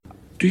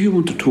Do you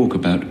want to talk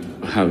about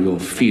how you're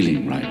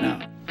feeling right now?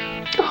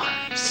 Oh,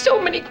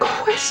 so many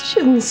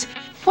questions.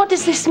 What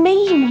does this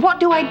mean? What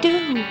do I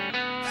do?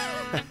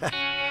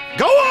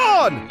 Go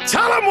on!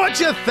 Tell them what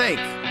you think!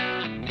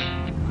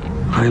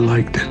 I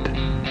liked it.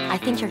 I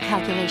think your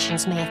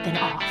calculations may have been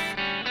off.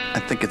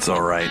 I think it's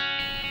all right.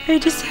 I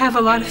just have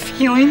a lot of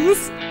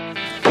feelings.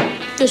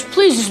 This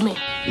pleases me.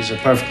 These are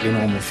perfectly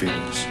normal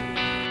feelings.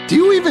 Do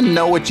you even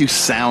know what you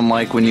sound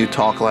like when you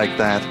talk like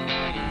that?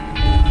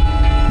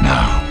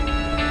 Now,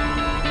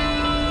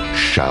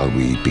 shall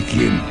we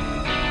begin?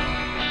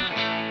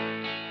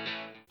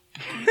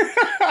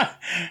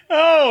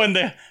 Oh, and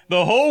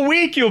the whole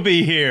week you'll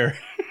be here.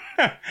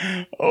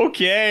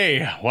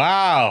 Okay,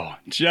 wow,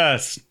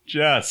 just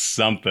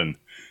something.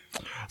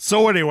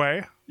 So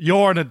anyway,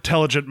 you're an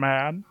intelligent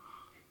man.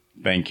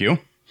 Thank you.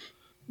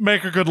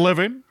 Make a good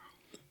living.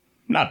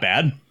 Not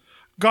bad.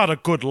 Got a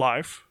good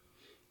life.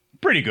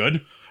 Pretty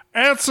good.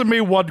 Answer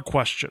me one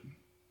question.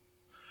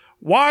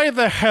 Why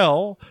the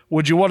hell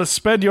would you want to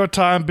spend your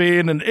time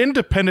being an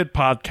independent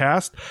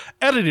podcast,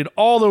 editing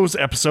all those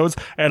episodes,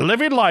 and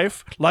living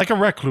life like a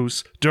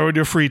recluse during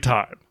your free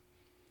time?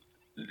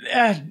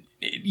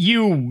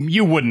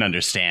 You wouldn't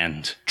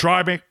understand.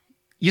 Try me.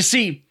 You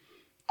see,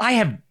 I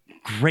have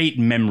great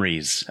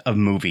memories of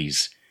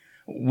movies.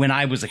 When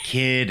I was a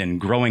kid and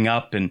growing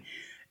up and,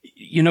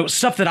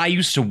 stuff that I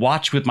used to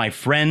watch with my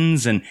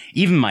friends and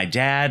even my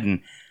dad.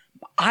 And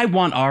I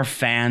want our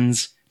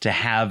fans to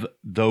have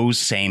those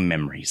same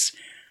memories.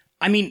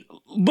 I mean,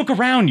 look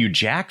around you,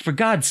 Jack, for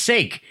God's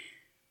sake.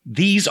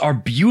 These are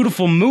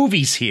beautiful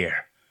movies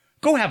here.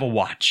 Go have a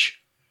watch.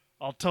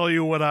 I'll tell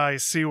you what I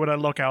see when I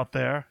look out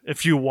there,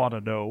 if you want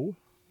to know.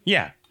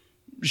 Yeah,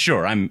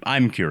 sure,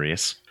 I'm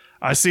curious.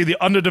 I see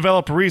the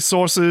underdeveloped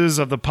resources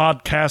of the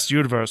podcast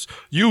universe,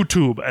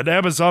 YouTube and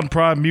Amazon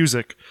Prime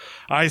Music.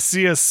 I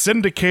see a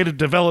syndicated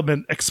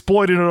development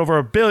exploiting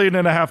over $1.5 billion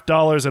in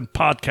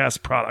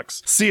podcast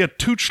products. See a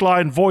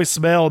Toochline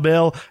voicemail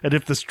mail, and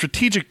if the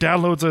strategic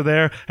downloads are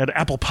there, an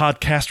Apple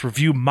Podcast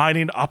review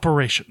mining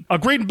operation. A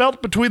green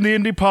belt between the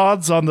indie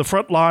pods on the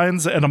front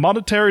lines and a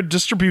monetary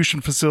distribution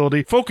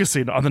facility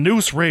focusing on the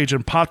newest rage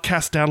in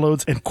podcast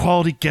downloads and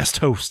quality guest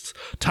hosts.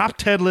 Top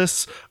 10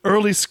 lists,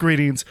 early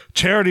screenings,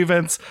 charity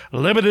events,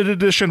 limited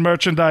edition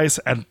merchandise,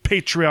 and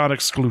Patreon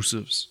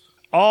exclusives.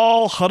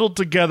 All huddled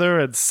together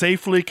and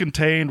safely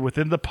contained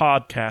within the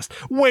podcast,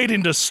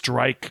 waiting to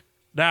strike.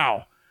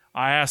 Now,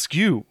 I ask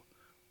you,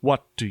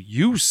 what do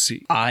you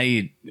see?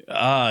 I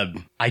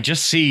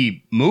just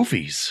see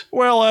movies.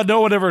 Well, no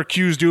one ever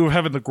accused you of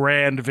having the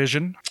grand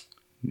vision.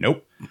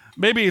 Nope.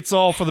 Maybe it's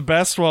all for the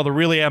best while the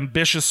really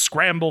ambitious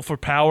scramble for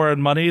power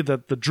and money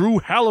that the Drew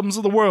Hallams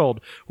of the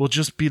world will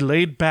just be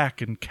laid back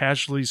and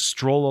casually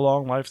stroll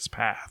along life's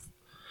path.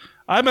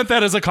 I meant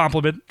that as a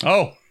compliment.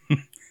 Oh,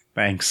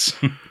 thanks.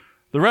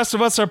 The rest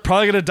of us are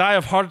probably going to die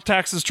of heart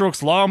attacks and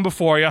strokes long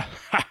before you.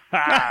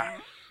 I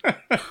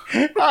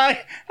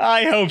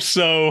hope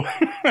so.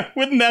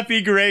 Wouldn't that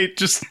be great?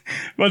 Just a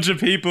bunch of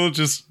people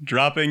just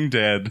dropping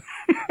dead.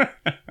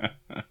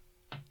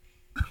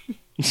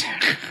 Woo!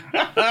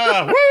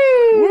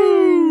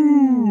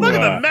 Look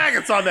at the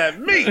maggots on that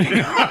meat.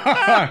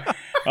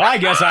 I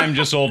guess I'm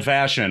just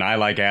old-fashioned. I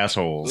like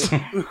assholes.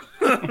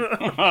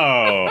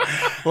 Oh.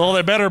 Well,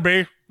 they better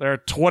be. They're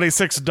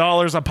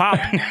 $26 a pop.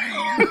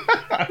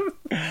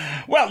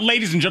 Well,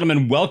 ladies and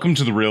gentlemen, welcome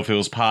to the Real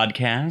Feels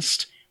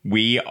Podcast.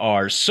 We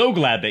are so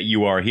glad that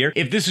you are here.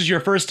 If this is your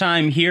first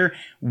time here,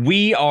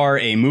 we are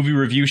a movie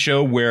review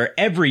show where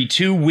every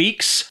 2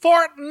 weeks...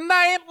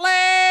 Fortnightly!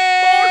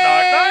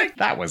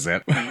 That was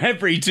it.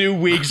 Every 2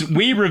 weeks,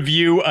 we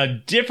review a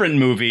different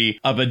movie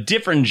of a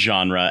different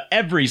genre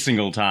every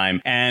single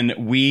time, and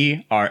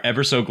we are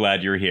ever so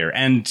glad you're here.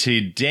 And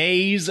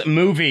today's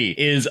movie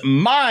is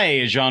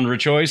my genre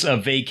choice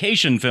of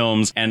vacation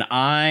films, and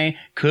I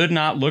could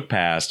not look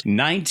past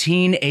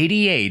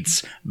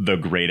 1988's The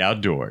Great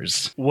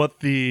Outdoors.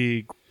 What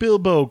the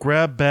Bilbo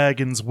Grab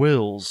Baggins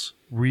wills,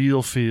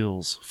 real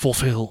feels,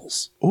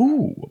 fulfills.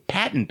 Ooh,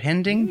 patent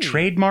pending,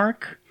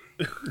 trademark.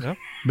 Yep.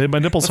 Made my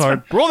nipples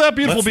hard. Roll that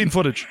beautiful bean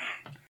footage.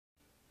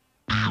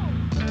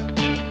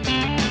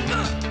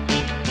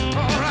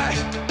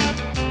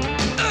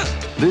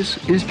 This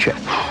is Chet.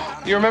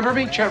 You remember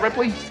me, Chet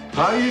Ripley?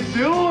 How you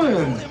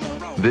doing?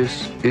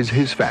 This is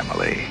his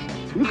family.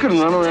 You can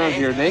run around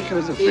here naked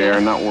as a bear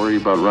and not worry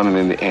about running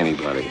into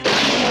anybody.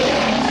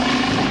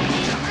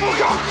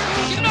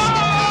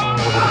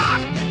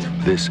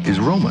 This is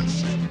Roman.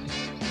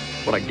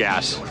 What a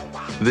gas.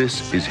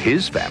 This is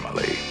his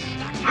family.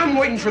 I'm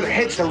waiting for the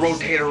heads to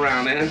rotate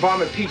around and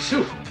vomit pea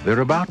soup. They're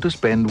about to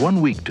spend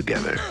 1 week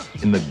together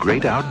in the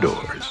great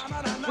outdoors.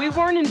 We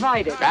weren't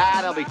invited.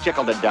 They'll be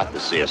tickled to death to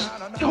see us.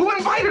 Who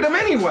invited him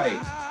anyway?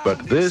 But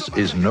this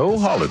is no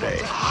holiday.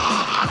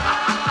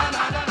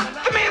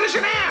 The man is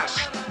an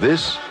ass.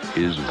 This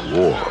is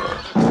war.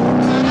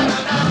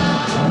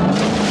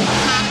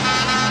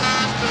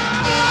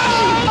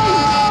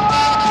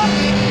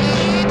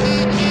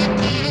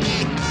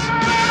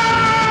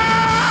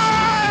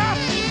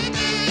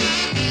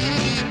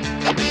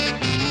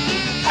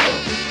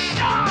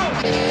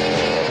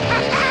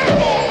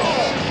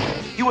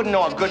 wouldn't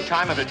know a good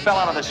time if it fell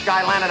out of the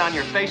sky, landed on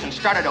your face, and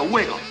started to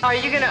wiggle. Are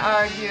you going to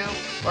argue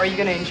or are you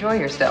going to enjoy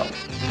yourself?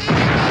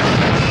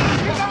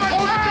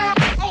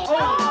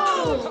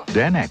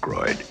 Dan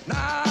Aykroyd,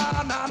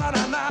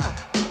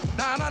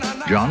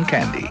 John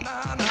Candy.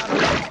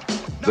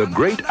 The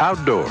Great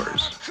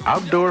Outdoors.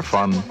 Outdoor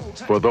fun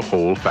for the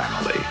whole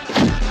family.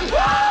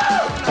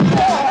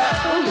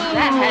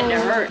 That had to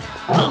hurt.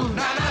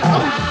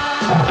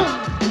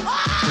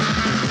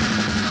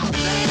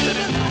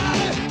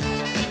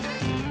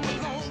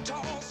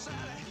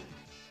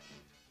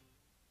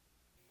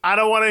 I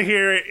don't want to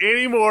hear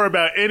any more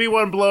about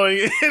anyone blowing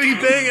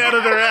anything out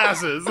of their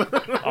asses.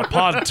 A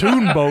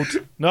pontoon boat?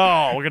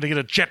 No, we're going to get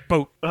a jet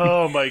boat.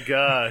 Oh, my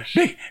gosh.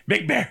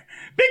 Big Bear,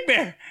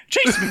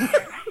 chase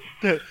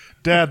me.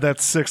 Dad,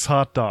 that's 6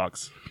 hot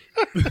dogs.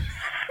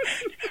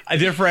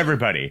 They're for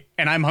everybody,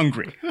 and I'm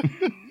hungry.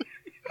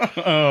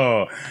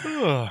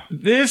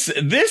 This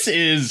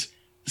is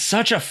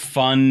such a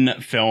fun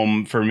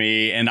film for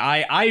me, and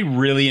I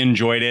really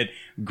enjoyed it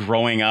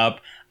growing up.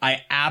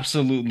 I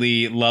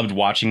absolutely loved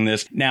watching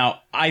this.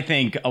 Now, I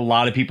think a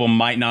lot of people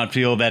might not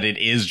feel that it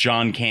is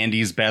John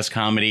Candy's best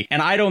comedy,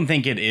 and I don't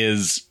think it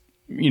is,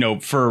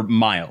 for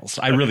miles.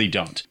 I really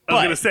don't. I was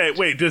going to say,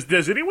 wait,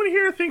 does anyone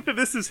here think that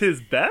this is his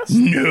best?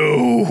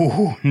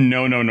 No.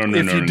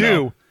 If you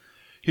do,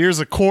 here's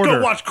a quarter.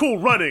 Go watch Cool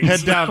Runnings.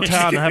 Head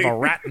downtown and have a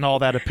rat and all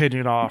that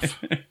opinion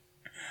off.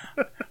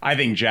 I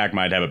think Jack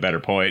might have a better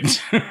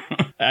point.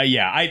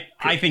 I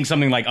think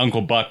something like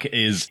Uncle Buck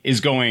is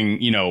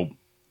going,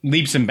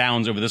 leaps and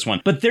bounds over this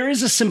one. But there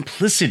is a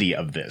simplicity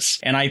of this.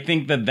 And I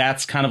think that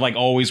that's kind of like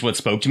always what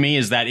spoke to me,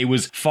 is that it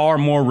was far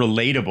more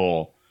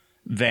relatable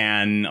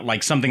than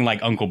like something like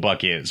Uncle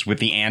Buck is, with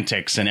the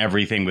antics and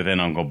everything within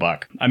Uncle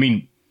Buck. I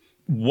mean,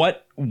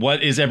 what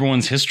is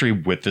everyone's history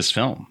with this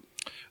film?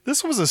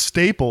 This was a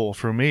staple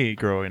for me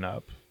growing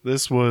up.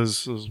 This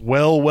was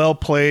well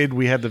played.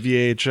 We had the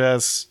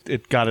VHS.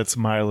 It got its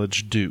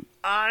mileage due.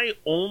 I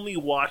only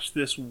watched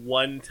this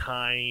one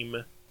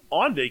time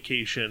on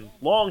vacation,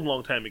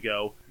 long time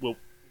ago. Well,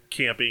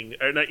 camping,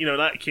 or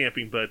not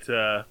camping,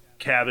 but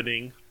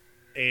cabining,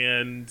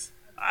 and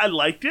I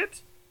liked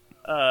it.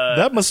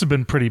 That must have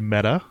been pretty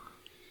meta.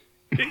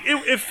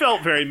 It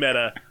felt very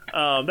meta.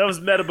 That was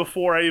meta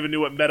before I even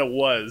knew what meta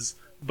was.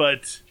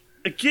 But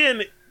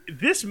again,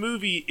 this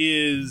movie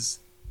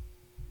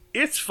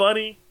it's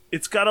funny.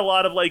 It's got a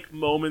lot of like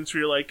moments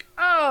where you're like,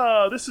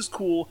 oh, this is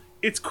cool.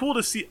 It's cool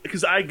to see,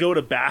 because I go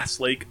to Bass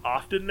Lake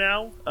often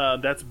now.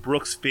 That's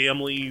Brooks'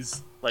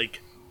 family's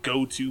like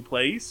go-to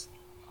place.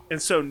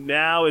 And so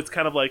now it's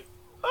kind of like,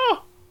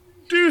 oh,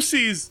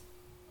 Ducey's,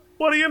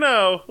 what do you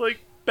know?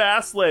 Like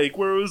Bass Lake,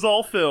 where it was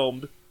all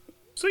filmed.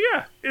 So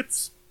yeah,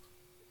 it's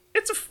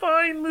a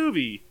fine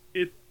movie.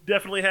 It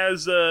definitely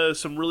has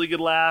some really good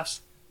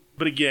laughs.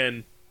 But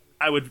again,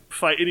 I would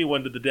fight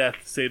anyone to the death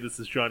to say this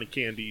is Johnny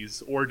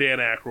Candy's or Dan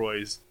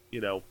Aykroyd's,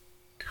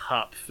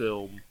 top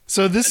film.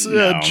 So this,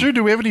 Drew,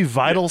 do we have any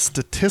vital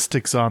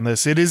statistics on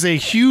this? It is a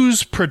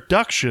Hughes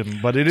production,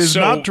 but it is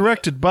not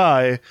directed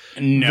by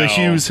the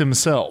Hughes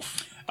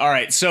himself. All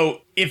right,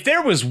 so if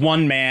there was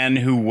one man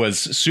who was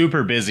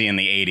super busy in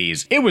the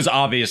 80s, it was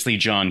obviously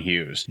John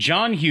Hughes.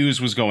 John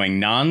Hughes was going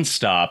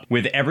nonstop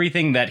with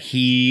everything that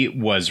he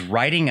was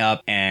writing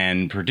up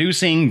and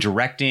producing,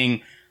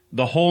 directing,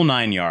 the whole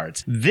 9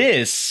 yards.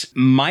 This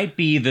might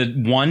be the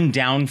one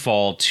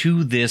downfall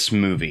to this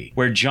movie,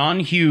 where John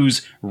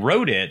Hughes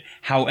wrote it,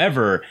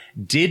 however,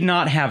 did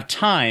not have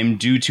time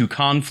due to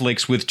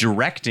conflicts with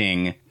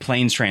directing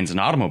Planes, Trains,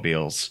 and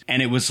Automobiles.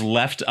 And it was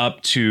left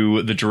up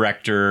to the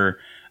director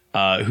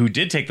who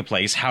did take the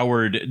place,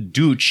 Howard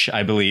Deutsch,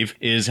 I believe,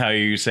 is how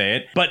you say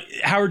it. But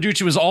Howard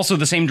Deutsch was also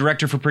the same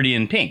director for Pretty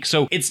in Pink.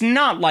 So it's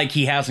not like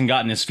he hasn't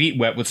gotten his feet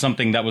wet with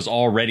something that was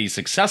already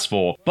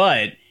successful,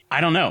 but I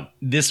don't know.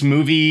 This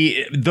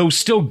movie, though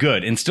still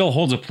good and still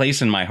holds a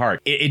place in my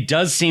heart, it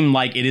does seem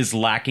like it is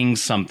lacking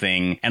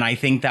something. And I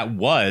think that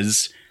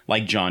was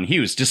like John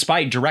Hughes,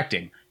 despite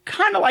directing.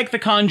 Kind of like The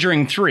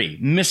Conjuring 3,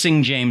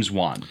 missing James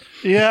Wan.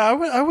 Yeah,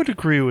 I would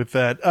agree with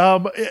that.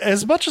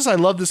 As much as I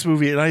love this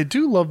movie, and I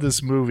do love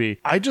this movie,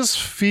 I just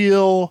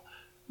feel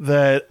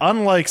that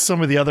unlike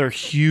some of the other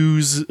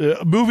Hughes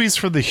movies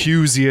from the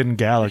Hughesian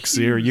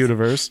galaxy or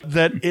universe,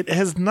 that it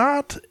has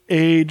not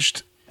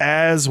aged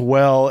as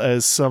well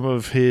as some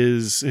of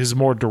his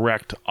more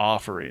direct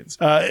offerings.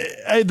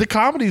 The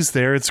comedy's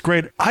there. It's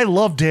great. I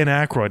love Dan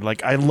Aykroyd.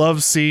 Like, I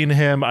love seeing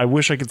him. I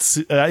wish I could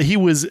see, he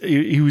was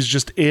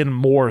just in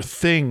more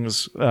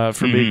things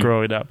for me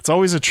growing up. It's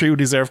always a treat when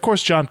he's there. Of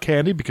course, John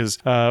Candy, because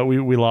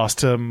we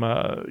lost him,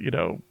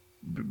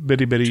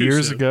 many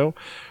years ago.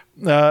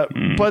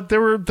 But there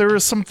were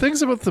some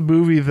things about the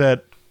movie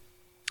that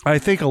I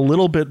think a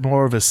little bit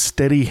more of a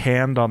steady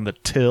hand on the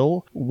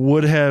till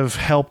would have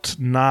helped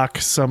knock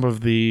some of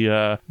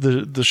the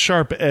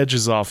sharp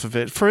edges off of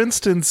it. For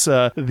instance,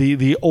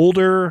 the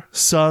older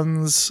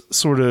son's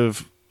sort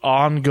of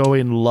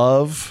ongoing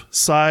love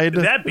side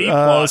that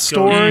B-plot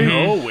story goes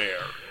nowhere.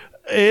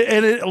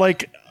 And it,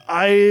 like,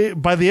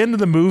 by the end of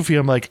the movie,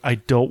 I'm like, I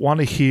don't want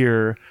to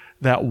hear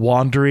that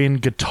wandering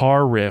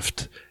guitar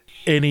riff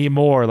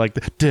anymore, like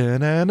the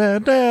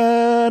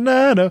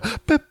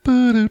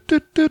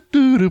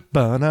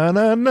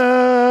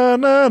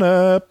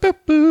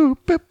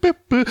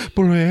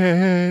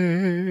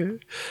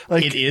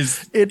like it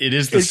is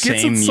the same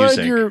gets inside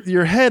music.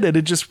 your head, and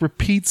it just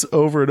repeats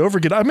over and over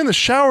again. I'm in the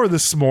shower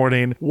this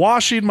morning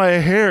washing my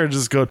hair,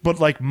 just go,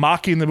 but like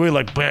mocking the movie,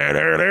 like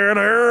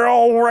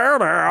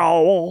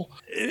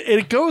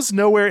it goes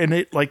nowhere, and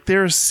it like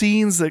there are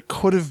scenes that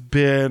could have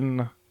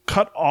been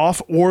cut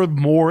off or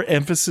more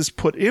emphasis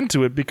put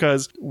into it,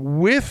 because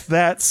with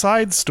that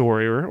side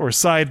story or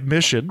side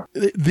mission,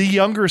 the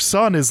younger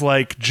son is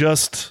like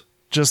just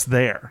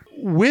there.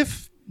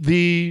 With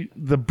the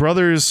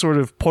brother's sort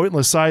of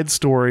pointless side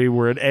story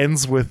where it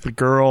ends with the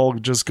girl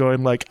just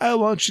going like, I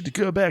want you to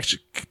go back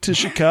to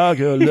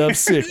Chicago,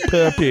 lovesick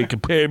puppy,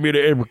 compare me to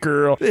every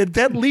girl.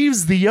 That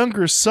leaves the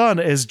younger son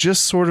as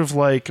just sort of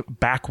like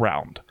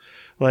background.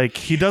 Like,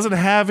 he doesn't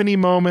have any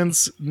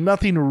moments.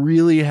 Nothing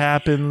really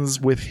happens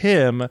with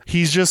him.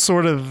 He's just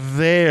sort of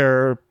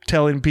there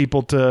telling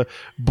people to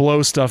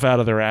blow stuff out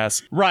of their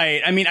ass. Right.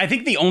 I mean, I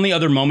think the only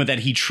other moment that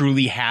he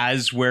truly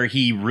has where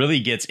he really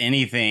gets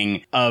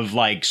anything of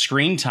like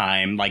screen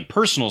time, like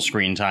personal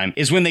screen time,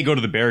 is when they go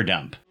to the bear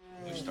dump.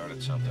 You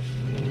started something.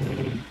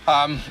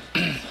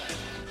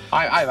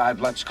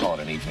 Let's call it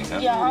an evening,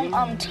 huh? Yeah,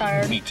 I'm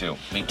tired. Me too.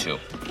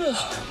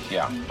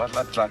 Yeah,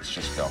 let's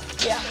just go.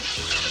 Yeah.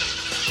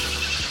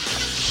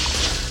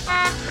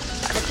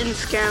 That didn't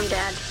scare him,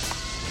 Dad.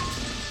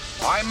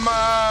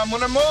 I'm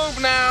gonna move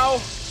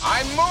now.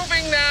 I'm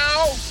moving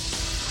now.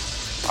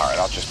 All right,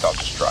 I'll just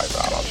drive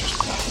out.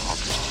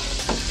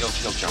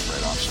 He'll jump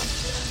right off, son.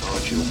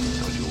 Don't you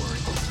worry.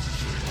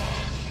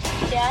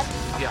 Dad?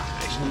 Yeah.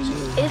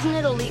 Isn't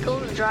it illegal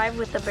to drive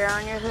with the bear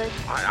on your hood?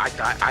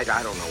 I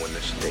don't know in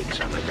this state,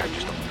 son. I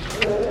just don't.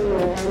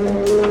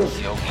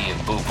 Yogi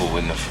and Boo Boo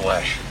in the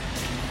flesh.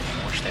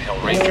 I wish the hell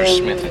Ranger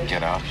Smith would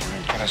get out here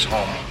and get us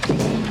home.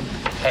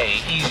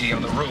 Hey, easy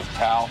on the roof,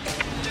 pal.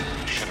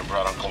 Should have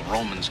brought Uncle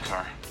Roman's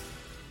car.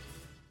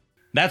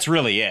 That's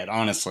really it,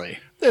 honestly.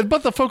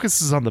 But the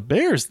focus is on the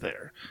bears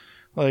there.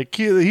 Like,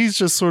 he's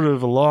just sort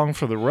of along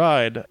for the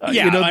ride.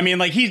 Yeah, I mean,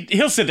 like,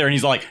 he'll sit there and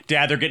he's like,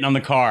 Dad, they're getting on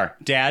the car.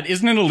 Dad,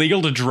 isn't it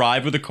illegal to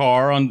drive with a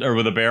car or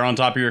with a bear on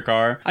top of your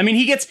car? I mean,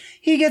 he gets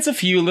a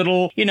few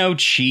little,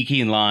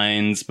 cheeky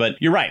lines, but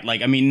you're right.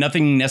 Like, I mean,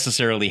 nothing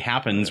necessarily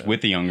happens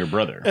with the younger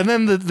brother. And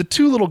then the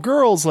two little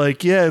girls,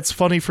 like, yeah, it's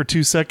funny for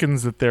 2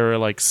 seconds that they're,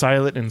 like,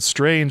 silent and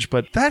strange,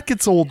 but that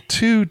gets old,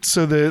 too,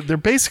 so they're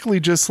basically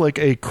just, like,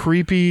 a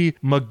creepy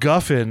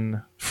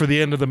MacGuffin for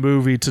the end of the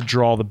movie to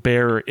draw the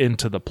bear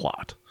into the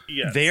plot.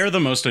 Yes. They are the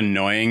most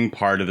annoying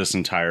part of this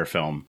entire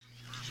film.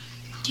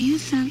 Do you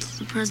sense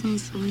the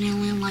presence of an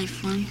alien life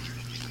form?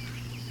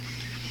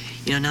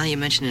 Now you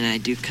mention it, I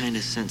do kind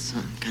of sense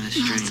something kind of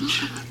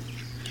strange.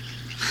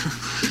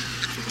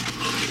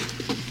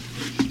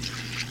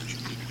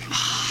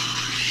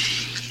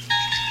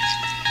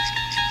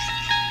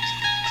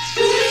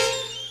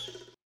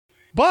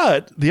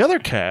 But the other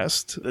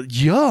cast,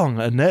 young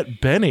Annette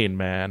Bening,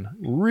 man,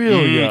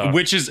 real young.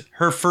 Which is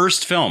her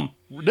first film.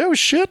 No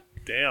shit.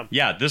 Damn.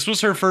 Yeah, this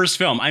was her first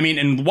film. I mean,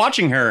 and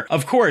watching her,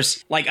 of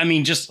course, like, I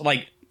mean, just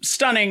like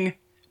stunning,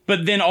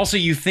 but then also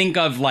you think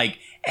of like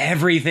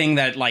everything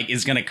that like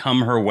is going to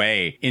come her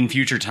way in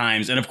future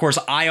times. And of course,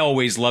 I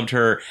always loved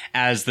her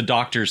as the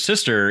doctor's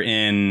sister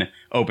in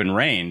Open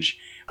Range,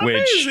 which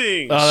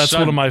amazing. Oh, that's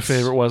one of my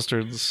favorite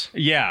Westerns.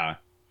 Yeah.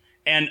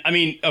 And I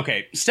mean,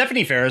 okay,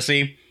 Stephanie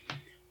Faracy,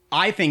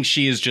 I think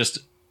she is just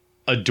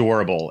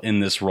adorable in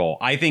this role.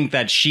 I think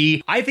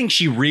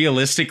she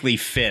realistically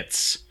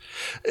fits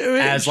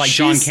as like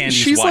John Candy's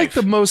she's wife. Like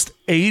the most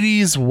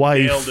 80s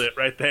wife. Nailed it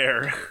right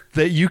there.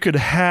 That you could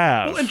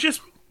have. Well, and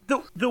just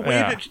the way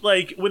that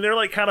like when they're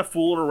like kind of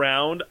fooling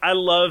around, I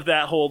love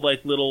that whole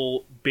like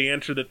little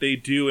banter that they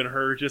do, and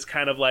her just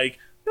kind of like,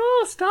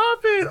 oh, stop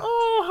it,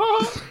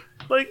 oh,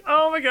 like,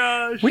 oh my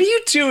gosh, what are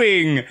you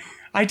doing?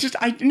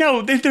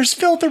 No, there's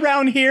filth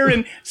around here,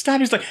 and stop.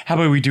 He's like, how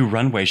about we do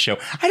runway show?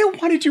 I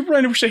don't want to do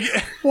runway show.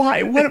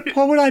 Why? What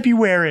would I be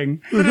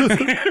wearing?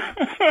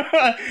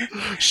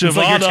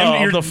 Shavana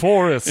like of the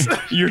forest.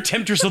 You're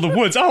Temptress of the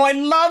Woods. Oh, I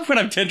love when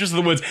I'm Temptress of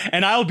the Woods,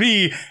 and I'll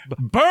be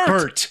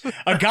Bert.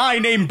 A guy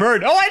named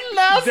Bert. Oh, I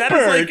love that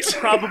Bert. Is like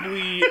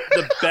probably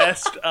the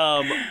best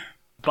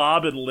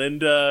Bob and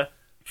Linda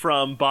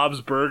from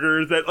Bob's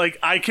Burgers that like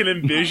I can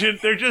envision.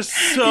 They're just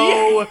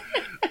so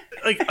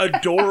like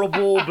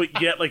adorable,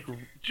 but yet like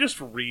just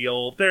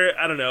real.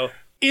 I don't know.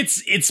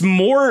 It's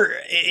more.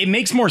 It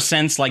makes more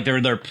sense, like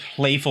their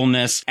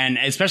playfulness, and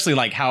especially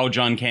like how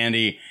John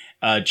Candy,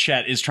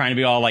 Chet is trying to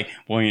be all like,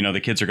 well, the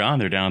kids are gone,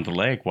 they're down at the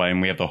lake. Why?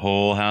 And we have the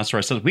whole house to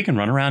ourselves. We can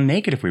run around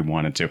naked if we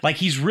wanted to. Like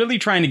he's really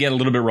trying to get a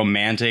little bit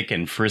romantic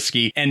and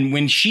frisky. And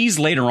when she's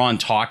later on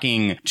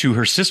talking to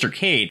her sister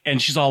Kate, and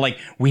she's all like,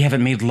 we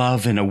haven't made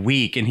love in a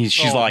week, and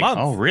she's like,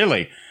 oh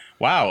really?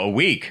 Wow, a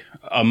week,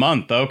 a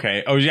month,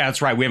 okay. Oh yeah,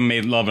 that's right. We haven't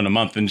made love in a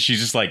month, and she's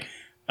just like,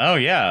 oh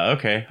yeah,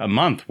 okay, a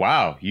month.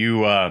 Wow,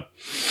 you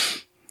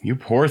You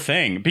poor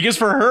thing. Because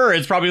for her,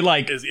 it's probably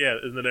like, Isn't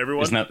it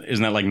everyone?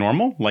 Isn't that like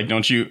normal? Like,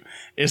 isn't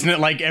it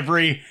like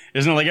every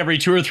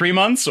 2 or 3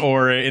 months?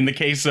 Or in the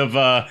case of,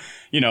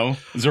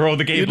 Zorro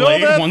the Gay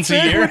Blade, once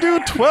a year? We do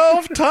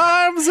 12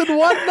 times in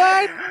one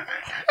night?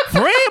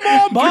 3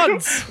 more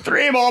months.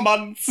 3 more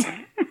months.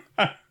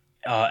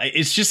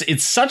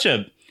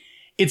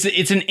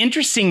 It's an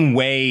interesting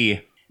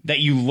way that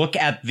you look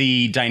at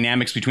the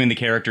dynamics between the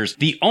characters.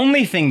 The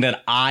only thing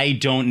that I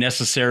don't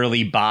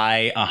necessarily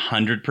buy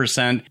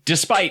 100%,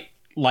 despite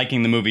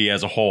liking the movie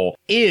as a whole,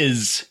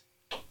 is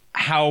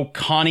how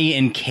Connie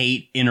and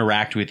Kate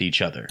interact with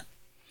each other.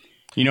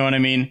 You know what I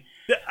mean?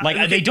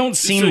 Like, they don't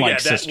seem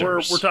like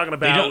sisters. We're talking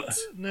about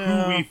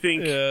who we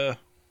think.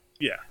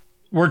 Yeah.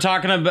 We're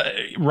talking about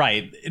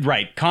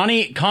right.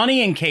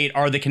 Connie and Kate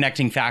are the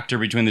connecting factor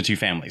between the two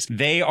families.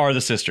 They are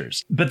the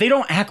sisters, but they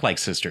don't act like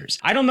sisters.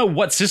 I don't know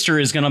what sister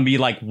is going to be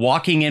like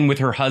walking in with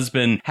her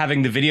husband,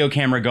 having the video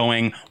camera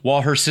going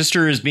while her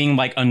sister is being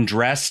like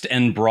undressed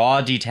and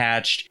bra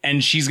detached,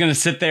 and she's going to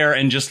sit there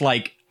and just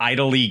like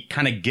idly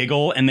kind of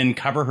giggle and then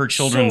cover her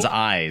children's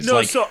eyes. No,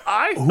 like, so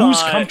I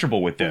who's thought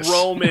comfortable with this?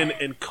 Roman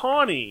and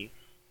Connie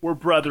were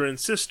brother and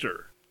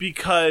sister.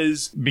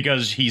 Because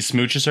he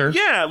smooches her?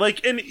 Yeah,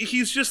 like, and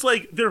he's just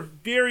like, they're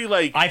very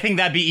like... I think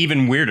that'd be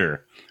even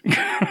weirder.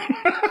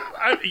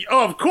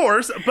 Of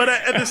course, but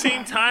at the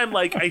same time,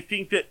 like, I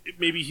think that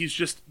maybe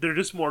they're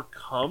just more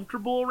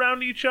comfortable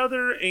around each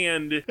other,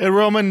 and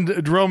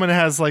Roman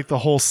has like the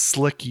whole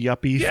slick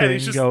yuppie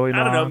thing going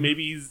on. I don't know,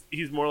 maybe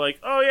he's more like,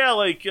 oh yeah,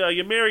 like,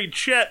 you married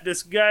Chet,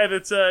 this guy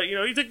that's,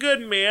 he's a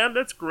good man,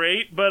 that's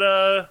great,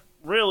 but,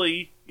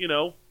 really,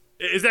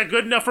 is that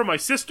good enough for my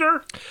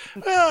sister?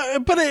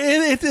 But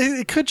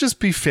it could just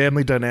be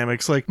family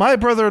dynamics. Like, my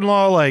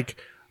brother-in-law, like,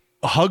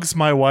 hugs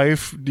my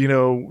wife,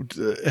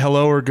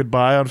 hello or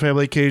goodbye on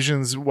family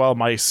occasions, while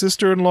my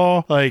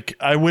sister-in-law, like,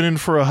 I went in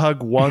for a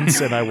hug once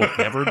and I will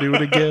never do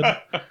it again.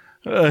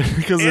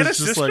 Because and it's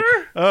just sister? like,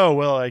 oh,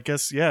 well, I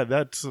guess, yeah,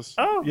 that's...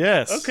 Oh,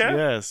 yes, okay.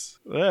 Yes.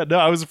 No,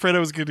 I was afraid I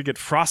was going to get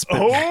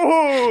frostbitten.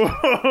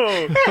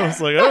 Oh! I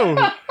was like,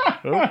 oh,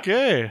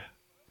 okay.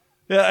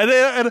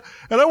 Yeah,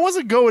 and I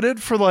wasn't going in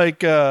for like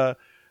the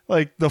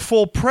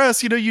full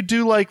press. You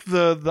do like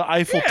the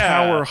Eiffel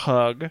Tower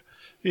hug.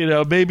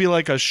 Maybe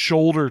like a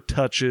shoulder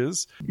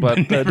touches,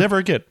 but never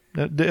again.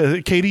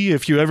 Katie,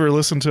 if you ever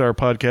listen to our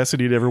podcast,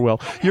 and you never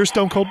will, you're a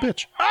stone cold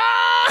bitch.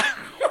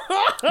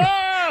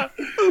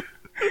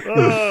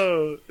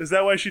 Oh, is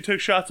that why she took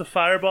shots of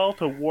Fireball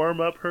to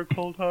warm up her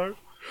cold heart?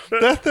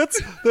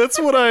 That's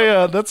what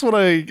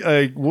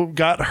I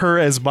got her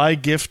as my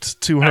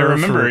gift to her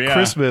for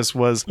Christmas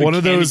was one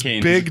of those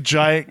big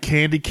giant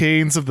candy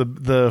canes of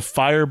the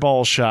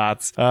Fireball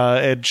shots,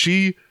 and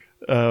she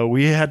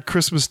we had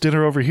Christmas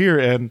dinner over here,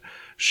 and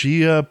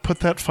she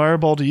put that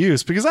Fireball to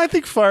use, because I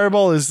think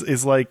Fireball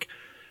is like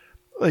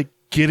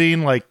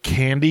getting like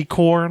candy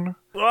corn.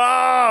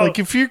 Whoa! Like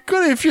if you're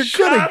gonna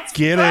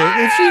get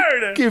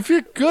it,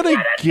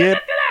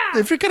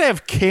 if you're gonna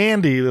have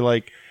candy,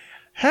 like,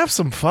 have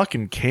some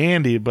fucking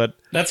candy, but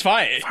that's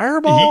fine.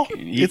 Fireball,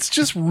 it's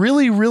just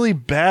really, really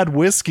bad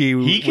whiskey.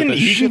 He can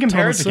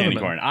compare it to candy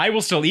corn. I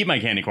will still eat my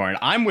candy corn.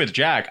 I'm with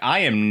Jack. I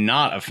am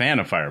not a fan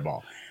of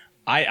Fireball.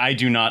 I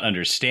do not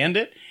understand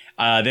it.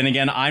 Then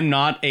again, I'm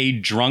not a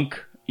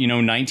drunk,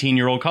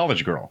 19-year-old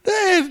college girl.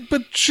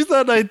 But she's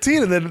not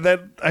 19,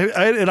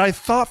 and I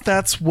thought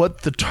that's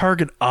what the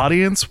target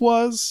audience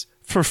was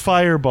for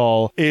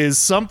Fireball, is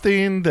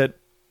something that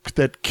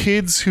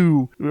kids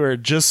who are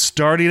just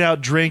starting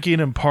out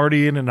drinking and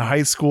partying in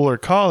high school or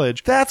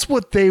college, that's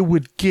what they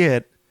would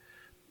get,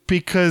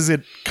 because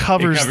it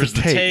covers the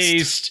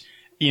taste.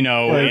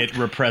 It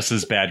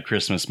represses bad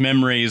Christmas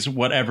memories,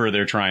 whatever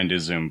they're trying to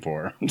zoom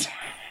for.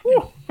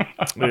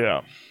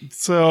 Yeah.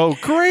 So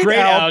great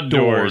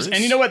outdoors.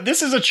 And you know what?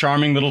 This is a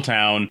charming little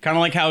town. Kind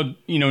of like how,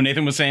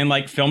 Nathan was saying,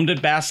 like, filmed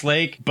at Bass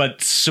Lake, but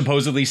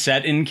supposedly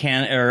set in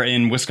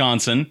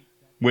Wisconsin.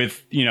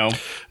 With,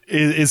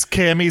 is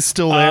Cammie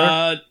still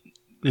there?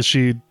 Is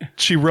she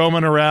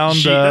roaming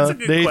around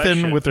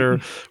Nathan with her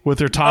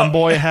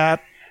tomboy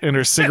hat and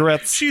her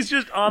cigarettes? She's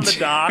just on the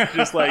dock,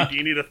 just like, do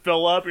you need to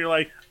fill up? And you're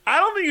like, I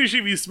don't think you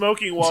should be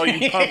smoking while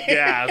you pump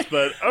gas,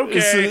 but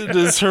okay.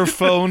 Is her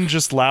phone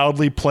just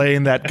loudly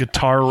playing that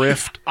guitar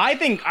riff? I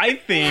think that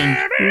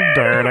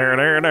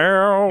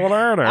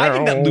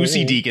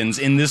Lucy Deakins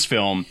in this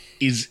film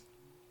is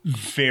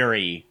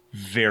very,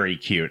 very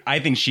cute. I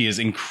think she is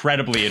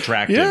incredibly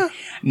attractive. Yeah.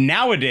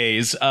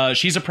 Nowadays,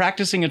 she's a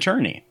practicing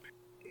attorney.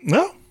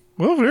 No.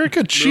 Well, very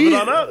good.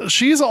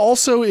 She's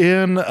also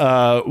in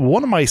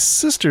one of my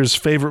sister's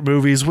favorite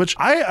movies, which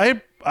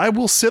I I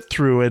will sit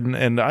through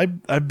and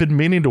I've been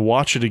meaning to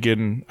watch it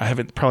again. I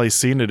haven't probably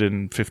seen it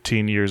in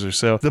 15 years or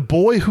so. The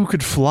Boy Who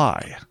Could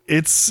Fly.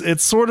 It's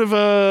sort of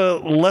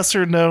a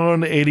lesser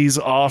known 80s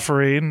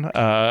offering.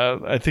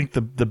 I think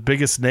the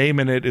biggest name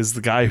in it is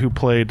the guy who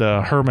played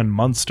Herman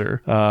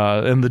Munster.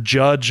 And the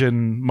judge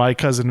in My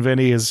Cousin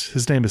Vinny,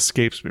 his name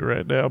escapes me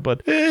right now,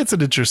 but it's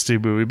an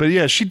interesting movie. But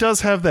yeah, she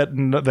does have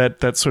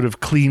that sort of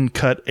clean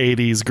cut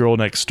 80s girl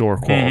next door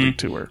quality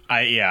to her.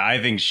 I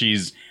think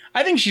she's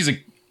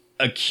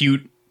a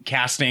cute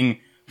casting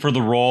for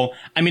the role.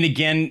 I mean,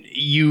 again,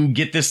 you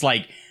get this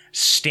like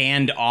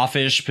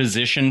standoffish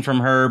position from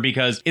her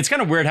because it's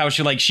kind of weird how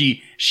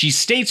she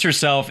states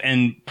herself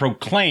and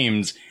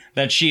proclaims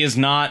that she is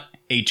not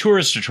a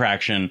tourist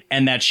attraction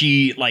and that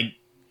she like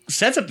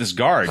sets up this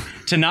guard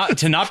to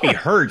not be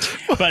hurt.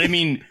 But I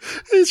mean,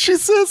 she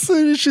says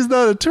that she's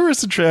not a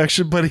tourist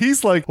attraction, but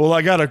he's like, well,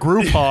 I got a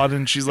Groupon,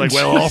 and she's like,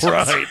 well, all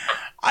right.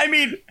 I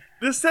mean,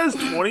 this says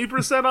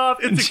 20%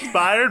 off. It's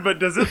expired, but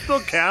does it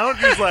still count?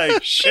 He's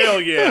like, hell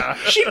yeah.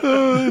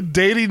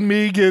 Dating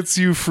me gets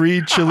you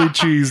free chili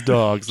cheese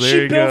dogs.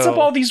 There you go. She builds up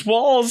all these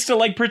walls to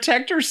like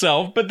protect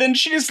herself, but then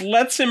she just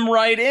lets him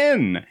right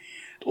in.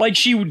 Like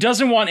she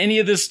doesn't want any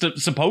of this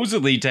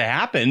supposedly to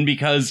happen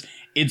because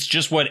it's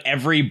just what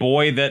every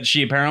boy that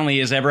she apparently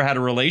has ever had a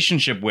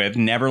relationship with,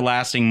 never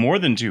lasting more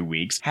than 2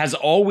 weeks, has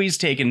always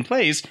taken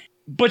place,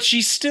 but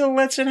she still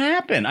lets it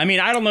happen. I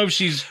mean, I don't know if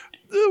she's...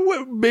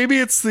 Maybe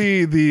it's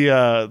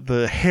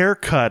the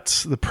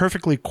haircut, the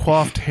perfectly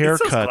coaffed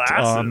haircut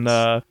on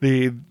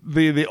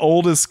the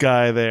oldest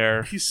guy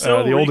there. He's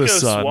so the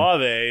oldest son.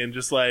 Suave and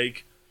just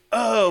like,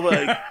 oh,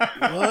 like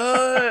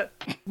what?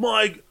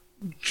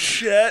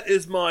 Chet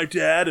is my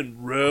dad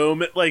and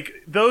Roman. Like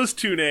those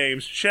two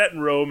names, Chet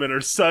and Roman, are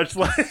such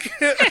like,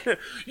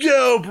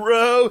 yo,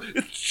 bro,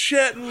 it's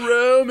Chet and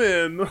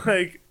Roman.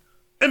 Like.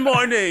 And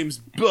my name's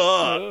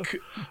Buck.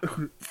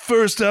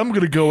 First, I'm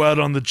going to go out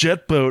on the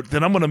jet boat.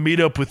 Then I'm going to meet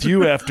up with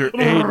you after 8,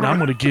 and I'm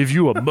going to give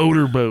you a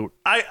motorboat.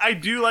 I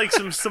do like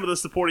some of the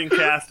supporting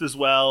cast as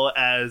well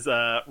as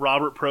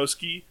Robert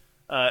Prosky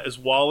as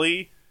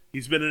Wally.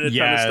 He's been in a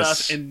ton of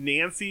stuff. And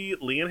Nancy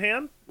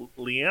Leanne?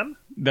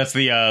 That's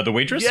the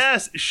waitress?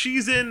 Yes,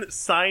 she's in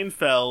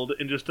Seinfeld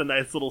in just a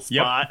nice little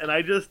spot. Yep.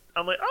 And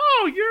I'm like,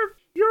 oh,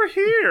 you're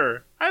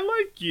here. I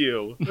like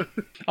you.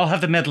 I'll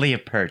have the medley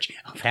of Perch.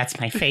 Oh, that's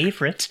my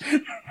favorite.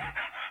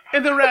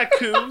 And the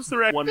raccoons.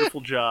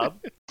 Wonderful job.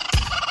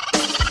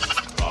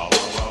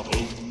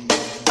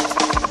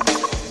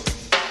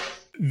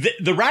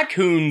 The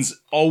raccoons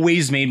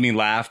always made me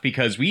laugh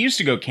because we used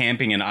to go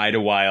camping in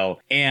Idlewild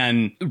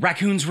and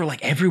raccoons were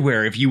like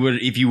everywhere. If you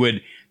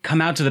would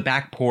come out to the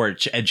back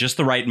porch at just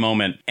the right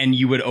moment and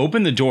you would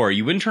open the door,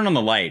 you wouldn't turn on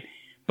the light,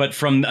 but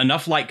from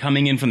enough light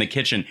coming in from the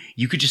kitchen,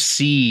 you could just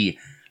see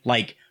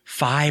like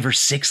 5 or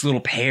 6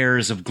 little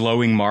pairs of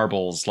glowing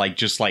marbles, like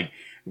just like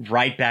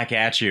right back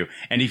at you.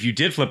 And if you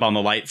did flip on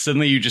the light,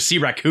 suddenly you just see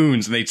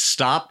raccoons and they'd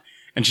stop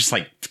and just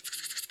like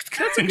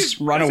just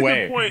run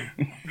away. That's a good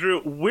point,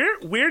 Drew.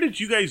 Where did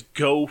you guys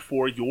go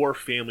for your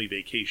family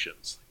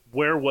vacations?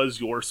 Where was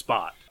your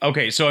spot?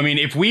 Okay, so I mean,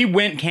 if we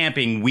went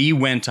camping, we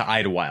went to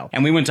Idlewild.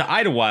 And we went to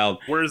Idlewild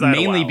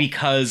mainly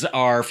because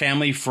our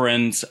family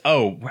friends...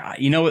 Oh,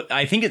 you know,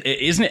 I think it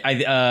isn't it?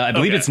 I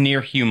believe it's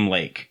near Hume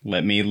Lake.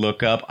 Let me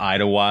look up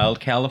Idlewild,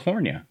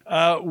 California.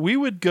 We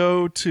would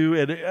go to...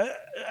 And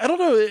I don't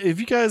know if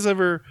you guys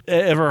ever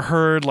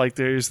heard, like,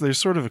 there's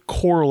sort of a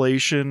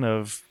correlation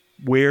of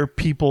where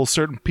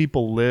certain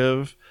people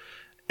live,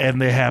 and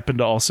they happen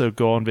to also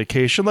go on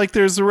vacation. Like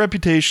there's a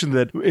reputation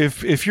that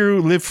if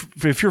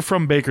you're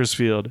from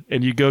Bakersfield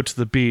and you go to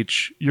the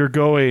beach, you're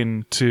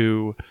going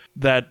to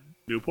that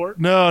Newport?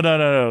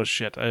 No.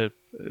 Shit, it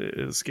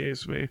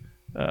escapes me.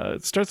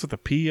 It starts with a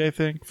P, I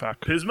think.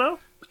 Fuck. Pismo?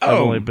 I've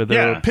only been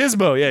there. Yeah.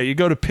 Pismo, yeah, you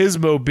go to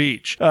Pismo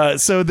Beach.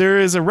 So there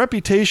is a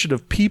reputation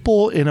of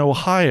people in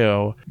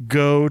Ohio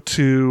go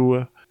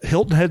to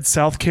Hilton Head,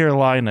 South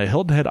Carolina,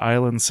 Hilton Head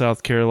Island,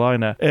 South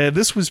Carolina.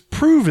 This was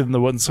proven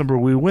the one summer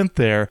we went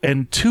there,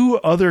 and 2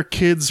 other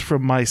kids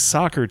from my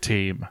soccer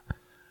team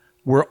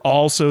were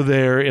also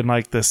there in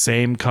like the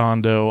same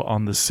condo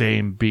on the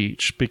same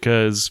beach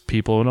because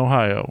people in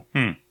Ohio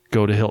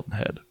go to Hilton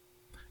Head.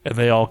 And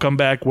they all come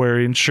back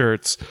wearing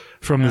shirts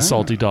from the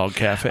Salty Dog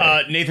Cafe.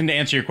 Nathan, to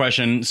answer your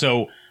question,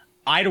 so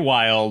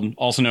Idlewild,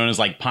 also known as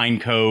like Pine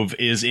Cove,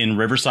 is in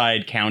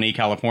Riverside County,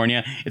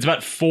 California. It's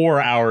about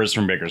 4 hours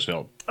from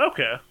Bakersfield.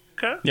 Okay.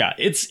 Yeah,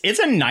 it's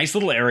a nice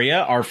little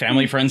area. Our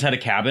family friends had a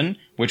cabin,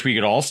 which we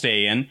could all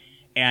stay in.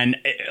 And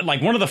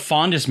like one of the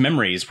fondest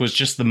memories was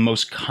just the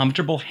most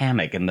comfortable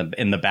hammock in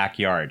the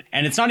backyard.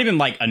 And it's not even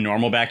like a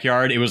normal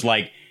backyard. It was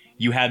like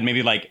you had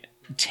maybe like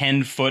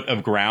 10 foot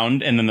of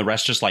ground and then the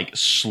rest just like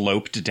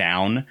sloped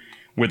down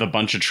with a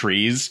bunch of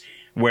trees,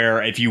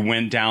 where if you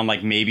went down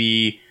like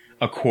maybe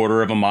a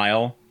quarter of a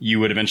mile, you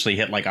would eventually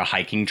hit like a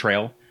hiking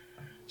trail.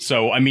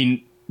 So, I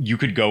mean, you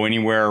could go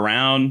anywhere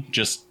around,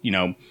 just, you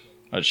know,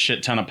 a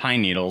shit ton of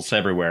pine needles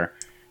everywhere.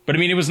 But I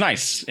mean, it was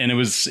nice, and it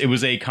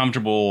was a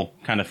comfortable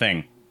kind of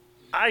thing.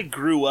 I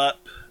grew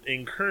up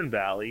in Kern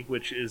Valley,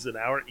 which is an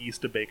hour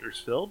east of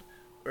Bakersfield,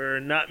 where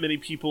not many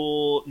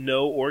people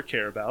know or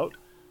care about.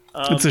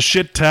 It's a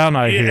shit town,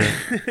 I hear.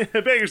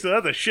 Bakersfield,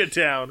 that's a shit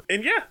town.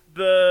 And yeah,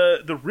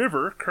 the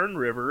river, Kern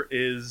River,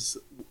 is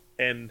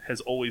and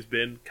has always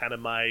been kind of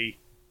my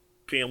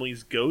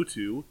family's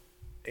go-to.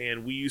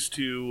 And we used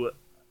to,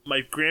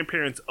 my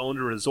grandparents owned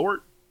a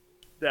resort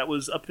that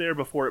was up there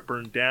before it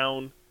burned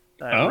down.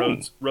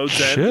 Rhodes End.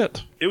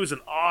 Shit. It was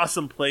an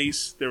awesome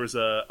place. There was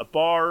a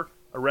bar,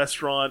 a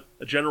restaurant,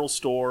 a general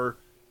store,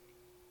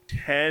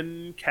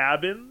 10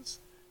 cabins,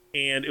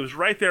 and it was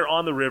right there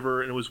on the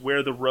river, and it was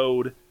where the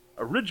road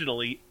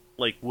originally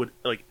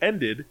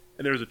ended,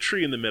 and there was a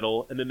tree in the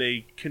middle, and then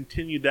they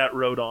continued that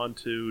road on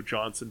to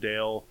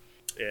Johnsondale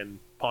and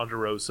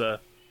Ponderosa,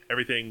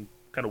 everything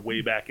kind of way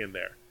back in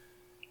there.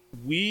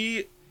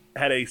 We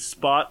had a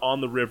spot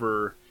on the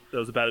river that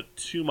was about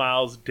 2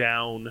 miles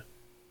down,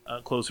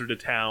 closer to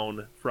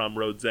town from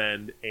Rhodes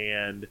End,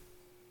 and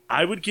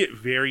I would get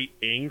very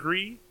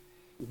angry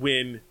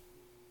when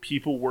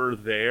people were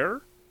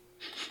there,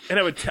 and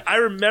I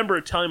remember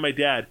telling my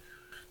dad,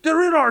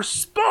 "They're in our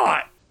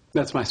spot."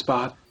 That's my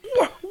spot.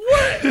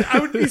 What? I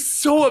would be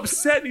so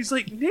upset, and he's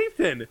like,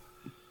 "Nathan,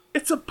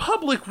 it's a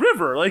public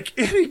river. Like,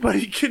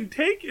 anybody can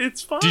take it.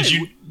 It's fine."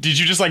 Did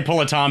you just like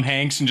pull a Tom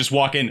Hanks and just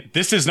walk in?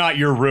 This is not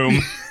your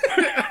room.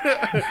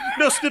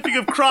 No sniffing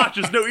of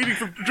crotches, no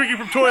drinking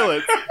from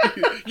toilets.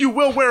 You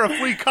will wear a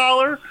flea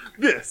collar.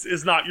 This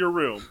is not your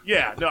room.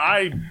 Yeah, no,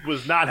 I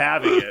was not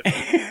having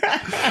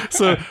it.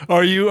 So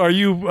are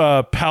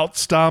you pout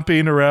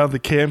stomping around the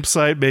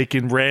campsite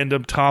making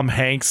random Tom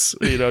Hanks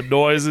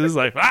noises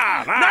like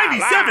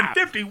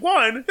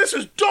 9751? This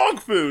is dog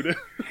food.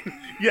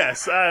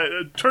 Yes,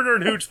 Turner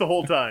and Hooch the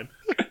whole time.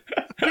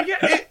 But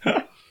yeah,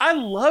 I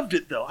loved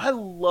it though. I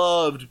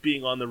loved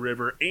being on the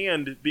river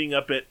and being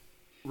up at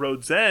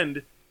Rhodes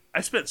End. I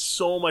spent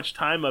so much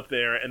time up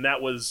there, and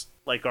that was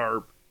like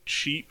our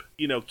cheap,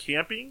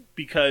 camping,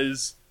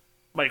 because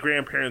my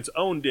grandparents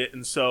owned it,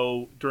 and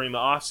so during the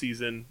off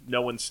season,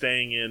 no one's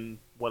staying in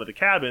one of the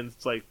cabins.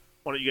 It's like,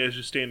 why don't you guys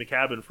just stay in the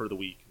cabin for the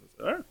week?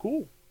 All right,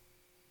 cool.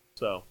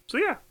 So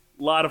yeah,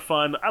 a lot of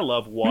fun. I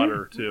love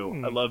water too.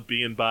 I love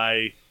being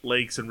by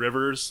lakes and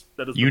rivers.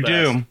 That is the best.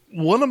 You do.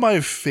 One of my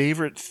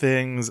favorite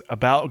things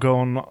about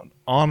going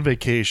on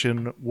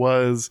vacation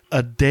was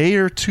a day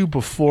or two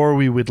before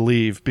we would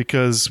leave,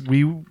 because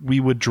we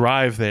would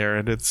drive there,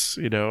 and it's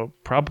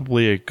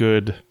probably a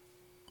good,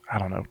 I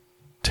don't know,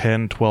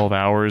 10, 12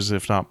 hours,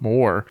 if not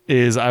more,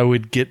 is I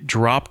would get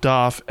dropped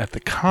off at the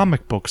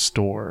comic book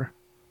store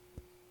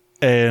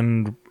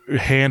and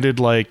handed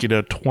like,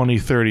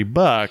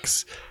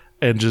 $20-30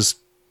 and just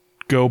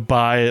go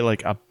buy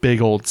like a big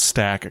old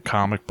stack of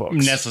comic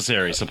books.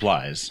 Necessary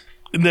supplies.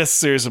 And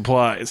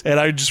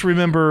I just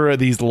remember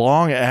these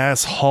long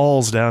ass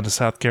hauls down to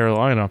South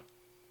Carolina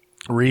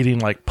reading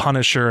like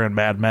Punisher and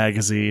Mad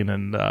Magazine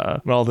and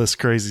all this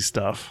crazy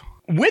stuff.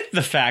 With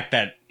the fact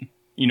that,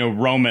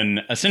 Roman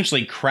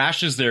essentially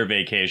crashes their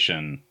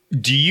vacation,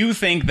 do you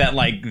think that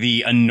like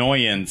the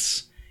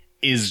annoyance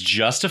is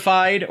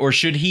justified, or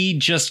should he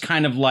just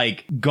kind of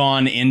like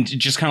gone into,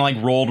 just kind of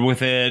like rolled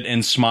with it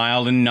and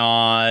smiled and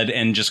nod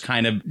and just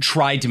kind of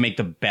tried to make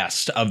the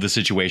best of the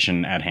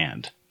situation at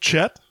hand?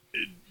 Chet?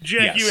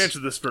 Jack, Yes. You answer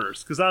this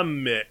first, because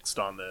I'm mixed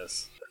on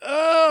this.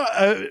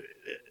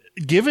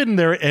 Given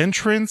their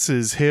entrance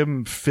is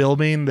him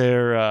filming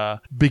their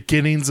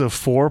beginnings of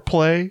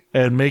foreplay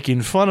and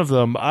making fun of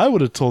them, I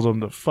would have told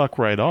them to fuck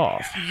right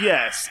off.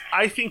 Yes,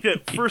 I think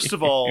that, first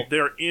of all,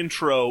 their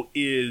intro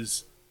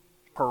is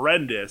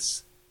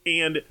horrendous,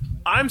 and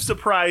I'm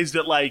surprised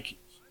that, like,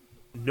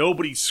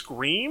 nobody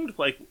screamed.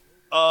 Like,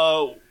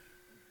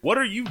 what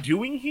are you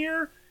doing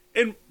here?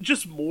 And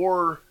just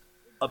more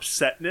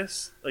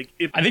upsetness. Like,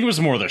 I think it was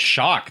more the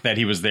shock that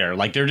he was there.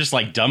 Like, they're just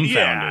like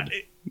dumbfounded.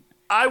 Yeah,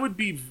 I would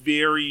be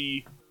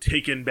very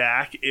taken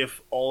back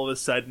if all of a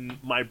sudden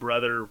my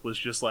brother was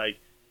just like,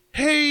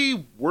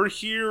 "Hey, we're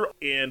here,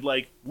 and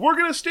like, we're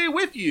gonna stay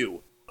with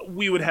you."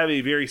 We would have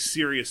a very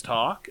serious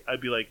talk.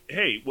 I'd be like,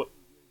 "Hey, what?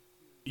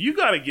 You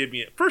gotta give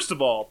me it." First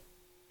of all,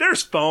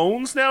 there's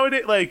phones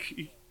nowadays.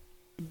 Like,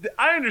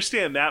 I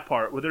understand that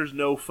part where there's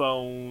no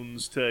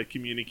phones to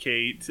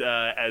communicate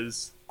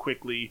as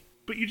quickly,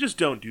 but you just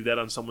don't do that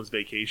on someone's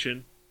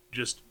vacation.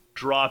 Just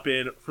drop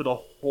in for the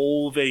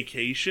whole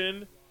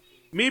vacation.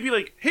 Maybe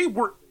like, "Hey,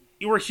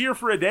 we're here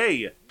for a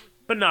day,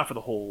 but not for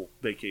the whole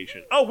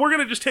vacation. Oh, we're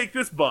gonna just take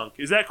this bunk.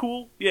 Is that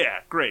cool? Yeah,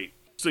 great."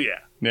 So yeah.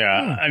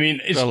 Yeah, I mean,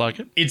 I like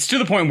it. It's to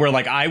the point where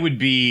like I would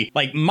be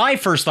like, my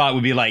first thought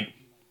would be like,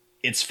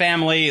 it's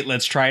family,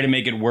 let's try to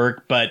make it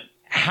work. But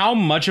how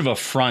much of a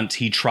front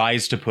he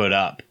tries to put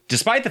up,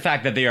 despite the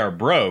fact that they are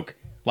broke,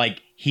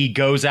 like he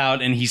goes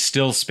out and he's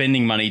still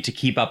spending money to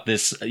keep up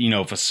this,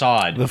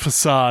 facade. The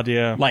facade,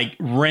 yeah. Like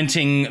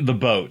renting the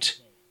boat,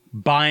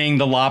 buying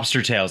the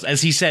lobster tails.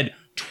 As he said,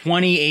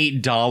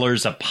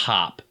 $28 a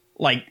pop.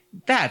 Like,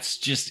 that's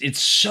just, it's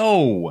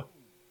so,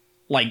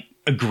 like,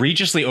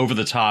 egregiously over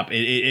the top.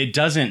 It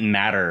doesn't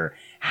matter.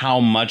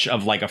 how much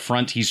of like a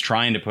front he's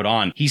trying to put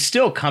on, he's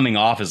still coming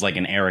off as like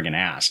an arrogant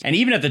ass. And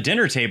even at the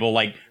dinner table,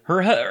 like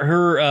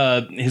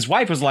his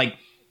wife was like,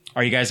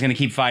 "Are you guys going to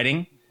keep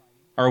fighting?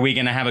 Or are we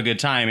going to have a good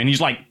time?" And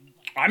he's like,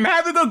 "I'm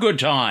having a good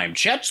time.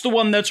 Chet's the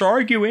one that's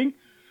arguing."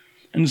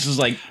 And this is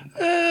like,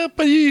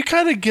 but you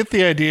kind of get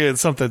the idea that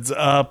something's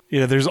up.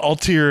 You know, there's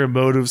ulterior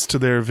motives to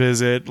their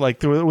visit.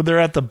 Like when they're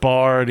at the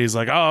bar and he's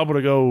like, "Oh, I'm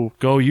gonna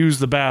go use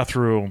the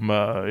bathroom.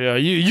 Yeah,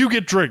 you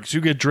get drinks,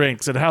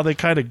 and how they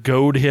kind of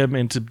goad him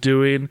into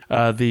doing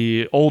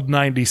the old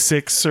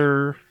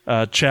 96er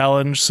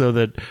challenge, so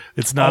that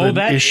it's not an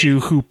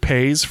issue who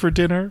pays for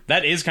dinner.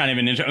 That is kind of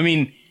an interesting. I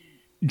mean,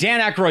 Dan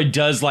Aykroyd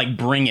does like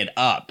bring it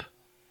up,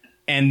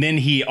 and then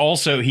he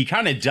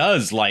kind of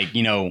does like,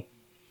 you know.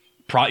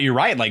 You're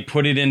right, like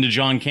put it into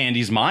John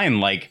Candy's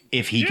mind, like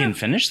if he can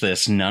finish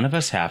this, none of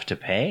us have to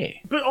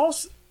pay. But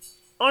also,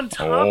 on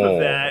top of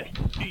that,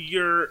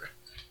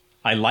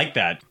 I like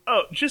that.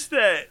 Oh, just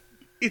that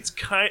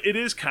it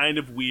is kind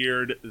of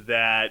weird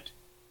that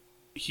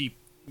he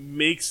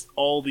makes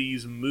all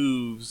these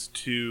moves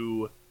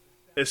to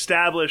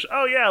establish,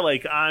 oh yeah,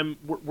 like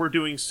we're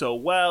doing so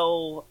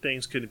well,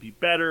 things couldn't be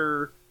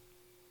better.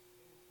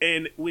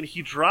 And when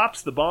he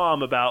drops the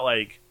bomb about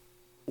like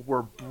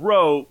we're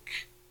broke,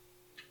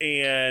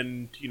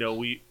 and you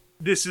know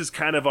this is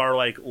kind of our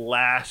like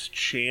last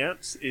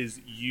chance,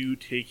 is you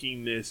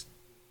taking this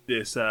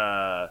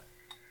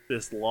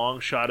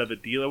long shot of a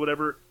deal or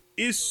whatever,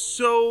 is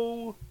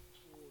so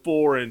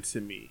foreign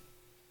to me.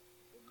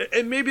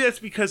 And maybe that's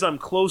because I'm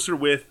closer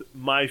with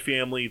my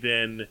family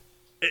than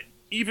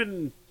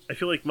even I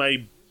feel like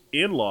my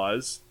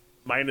in-laws,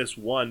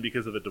 -1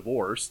 because of a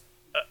divorce.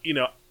 You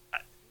know,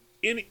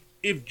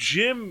 if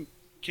Jim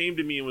came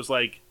to me and was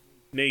like,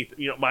 Nathan,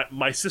 you know,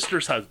 my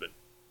sister's husband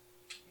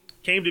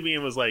came to me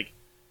and was like,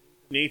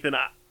 "Nathan,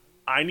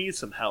 I need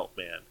some help,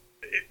 man."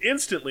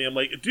 Instantly, I'm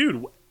like,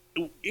 "Dude,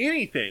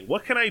 anything.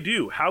 What can I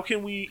do? How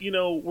can we, you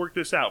know, work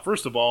this out?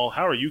 First of all,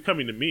 how are you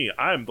coming to me?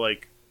 I'm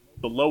like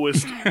the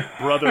lowest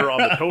brother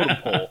on the totem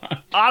pole.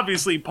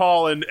 Obviously,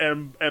 Paul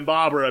and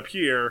Bob are up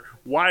here.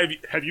 Why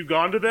have you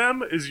gone to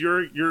them? Is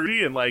you're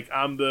and like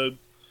I'm the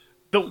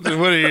what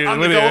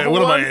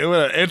am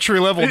I, entry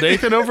level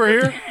Nathan over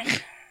here?"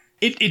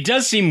 It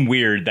does seem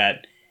weird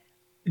that,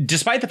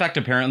 despite the fact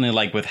apparently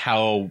like with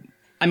how,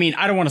 I mean,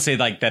 I don't want to say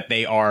like that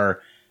they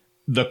are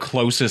the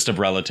closest of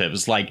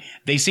relatives. Like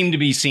they seem to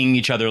be seeing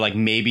each other like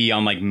maybe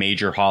on like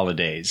major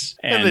holidays.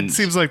 And it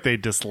seems like they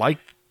dislike,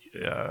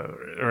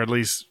 or at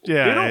least, they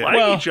don't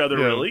like each other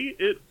really.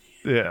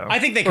 I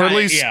think they or at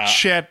least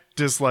Chet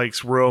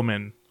dislikes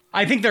Roman.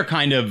 I think they're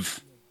kind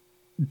of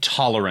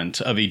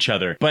tolerant of each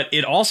other, but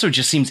it also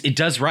just seems, it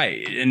does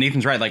right, and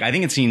Nathan's right, like I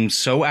think it seems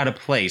so out of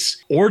place,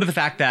 or to the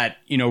fact that,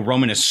 you know,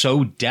 Roman is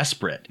so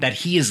desperate that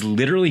he is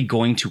literally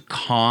going to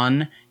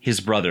con his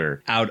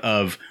brother out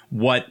of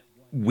what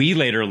we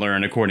later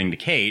learn, according to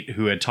Kate,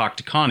 who had talked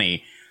to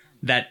Connie,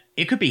 that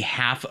it could be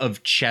half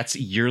of Chet's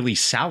yearly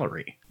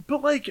salary.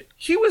 But like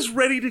he was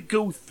ready to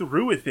go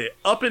through with it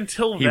up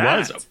until he that.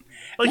 was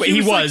like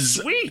he was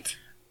like, sweet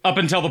up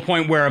until the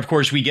point where, of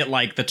course, we get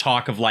like the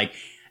talk of like,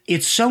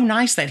 it's so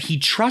nice that he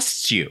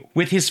trusts you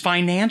with his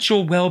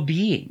financial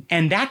well-being.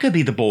 And that could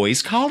be the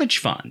boys' college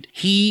fund.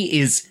 He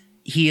is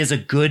a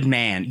good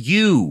man.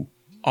 You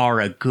are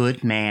a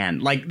good man.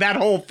 Like that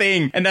whole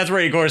thing. And that's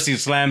where, of course, he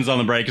slams on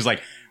the brake. He's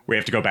like, "We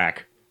have to go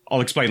back.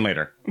 I'll explain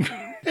later."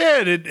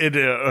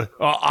 Yeah,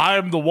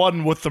 I'm the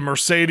one with the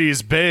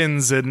Mercedes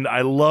Benz, and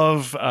I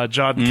love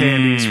John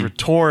Candy's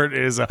retort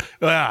is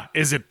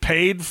it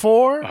paid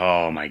for?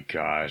 Oh my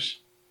gosh.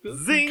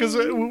 Because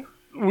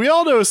we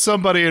all know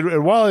somebody,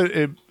 and while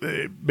it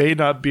may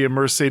not be a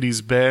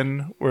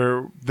Mercedes-Benz,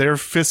 where their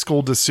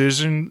fiscal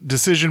decision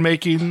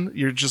making,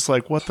 you're just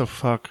like, what the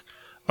fuck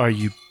are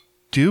you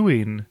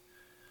doing?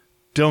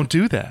 Don't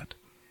do that.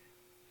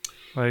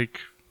 Like,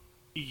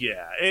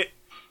 yeah,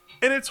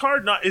 and it's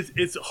hard not.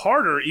 It's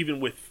harder even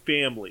with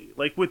family,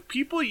 like with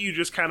people you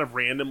just kind of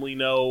randomly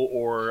know,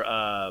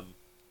 or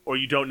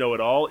you don't know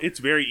at all. It's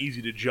very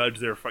easy to judge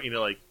their, you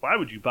know, like, why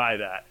would you buy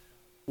that?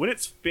 When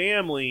it's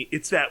family,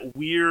 it's that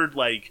weird,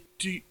 like,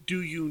 do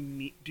you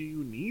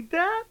need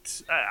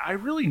that? I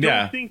really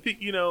don't think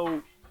that, you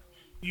know,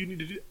 you need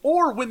to do.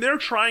 Or when they're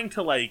trying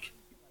to like,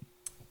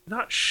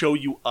 not show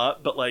you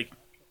up, but like,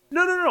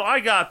 no, I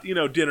got, you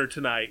know, dinner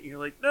tonight. And you're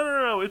like,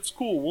 no, it's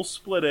cool, we'll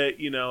split it,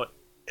 you know.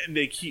 And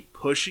they keep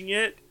pushing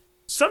it.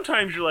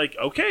 Sometimes you're like,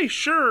 okay,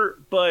 sure,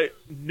 but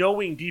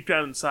knowing deep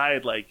down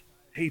inside, like,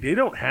 hey, they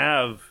don't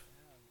have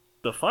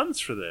the funds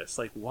for this.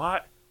 Like,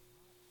 what?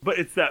 But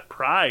it's that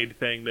pride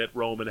thing that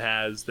Roman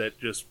has that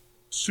just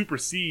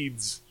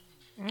supersedes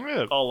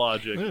all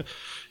logic. Yeah.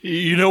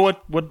 You know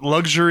what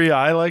luxury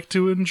I like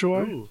to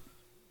enjoy? Ooh.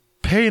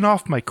 Paying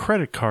off my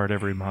credit card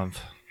every month.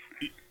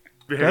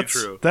 That's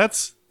true.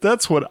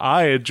 That's what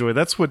I enjoy.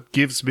 That's what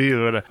gives me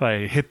when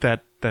I hit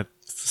that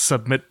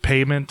submit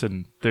payment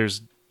and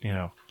there's, you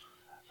know,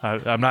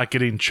 I'm not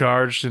getting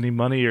charged any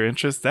money or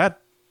interest. That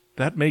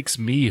that makes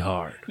me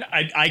hard.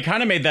 I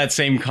kind of made that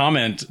same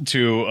comment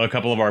to a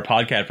couple of our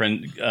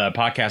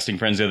podcasting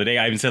friends the other day.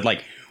 I even said,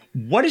 like,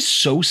 what is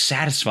so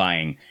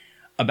satisfying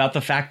about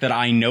the fact that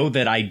I know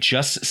that I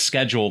just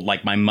scheduled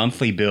like my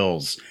monthly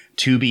bills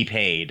to be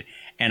paid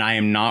and I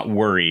am not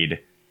worried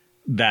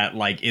that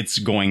like it's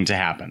going to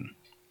happen.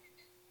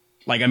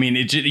 Like, I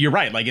mean, you're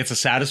right. Like, it's a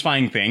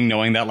satisfying thing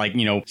knowing that, like,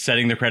 you know,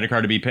 setting the credit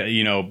card to be,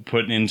 you know,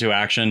 put into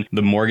action,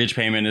 the mortgage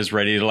payment is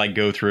ready to like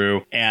go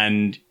through.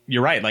 And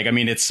you're right. Like, I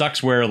mean, it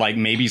sucks where like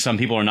maybe some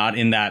people are not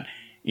in that,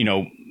 you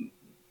know,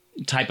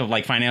 type of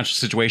like financial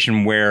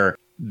situation where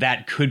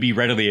that could be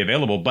readily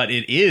available. But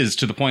it is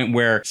to the point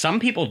where some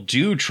people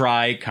do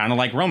try, kind of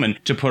like Roman,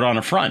 to put on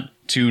a front,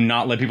 to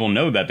not let people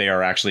know that they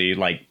are actually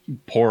like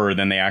poorer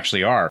than they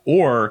actually are,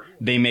 or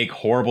they make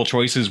horrible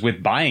choices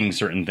with buying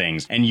certain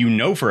things. And you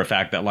know for a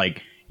fact that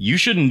like, you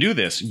shouldn't do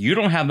this. You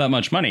don't have that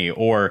much money,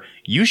 or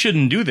you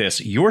shouldn't do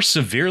this. You're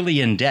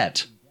severely in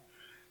debt.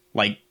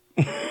 Like,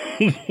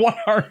 what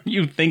are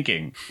you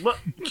thinking? Look,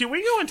 can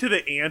we go into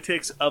the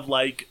antics of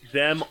like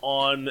them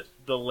on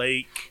the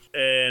lake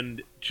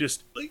and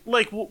just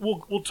like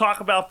we'll talk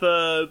about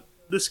the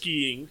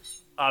skiing,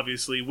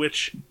 obviously,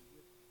 which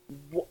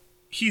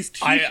he's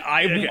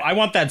I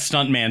want that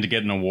stuntman to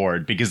get an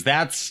award because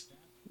that's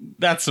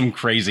some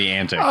crazy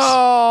antics.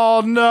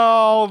 Oh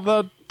no,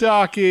 the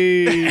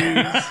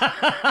duckies.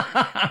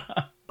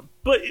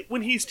 But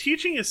when he's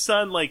teaching his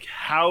son like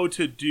how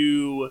to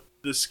do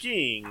the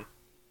skiing,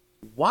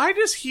 why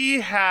is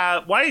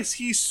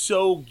he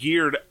so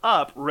geared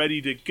up,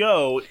 ready to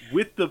go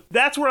with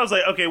that's where I was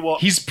like, okay, well,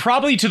 he's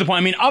probably to the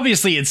point. I mean,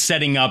 obviously it's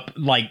setting up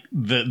like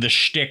the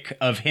shtick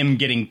of him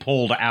getting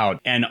pulled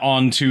out and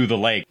onto the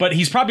lake, but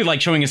he's probably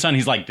like showing his son,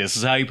 he's like, this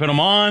is how you put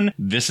him on.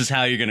 This is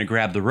how you're going to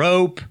grab the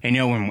rope. And,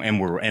 you know,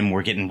 and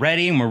we're getting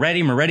ready and we're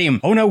ready. And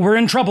oh no, we're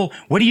in trouble.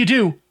 What do you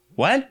do?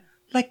 What?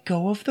 Let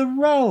go of the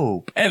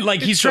rope. And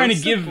like, he's trying to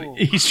give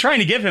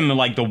him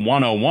like the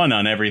 101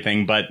 on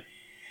everything, but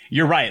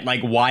you're right.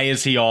 Like, why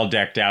is he all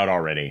decked out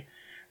already?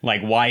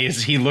 Like, why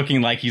is he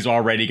looking like he's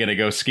already going to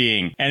go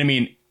skiing? And I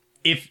mean,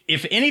 if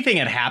anything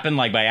had happened,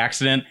 like by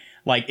accident,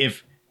 like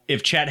if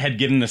Chet had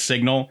given the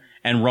signal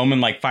and Roman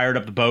like fired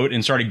up the boat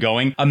and started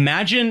going,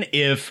 imagine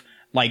if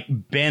like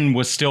Ben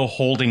was still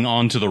holding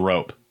on to the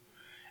rope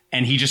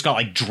and he just got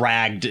like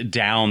dragged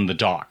down the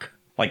dock.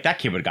 Like that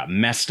kid would have got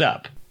messed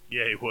up.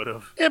 Yeah, he would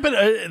have. Yeah, but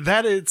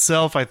that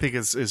itself, I think,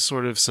 is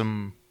sort of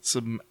some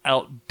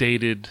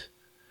outdated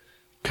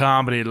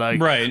comedy,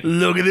 like, right,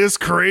 look at this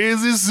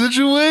crazy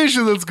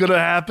situation that's gonna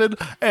happen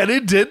and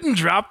it didn't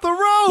drop the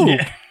rope.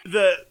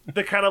 Yeah.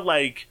 The kind of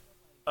like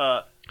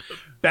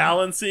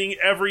balancing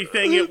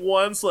everything at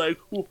once, like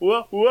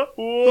whoa.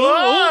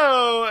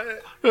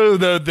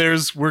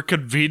 We're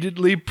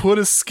conveniently put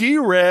a ski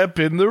ramp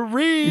in the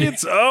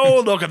reeds.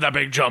 Oh, look at that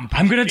big jump.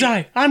 I'm gonna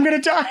die.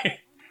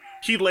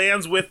 He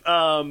lands with,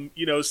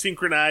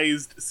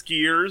 synchronized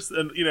skiers,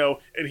 and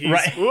he's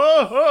right.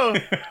 Whoa,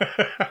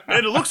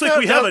 and it looks like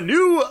we have a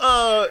new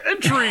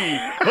entry.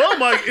 Oh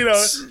my,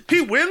 he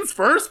wins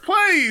first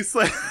place.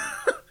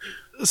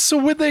 So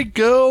when they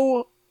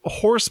go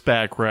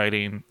horseback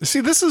riding, see,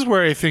 this is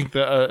where I think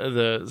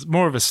the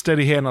more of a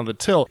steady hand on the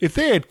till. If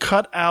they had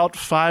cut out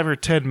 5 or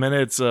 10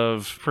 minutes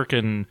of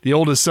frickin' the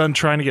oldest son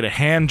trying to get a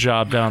hand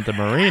job down at the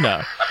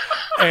marina,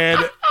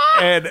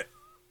 and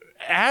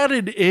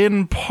added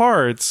in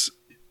parts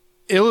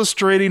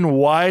illustrating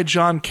why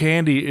John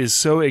Candy is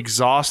so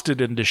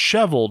exhausted and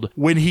disheveled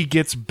when he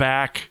gets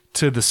back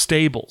to the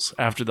stables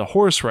after the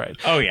horse ride.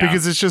 Oh, yeah.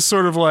 Because it's just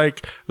sort of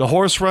like the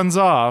horse runs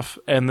off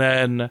and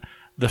then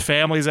the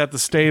family's at the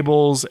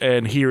stables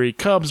and here he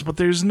comes, but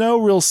there's no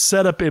real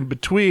setup in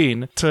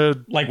between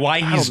to like why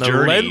he's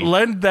dirty.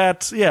 Lend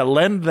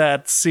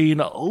that scene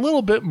a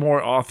little bit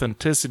more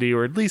authenticity,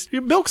 or at least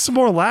you milk some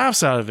more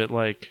laughs out of it.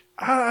 Like,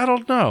 I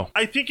don't know.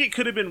 I think it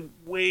could have been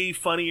way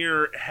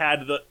funnier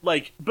had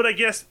but I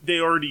guess they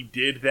already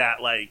did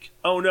that, like,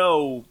 oh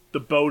no,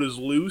 the boat is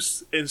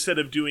loose, instead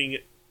of doing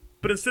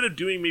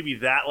maybe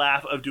that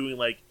laugh of doing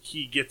like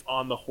he gets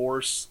on the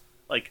horse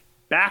like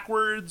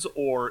backwards,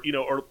 or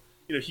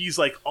he's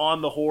like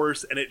on the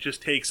horse and it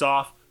just takes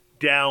off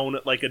down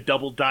like a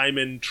double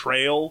diamond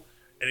trail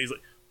and he's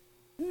like,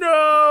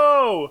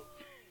 no.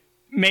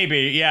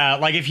 Maybe, yeah.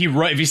 Like if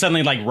he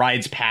suddenly like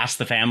rides past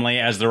the family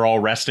as they're all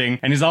resting,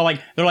 and he's all like,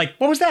 they're like,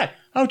 what was that?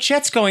 Oh,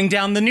 Chet's going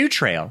down the new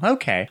trail.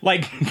 Okay.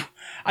 Like,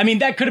 I mean,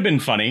 that could have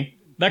been funny.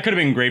 That could have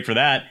been great for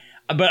that.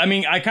 But I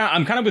mean,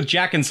 I'm kind of with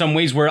Jack in some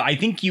ways where I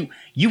think you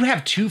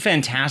have two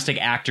fantastic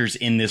actors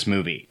in this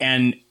movie,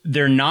 and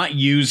they're not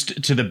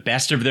used to the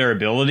best of their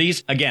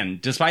abilities. Again,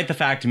 despite the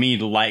fact me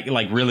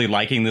like really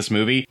liking this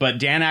movie, but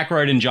Dan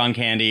Aykroyd and John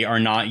Candy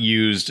are not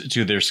used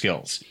to their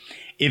skills.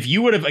 If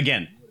you would have,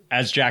 again,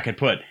 as Jack had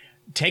put,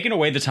 taken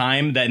away the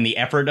time that in the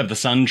effort of the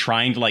son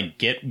trying to like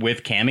get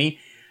with Cammy,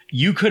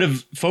 you could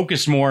have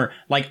focused more.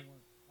 Like,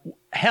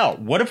 hell,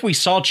 what if we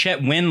saw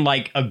Chet win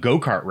like a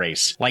go-kart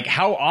race? Like,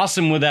 how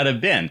awesome would that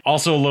have been?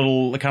 Also a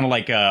little kind of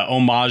like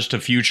homage to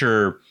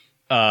future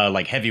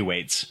like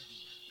heavyweights.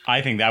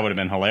 I think that would have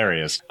been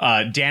hilarious.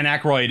 Dan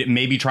Aykroyd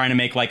maybe trying to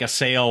make like a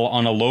sale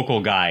on a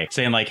local guy,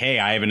 saying like, "Hey,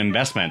 I have an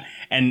investment."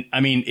 And I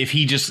mean, if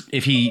he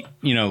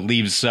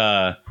leaves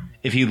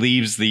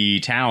the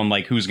town,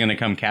 like who's gonna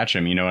come catch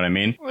him? You know what I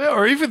mean? Yeah,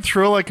 or even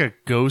throw like a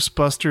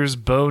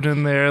Ghostbusters boat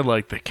in there,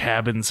 like the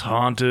cabin's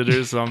haunted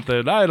or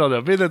something. I don't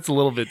know. Maybe that's a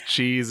little bit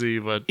cheesy,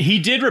 but he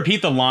did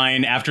repeat the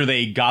line after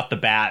they got the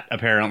bat,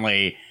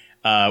 apparently.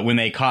 When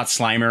they caught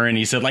Slimer, and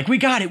he said like, we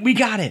got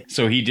it.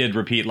 So he did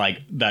repeat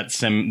like that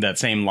same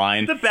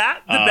line. The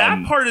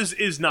bat part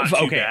is not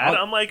too bad.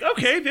 I'm like,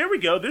 okay, there we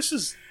go. This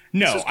is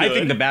I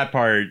think the bat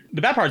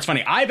part's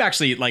funny.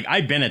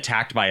 I've been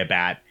attacked by a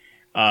bat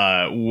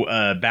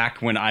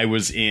back when I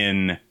was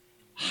in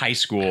high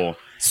school.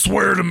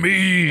 Swear to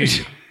me.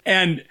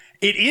 And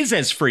it is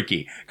as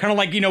freaky. Kind of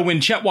like,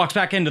 when Chet walks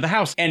back into the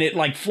house and it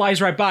like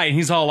flies right by and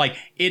he's all like,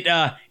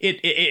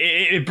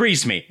 it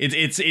breezed me.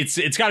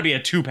 It's gotta be a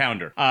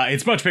 2-pounder.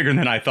 It's much bigger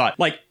than I thought.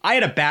 Like I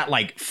had a bat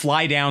like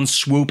fly down,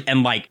 swoop,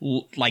 and like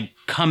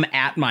come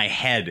at my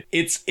head.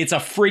 It's a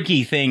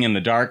freaky thing in the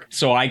dark.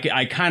 So I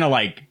kind of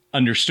like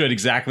understood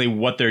exactly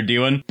what they're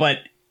doing, but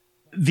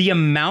the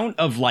amount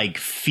of like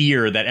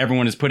fear that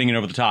everyone is putting it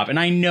over the top, and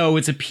I know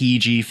it's a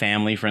PG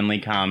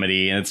family-friendly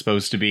comedy and it's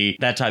supposed to be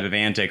that type of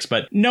antics,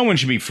 but no one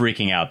should be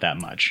freaking out that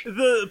much.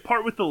 The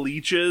part with the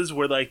leeches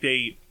where like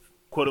they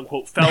quote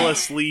unquote fell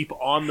asleep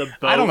on the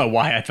boat. I don't know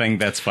why I think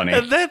that's funny.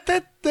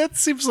 That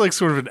seems like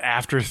sort of an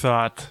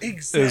afterthought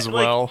as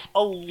well. Like,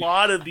 a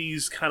lot of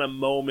these kind of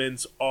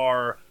moments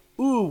are,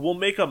 we'll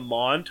make a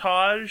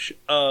montage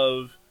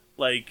of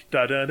like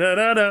da da da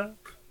da da.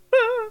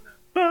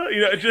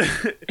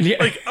 Just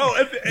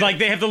like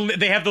they have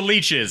the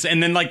leeches,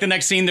 and then like the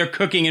next scene they're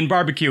cooking and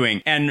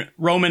barbecuing, and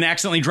Roman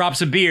accidentally drops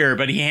a beer,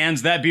 but he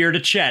hands that beer to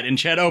Chet, and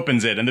Chet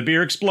opens it, and the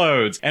beer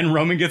explodes, and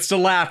Roman gets to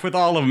laugh with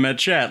all of them at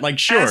Chet. Like,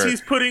 sure. As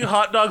he's putting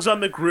hot dogs on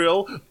the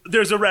grill,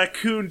 there's a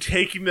raccoon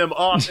taking them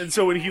off, and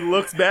so when he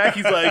looks back,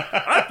 he's like,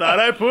 "I thought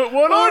I put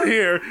one on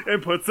here,"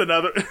 and puts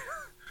another.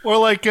 Or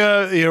like,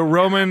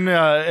 Roman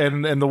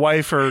and the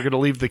wife are going to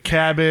leave the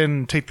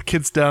cabin, take the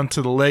kids down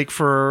to the lake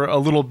for a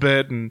little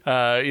bit, and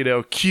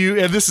cue.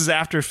 And this is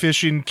after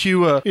fishing.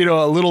 Cue a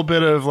little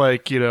bit of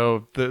like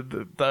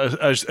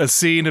a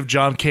scene of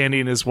John Candy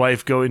and his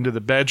wife going to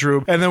the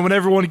bedroom, and then when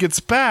everyone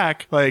gets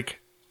back, like.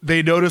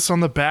 They notice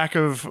on the back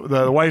of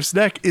the wife's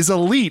neck is a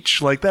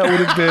leech. Like that would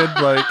have been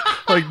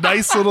like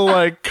nice little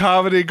like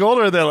comedy gold.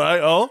 Or they're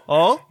like,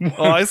 oh,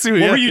 I see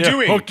what were you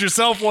doing? Hooked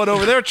yourself one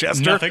over there,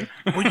 Chester. Nothing.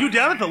 Were you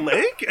down at the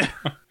lake?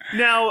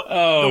 Now,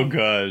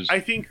 gosh.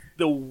 I think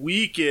the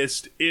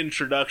weakest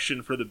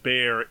introduction for the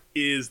bear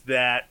is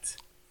that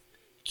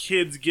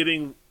kids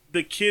getting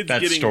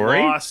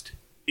lost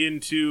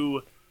into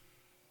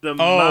the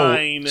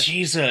mine.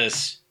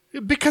 Jesus.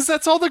 Because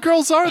that's all the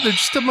girls are. They're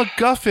just a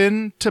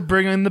MacGuffin to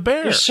bring in the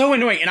bear. They're so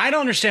annoying. And I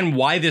don't understand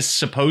why this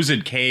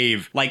supposed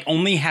cave, like,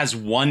 only has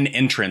one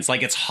entrance.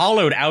 Like, it's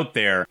hollowed out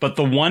there, but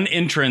the one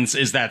entrance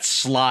is that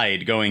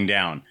slide going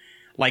down.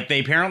 Like, they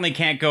apparently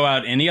can't go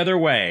out any other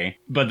way,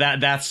 but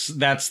that's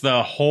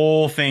the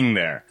whole thing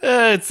there.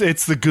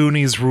 It's the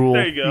Goonies rule.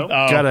 There you go.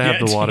 Gotta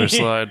have the water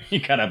slide. You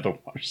gotta have the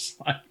water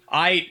slide.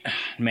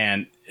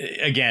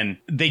 Again,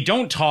 they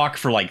don't talk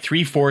for like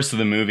 3/4 of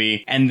the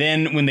movie, and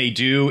then when they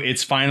do,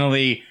 it's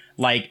finally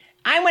like,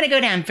 I want to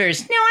go down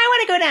first. No, I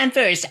want to go down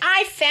first.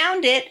 I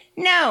found it.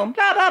 No,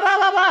 blah, blah, blah,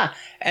 blah, blah.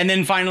 And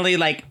then finally,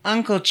 like,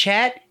 Uncle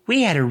Chet,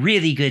 we had a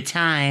really good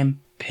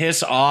time.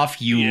 Piss off,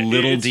 you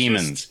little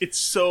demons. It's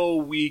so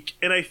weak.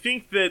 And I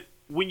think that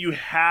when you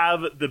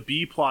have the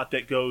B plot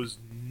that goes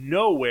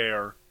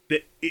nowhere,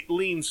 that it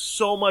leans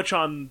so much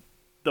on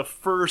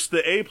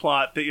the A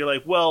plot that you're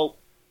like, well,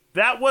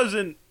 that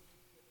wasn't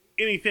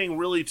anything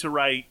really to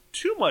write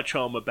too much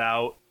home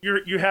about.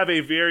 You have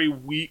a very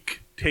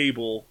weak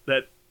table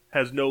that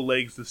has no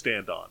legs to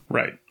stand on.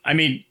 Right. I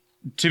mean,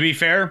 to be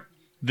fair,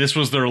 this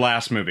was their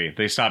last movie.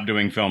 They stopped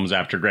doing films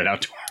after Great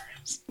Outdoors.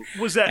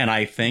 Was that? And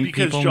I think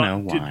people know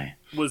why.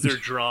 Was there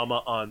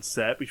drama on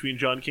set between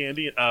John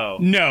Candy and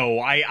No,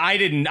 I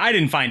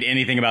didn't find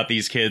anything about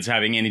these kids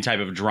having any type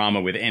of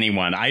drama with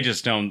anyone. I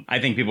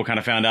think people kind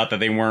of found out that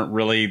they weren't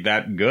really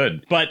that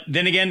good. But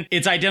then again,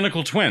 it's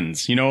identical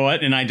twins. You know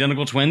what? And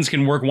identical twins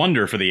can work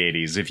wonder for the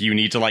 80s if you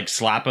need to like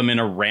slap them in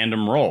a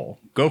random role.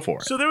 Go for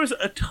it. So there was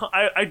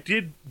I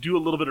did do a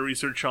little bit of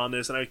research on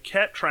this, and I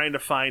kept trying to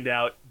find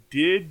out,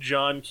 did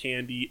John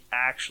Candy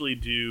actually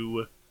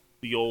do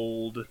the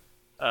old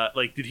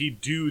did he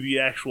do the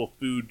actual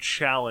food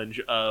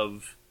challenge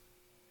of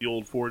the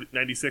old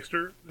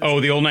 96er? Oh,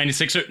 the old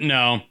 96er?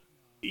 No.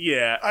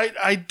 Yeah.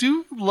 I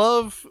do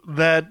love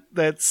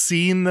that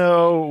scene,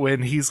 though,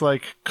 when he's,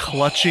 like,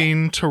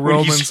 clutching to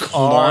Roman's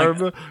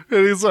arm.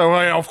 And he's like,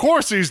 well, of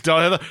course he's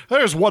done.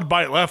 There's one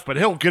bite left, but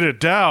he'll get it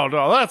down.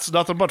 Oh, that's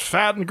nothing but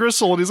fat and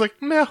gristle. And he's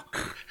like, no,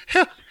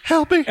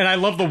 help me. And I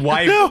love the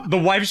wife. No. The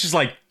wife's just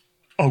like,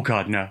 oh,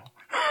 God, no.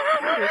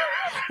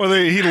 Or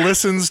he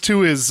listens to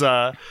his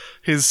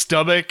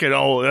stomach, and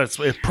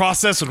it's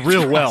processing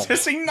real well.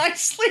 Processing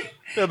nicely.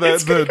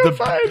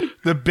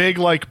 The big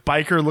like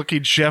biker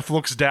looking chef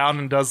looks down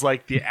and does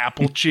like the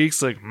apple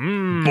cheeks like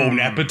Bon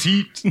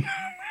appetit.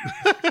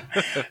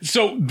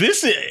 So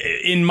this,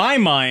 in my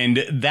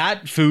mind,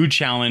 that food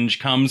challenge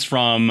comes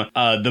from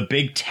the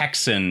Big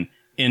Texan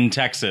in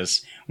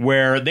Texas,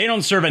 where they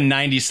don't serve a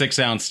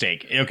 96-ounce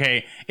steak.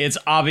 Okay, it's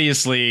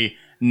obviously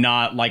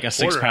not like a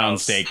 6-pound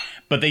steak,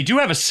 but they do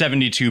have a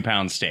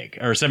 72-pound steak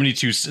or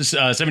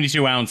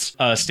 72-ounce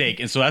steak,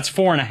 and so that's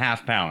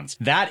 4.5 pounds.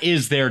 That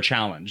is their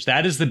challenge.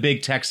 That is the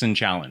Big Texan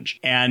challenge,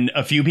 and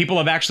a few people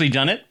have actually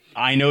done it.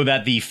 I know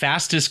that the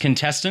fastest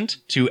contestant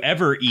to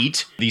ever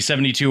eat the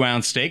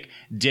 72-ounce steak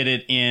did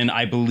it in,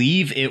 I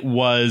believe it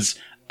was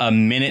a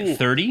minute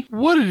 30.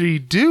 What did he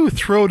do?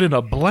 Throw it in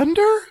a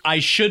blender? I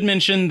should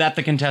mention that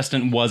the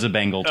contestant was a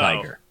Bengal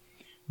tiger,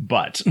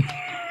 but...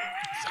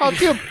 Oh,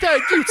 you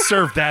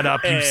serve that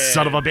up, you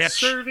son of a bitch.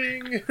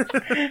 Serving.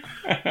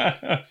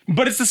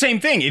 But it's the same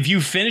thing. If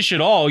you finish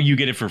it all, you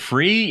get it for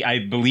free. I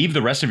believe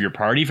the rest of your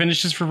party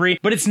finishes for free.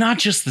 But it's not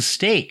just the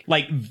steak.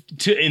 Like,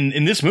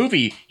 in this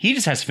movie, he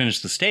just has to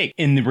finish the steak.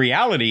 In the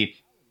reality,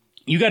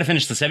 you got to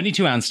finish the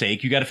 72-ounce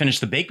steak. You got to finish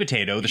the baked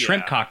potato, the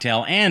shrimp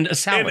cocktail, and a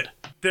salad.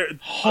 And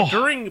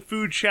during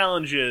food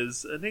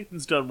challenges,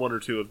 Nathan's done one or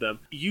two of them,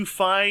 you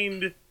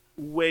find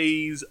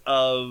ways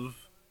of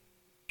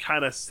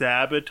kind of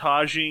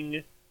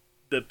sabotaging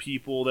the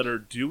people that are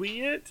doing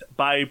it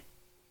by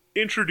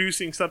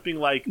introducing something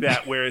like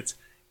that where it's,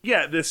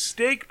 yeah, the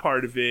steak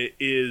part of it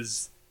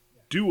is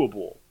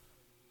doable.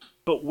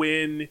 But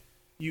when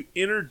you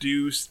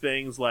introduce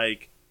things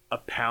like a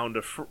pound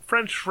of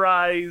French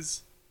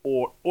fries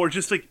or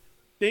just like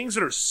things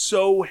that are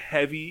so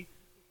heavy,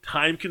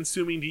 time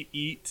consuming to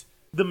eat,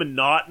 the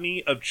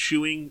monotony of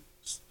chewing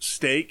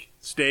steak.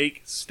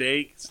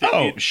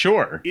 Oh,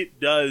 sure. It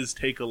does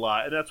take a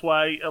lot, and that's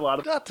why a lot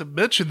of... Not to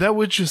mention, that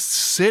would just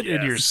sit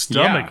in your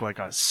stomach like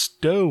a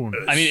stone.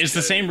 I mean, it's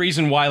the same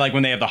reason why, like,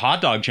 when they have the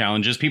hot dog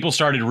challenges, people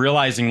started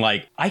realizing,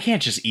 like, I can't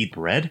just eat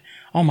bread.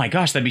 Oh my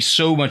gosh, that'd be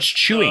so much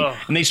chewing. Ugh.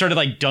 And they started,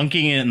 like,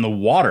 dunking it in the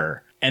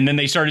water. And then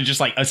they started just,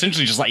 like,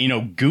 essentially just, like,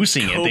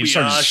 goosing it. They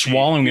started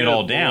swallowing it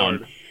all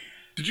down.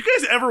 Did you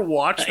guys ever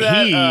watch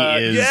that?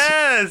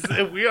 Yes,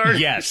 we are...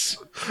 Yes.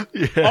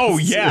 Oh,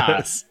 yeah.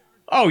 Yes.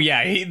 Oh,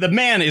 yeah, the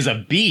man is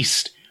a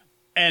beast.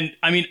 And,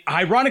 I mean,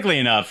 ironically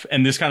enough,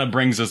 and this kind of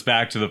brings us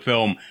back to the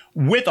film,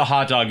 with a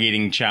hot dog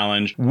eating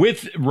challenge,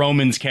 with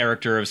Roman's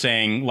character of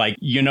saying, like,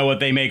 you know what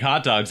they make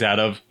hot dogs out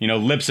of?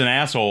 Lips and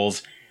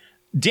assholes.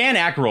 Dan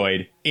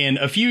Aykroyd, in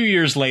a few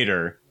years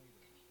later,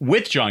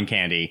 with John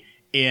Candy,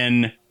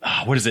 in,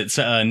 what is it?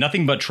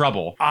 Nothing But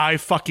Trouble. I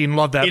fucking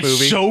love that movie.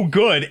 It's so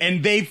good.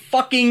 And they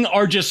fucking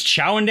are just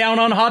chowing down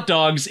on hot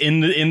dogs in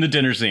the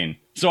dinner scene.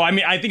 So, I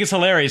mean, I think it's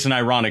hilarious and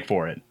ironic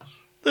for it.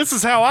 This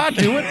is how I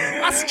do it.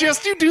 I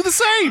suggest you do the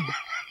same.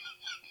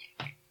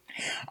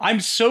 I'm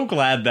so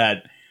glad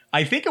that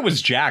I think it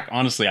was Jack,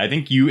 honestly. I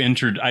think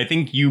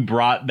you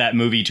brought that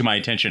movie to my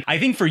attention. I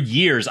think for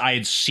years I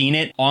had seen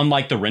it on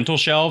like the rental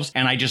shelves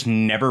and I just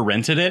never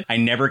rented it. I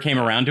never came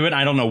around to it.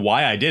 I don't know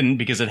why I didn't,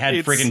 because it had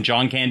freaking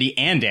John Candy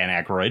and Dan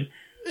Aykroyd.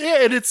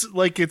 Yeah, and it's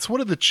one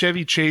of the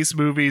Chevy Chase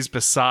movies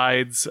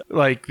besides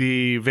like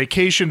the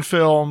vacation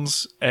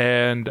films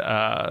and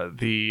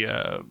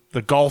the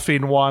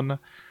golfing one.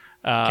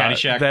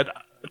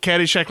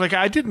 Caddyshack. Like,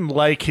 I didn't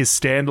like his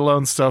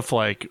standalone stuff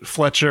like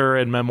Fletcher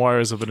and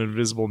Memoirs of an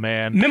Invisible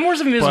Man.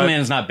 Memoirs of an Invisible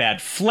Man is not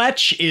bad.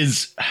 Fletch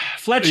is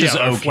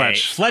okay.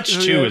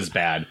 Fletch 2 is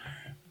bad.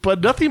 But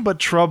Nothing But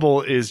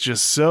Trouble is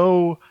just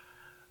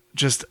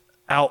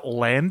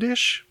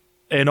outlandish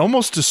and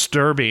almost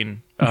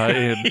disturbing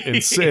in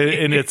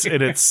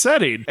its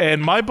setting.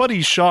 And my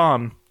buddy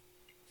Sean,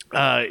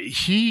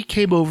 he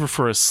came over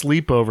for a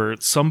sleepover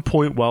at some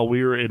point while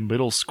we were in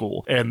middle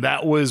school, and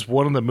that was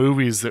one of the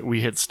movies that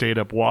we had stayed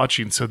up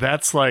watching. So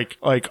that's like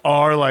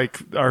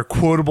our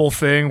quotable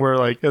thing where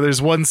like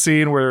there's one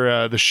scene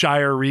where the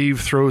Shire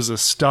Reeve throws a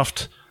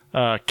stuffed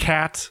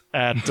cat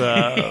at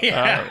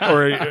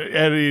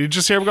and you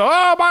just hear him go,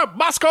 "Oh, my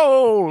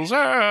Moscows!"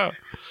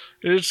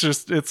 It's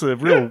a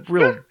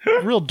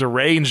real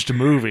deranged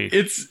movie.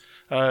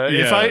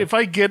 If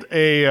I get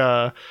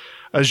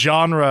a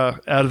genre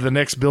out of the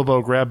next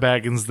Bilbo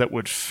Grabbaggins that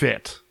would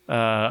fit, we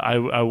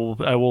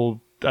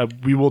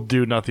will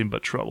do Nothing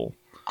But Trouble.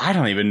 I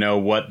don't even know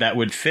what that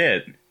would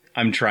fit.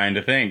 I'm trying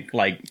to think.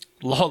 Like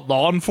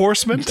law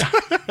enforcement?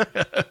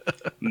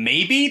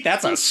 Maybe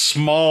that's a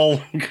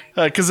small.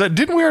 Because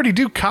didn't we already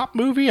do cop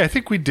movie? I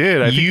think we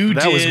did. I think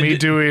that was me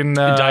doing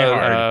Die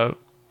Hard.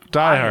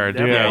 Die Hard.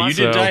 Yeah, you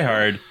did Die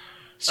Hard.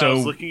 So I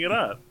was looking it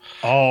up.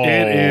 Oh,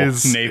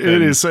 Nathan.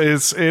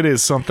 It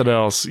is something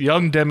else.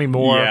 Young Demi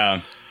Moore.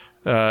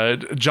 Yeah.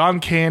 John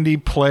Candy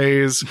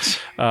plays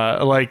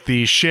like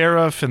the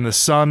sheriff and the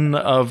son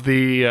of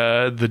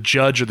the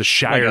judge or the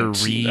Shire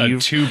Reeve. A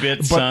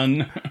 2-bit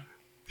son.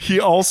 He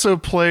also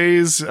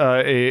plays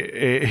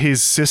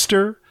his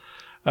sister.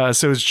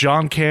 So it's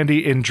John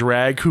Candy in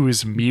drag, who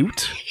is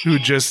mute, who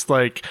just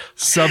like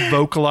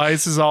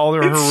sub-vocalizes all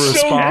her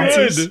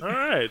responses. All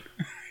right.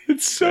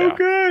 It's so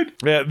good.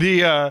 good.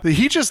 Yeah,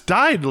 he just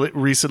died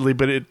recently,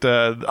 but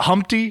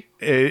Humpty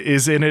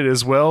is in it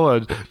as well.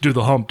 Do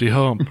the Humpty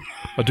Hump.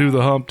 Do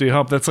the Humpty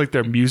Hump. That's like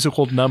their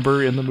musical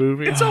number in the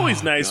movie. It's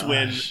always nice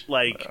when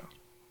like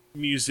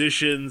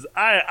musicians.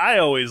 I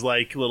always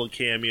like little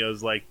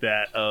cameos like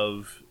that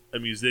of a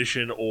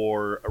musician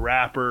or a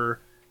rapper.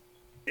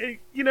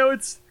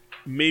 It's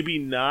maybe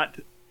not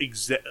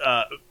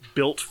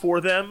built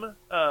for them,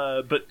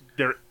 but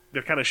they're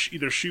kind of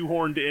either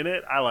shoehorned in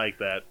it. I like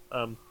that.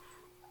 I'm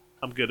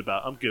good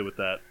with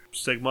that.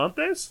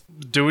 Segmentes?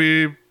 Do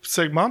we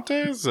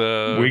segmentes?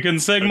 We can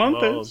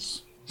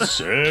segmentes.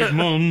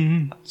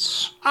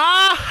 Segments.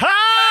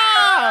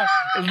 Aha!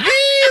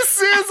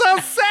 This is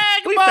a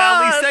segment! We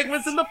found these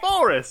segments in the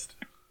forest.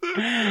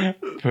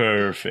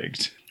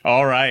 Perfect.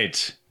 All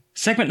right.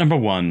 Segment number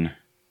 1.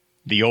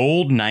 The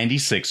Old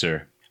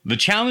 96er. The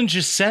challenge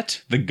is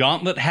set, the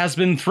gauntlet has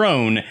been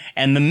thrown,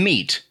 and the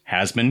meat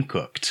has been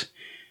cooked.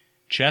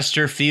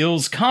 Chester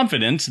feels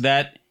confident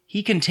that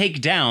he can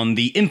take down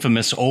the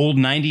infamous Old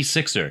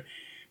 96er,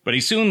 but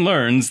he soon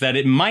learns that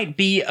it might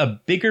be a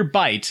bigger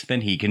bite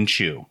than he can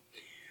chew.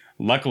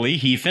 Luckily,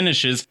 he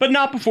finishes, but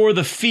not before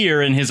the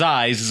fear in his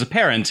eyes is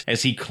apparent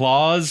as he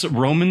claws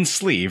Roman's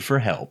sleeve for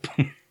help.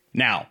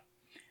 Now,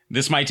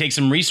 this might take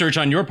some research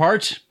on your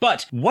part,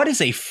 but what is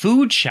a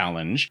food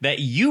challenge that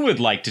you would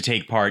like to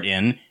take part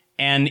in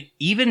and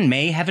even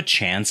may have a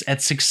chance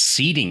at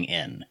succeeding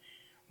in?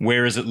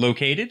 Where is it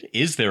located?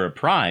 Is there a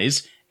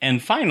prize?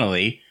 And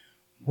finally,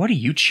 what are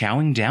you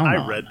chowing down on?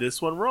 I read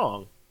this one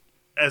wrong.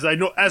 As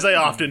I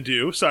often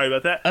do. Sorry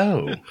about that.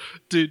 Oh.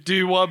 Do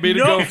you want me to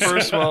go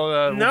first?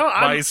 Well, no,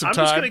 I'm just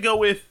going to go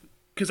with,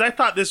 because I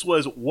thought this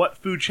was what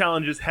food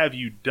challenges have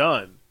you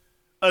done?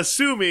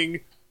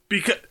 Assuming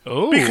because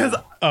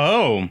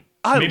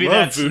maybe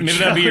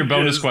that'd be your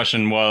bonus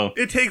question. Well,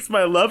 it takes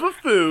my love of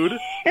food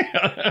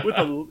with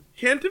a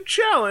hint of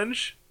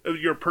challenge of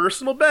your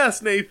personal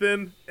best,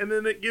 Nathan, and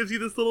then it gives you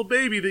this little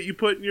baby that you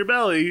put in your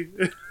belly,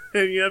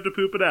 and you have to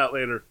poop it out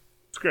later.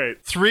 It's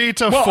great. 3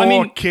 to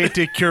 4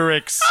 Katie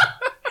Courics.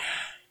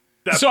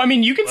 So,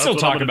 you can still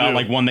talk about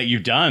like one that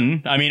you've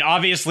done.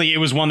 Obviously, it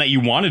was one that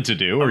you wanted to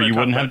do, or you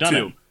wouldn't have done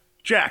it.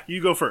 Jack,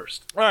 you go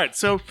first. All right.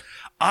 So,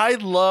 I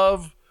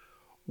love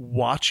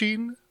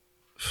watching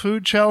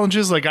food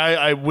challenges. Like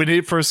I when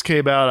it first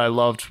came out, I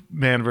loved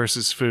Man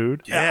vs.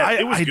 Food. Yeah,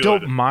 it was I good.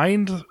 don't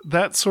mind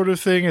that sort of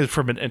thing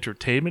from an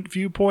entertainment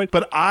viewpoint,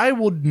 but I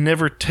would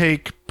never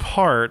take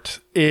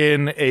part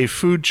in a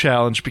food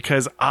challenge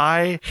because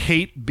I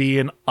hate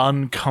being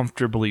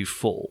uncomfortably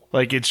full.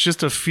 Like it's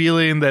just a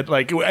feeling that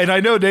and I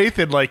know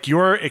Nathan, like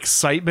your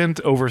excitement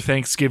over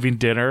Thanksgiving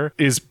dinner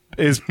is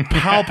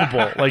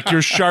palpable. Like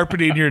you're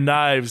sharpening your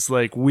knives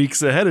like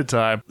weeks ahead of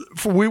time.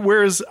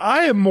 Whereas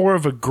I am more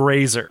of a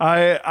grazer.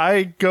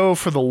 I go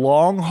for the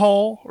long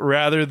haul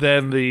rather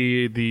than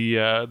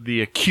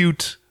the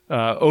acute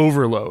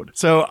overload.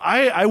 So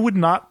I would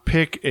not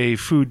pick a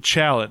food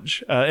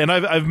challenge. And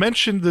I've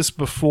mentioned this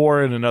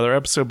before in another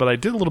episode, but I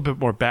did a little bit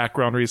more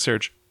background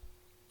research.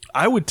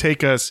 I would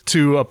take us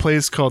to a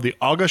place called the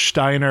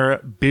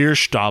Augustiner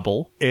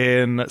Bierstable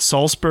in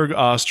Salzburg,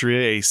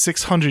 Austria, a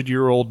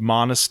 600-year-old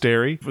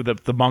monastery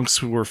that the monks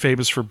who were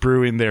famous for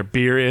brewing their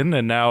beer in,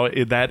 and now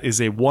that is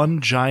a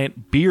one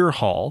giant beer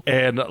hall.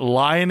 And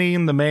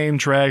lining the main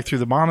drag through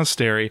the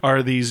monastery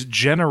are these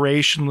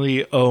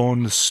generationally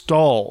owned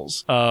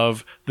stalls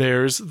of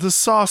there's the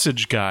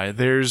sausage guy,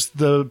 there's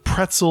the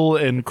pretzel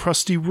and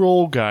crusty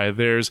roll guy,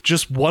 there's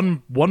just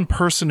one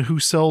person who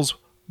sells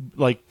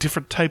like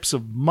different types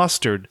of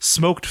mustard,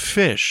 smoked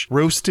fish,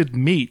 roasted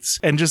meats,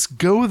 and just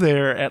go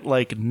there at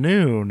like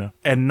noon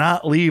and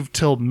not leave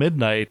till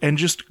midnight and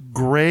just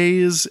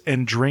graze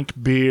and drink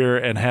beer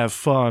and have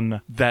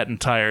fun that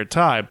entire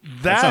time.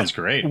 That sounds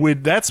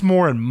great. That's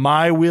more in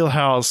my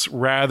wheelhouse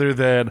rather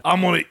than I'm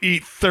going to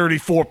eat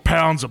 34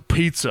 pounds of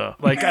pizza.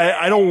 Like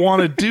I don't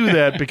want to do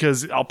that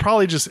because I'll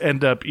probably just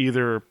end up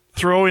either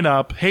throwing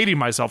up, hating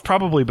myself,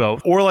 probably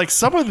both, or like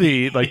some of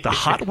the like the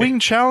hot wing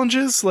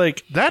challenges,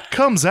 like that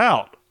comes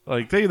out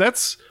like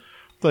that's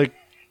like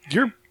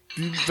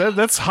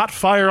that's hot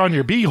fire on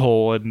your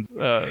beehole, and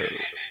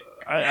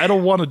I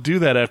don't want to do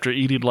that after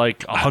eating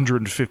like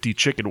 150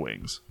 chicken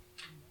wings.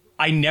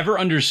 I never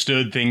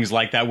understood things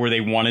like that where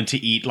they wanted to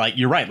eat, like,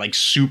 you're right, like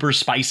super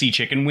spicy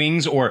chicken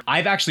wings, or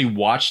I've actually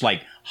watched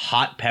like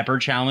hot pepper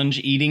challenge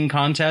eating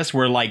contests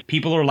where like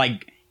people are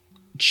like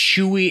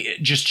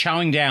just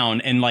chowing down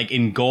and like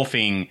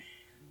engulfing,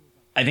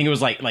 I think it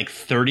was like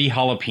 30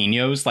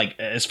 jalapenos like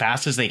as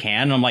fast as they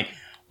can. And I'm like,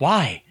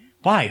 why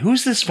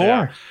who's this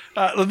for?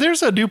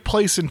 There's a new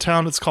place in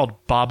town. It's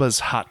called Baba's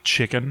Hot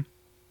Chicken,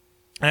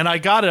 and I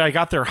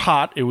got their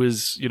hot. It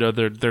was,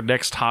 their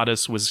next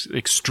hottest was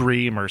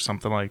Extreme or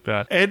something like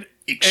that, and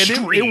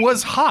it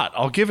was hot.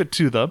 I'll give it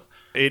to them.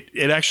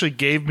 It actually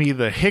gave me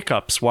the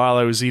hiccups while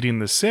I was eating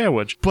the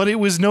sandwich, but there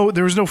was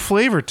no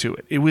flavor to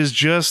it. It was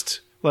just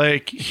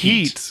like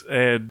heat.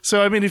 And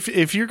so, I mean,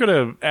 if you're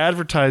going to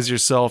advertise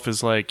yourself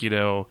as like,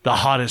 the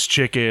hottest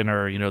chicken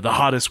or, the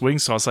hottest wing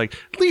sauce, like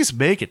at least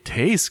make it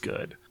taste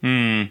good.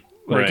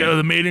 Like, Right.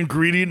 the main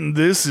ingredient in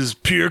this is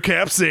pure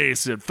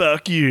capsaicin.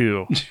 Fuck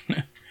you.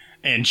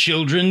 And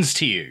children's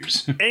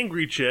tears.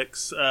 Angry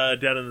Chicks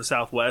down in the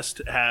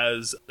Southwest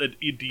has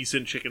a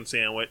decent chicken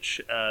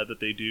sandwich that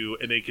they do,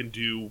 and they can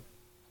do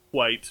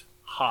quite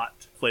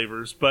hot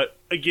flavors. But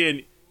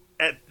again,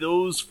 at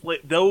those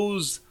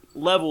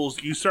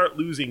levels, you start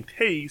losing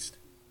taste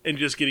and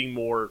just getting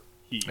more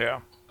heat.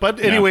 Yeah. But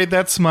anyway,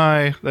 that's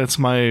my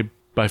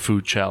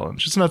food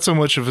challenge. It's not so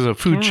much of a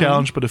food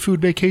challenge, but a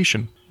food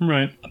vacation.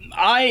 Right.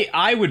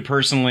 I would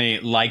personally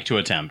like to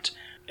attempt.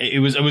 It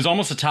was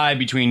almost a tie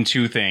between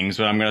two things,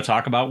 but I'm going to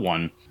talk about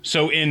one.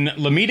 So in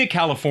Lomita,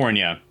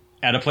 California,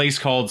 at a place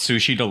called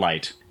Sushi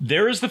Delight,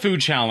 there is the food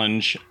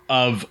challenge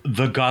of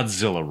the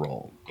Godzilla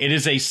roll. It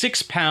is a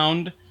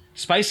 6-pound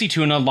spicy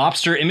tuna,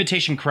 lobster,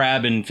 imitation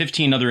crab, and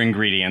 15 other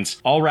ingredients,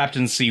 all wrapped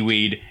in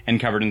seaweed and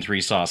covered in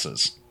 3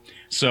 sauces.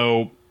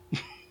 So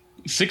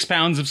 6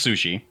 pounds of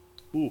sushi.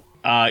 Ooh.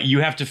 You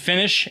have to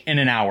finish in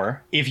an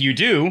hour. If you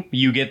do,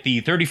 you get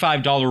the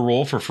 $35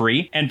 roll for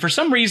free. And for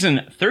some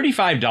reason,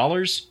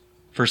 $35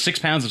 for 6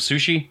 pounds of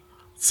sushi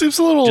seems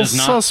a little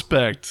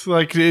suspect.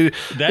 Like, is it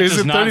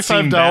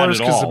 $35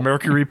 because the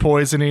mercury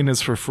poisoning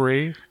is for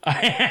free?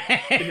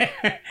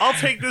 I'll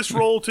take this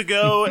roll to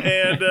go,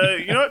 and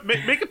you know what?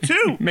 Make it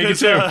 2. Make it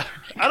 2. I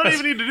don't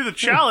even need to do the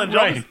challenge.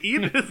 Right. I'll just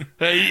eat it.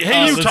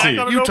 Hey, you talk on it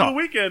over the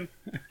weekend.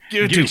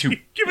 Give it 2.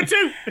 Give it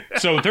 2.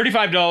 So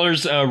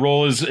 $35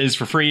 roll is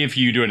for free if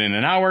you do it in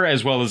an hour,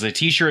 as well as a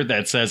t-shirt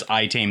that says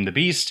I Tame the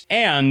Beast,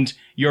 and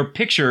your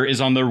picture is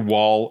on the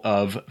wall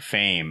of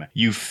fame.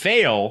 You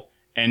fail,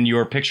 and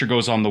your picture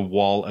goes on the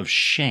wall of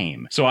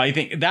shame. So I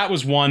think that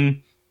was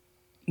one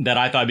that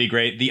I thought would be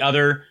great. The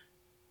other,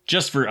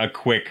 just for a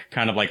quick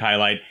kind of like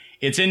highlight,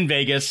 it's in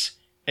Vegas.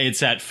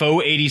 It's at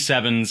Faux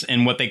 87's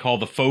in what they call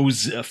the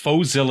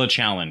Faux-zilla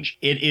Challenge.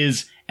 It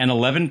is an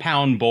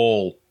 11-pound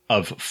bowl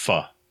of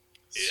pho.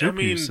 I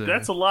mean,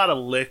 that's a lot of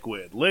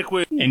liquid.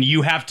 And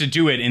you have to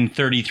do it in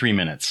 33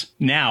 minutes.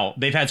 Now,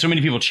 they've had so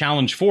many people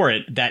challenge for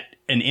it that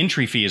an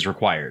entry fee is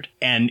required.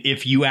 And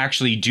if you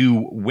actually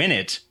do win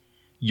it,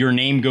 your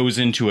name goes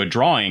into a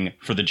drawing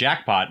for the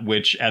jackpot,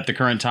 which at the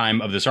current time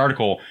of this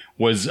article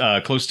was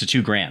close to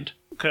 $2,000.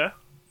 Okay.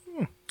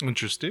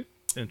 Interesting.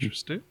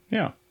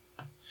 Yeah.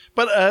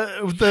 But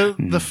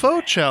the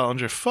faux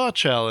challenge or pho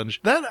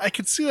challenge, that I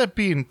could see that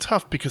being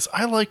tough because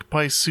I like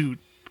my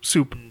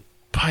soup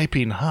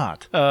piping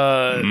hot.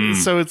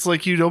 So it's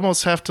like you'd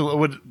almost have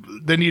to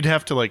then you'd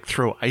have to like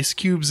throw ice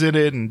cubes in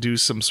it and do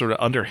some sort of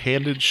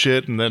underhanded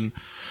shit, and then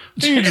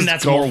and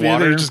that's more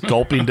water. Just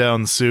gulping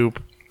down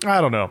soup. I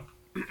don't know.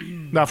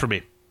 Not for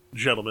me,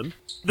 gentlemen.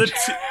 The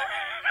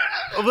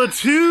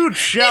 2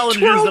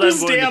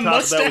 challenges that I'm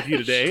going to talk about with you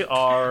today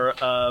are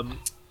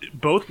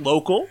both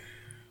local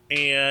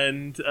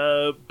and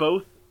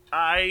both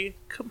I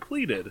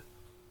completed.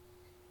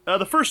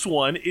 The first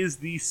one is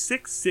the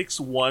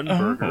 661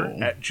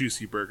 burger at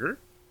Juicy Burger.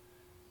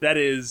 That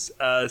is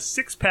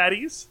 6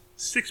 patties,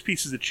 6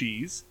 pieces of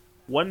cheese,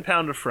 1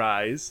 pound of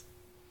fries,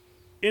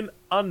 in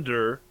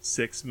under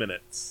 6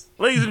 minutes.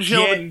 Ladies and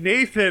gentlemen,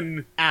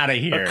 Nathan out of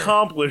here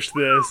accomplished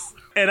this,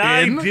 and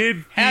I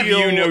did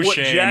feel what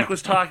shame. Jack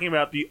was talking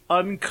about, the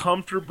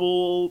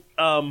uncomfortable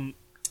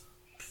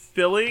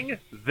filling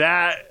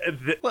that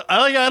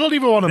I don't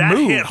even want to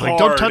move. Like,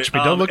 don't touch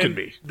me. Don't look at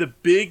me. The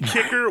big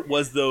kicker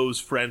was those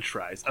French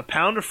fries. A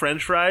pound of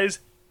French fries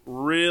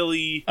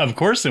really. Of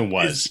course it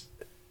was.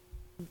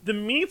 The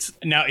meats.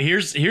 Now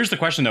here's the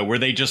question though: were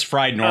they just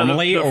fried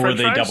normally, or were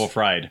they fries? Double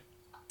fried?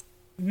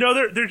 No,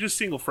 they're just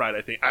single fried.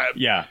 I think.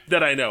 Yeah,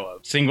 that I know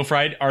of. Single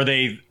fried. Were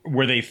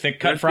they thick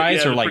cut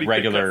fries or like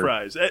regular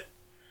fries?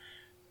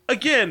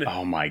 Again.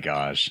 Oh my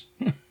gosh.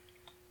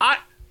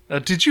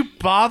 Did you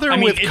bother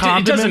with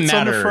condiments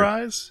on the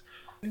fries?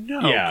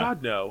 No,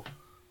 God no.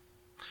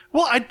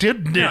 Well, I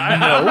did know.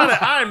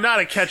 I'm not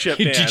a ketchup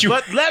man.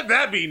 Let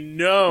that be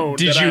known.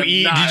 Did you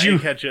eat? Did you a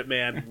ketchup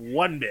man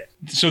one bit?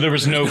 So there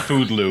was no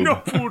food lube.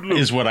 No food lube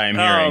is what I'm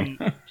hearing.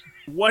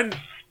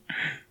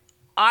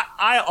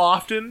 I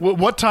often.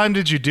 What time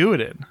did you do it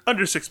in?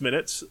 Under 6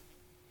 minutes.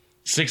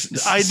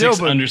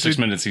 Under 6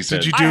 minutes. He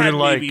said. Did you do it in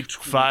like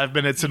 5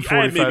 minutes and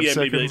 45 seconds?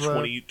 Maybe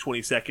like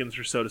 20 seconds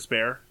or so to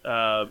spare.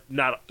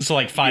 Not so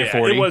like 5:40.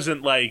 Yeah, it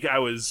wasn't like I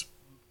was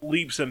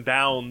leaps and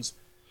bounds.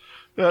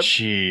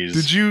 Jeez.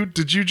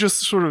 Did you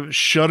just sort of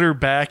shudder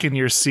back in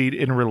your seat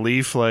in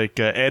relief, like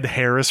Ed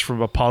Harris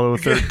from Apollo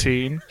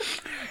 13?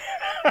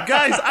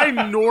 Guys, I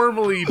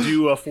normally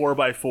do a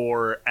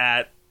 4x4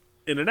 at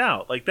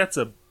In-N-Out. Like that's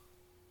no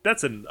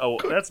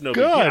big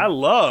deal. I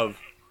love.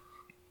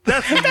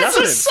 That's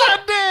nothing. A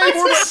Sunday.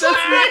 That's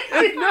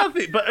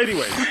nothing. But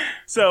anyway,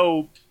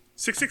 so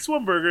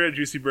 661 burger at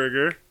Juicy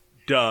Burger,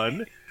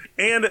 done.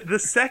 And the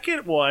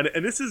second one,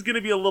 and this is going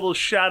to be a little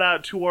shout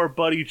out to our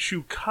buddy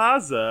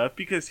Chukaza,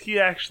 because he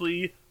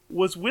actually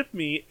was with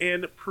me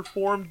and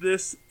performed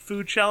this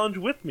food challenge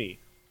with me.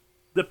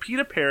 The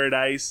Pita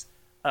Paradise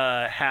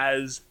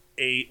it's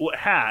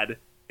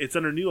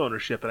under new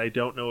ownership, and I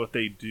don't know if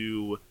they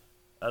do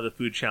the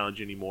food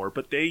challenge anymore,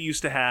 but they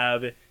used to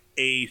have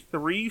a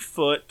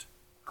 3-foot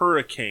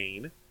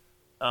hurricane.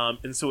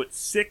 And so it's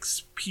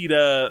 6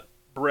 pita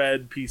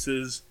bread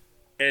pieces,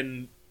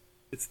 and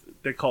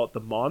they call it the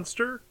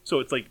monster. So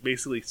it's like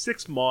basically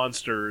 6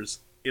 monsters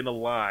in a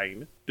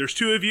line. There's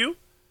 2 of you.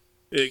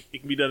 It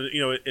can be done,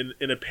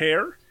 in a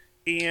pair,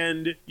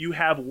 and you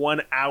have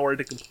 1 hour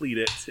to complete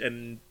it.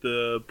 And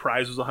the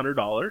prize was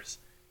 $100,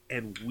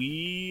 and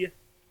we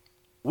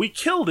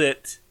killed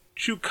it.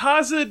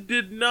 Chukaza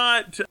did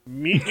not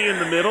meet me in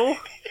the middle.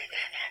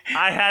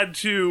 I had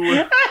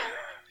to.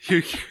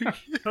 You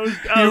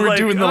were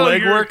doing the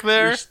legwork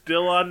there? You're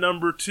still on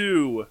number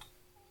 2.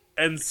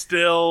 And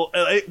still,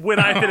 when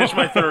I finished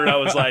my 3rd, I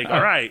was like,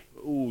 all right,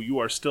 ooh, you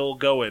are still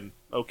going.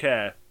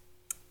 Okay.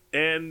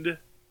 And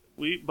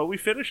we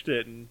finished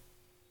it, and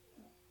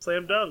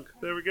slam dunk.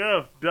 There we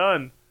go.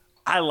 Done.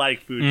 I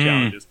like food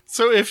challenges.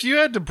 So if you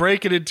had to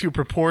break it into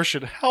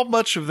proportion, how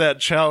much of that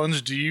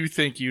challenge do you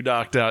think you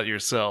knocked out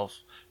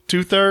yourself?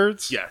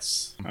 2/3?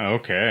 Yes.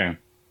 Okay.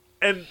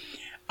 And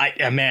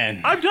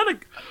man, I've done it.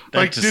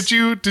 Like, did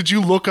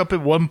you look up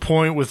at one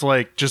point with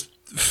like just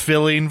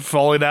filling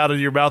falling out of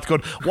your mouth,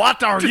 going,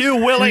 "What are you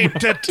willing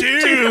to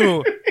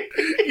do?"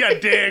 Yeah,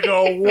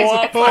 Dago.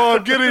 What? Oh,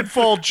 I'm getting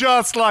full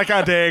just like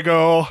a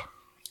Dago.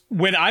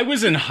 When I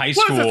was in high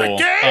school,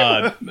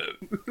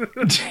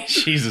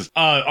 Jesus,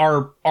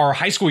 our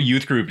high school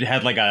youth group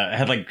had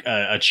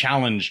a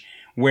challenge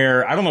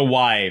where I don't know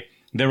why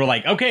they were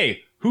like,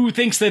 okay, who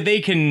thinks that they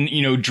can,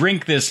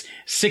 drink this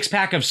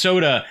 6-pack of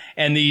soda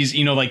and these,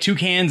 2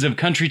 cans of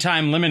Country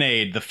Time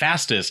lemonade the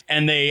fastest?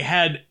 And they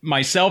had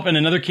myself and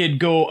another kid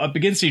go up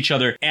against each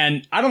other.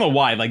 And I don't know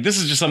why, this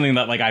is just something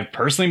that I've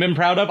personally been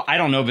proud of. I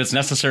don't know if it's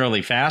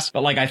necessarily fast,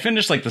 but I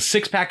finished the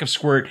 6-pack of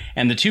Squirt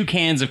and the 2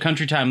 cans of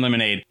Country Time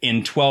lemonade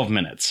in 12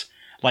 minutes.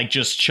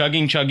 Just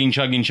chugging.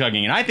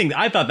 And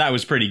I thought that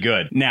was pretty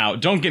good. Now,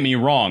 don't get me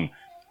wrong.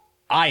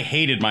 I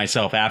hated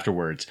myself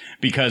afterwards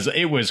because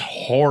it was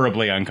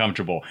horribly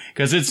uncomfortable,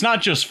 because it's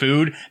not just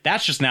food.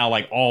 That's just now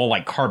all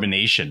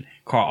carbonation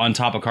on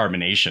top of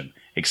carbonation,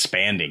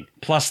 expanding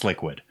plus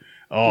liquid.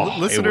 Oh,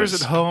 listeners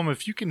at home,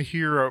 if you can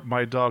hear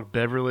my dog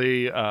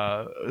Beverly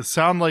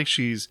sound like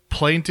she's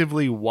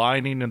plaintively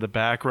whining in the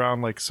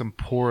background like some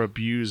poor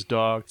abused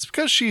dog, it's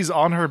because she's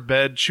on her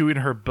bed chewing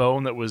her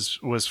bone that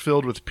was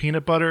filled with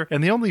peanut butter,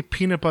 and the only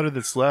peanut butter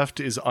that's left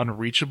is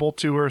unreachable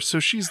to her, so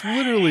she's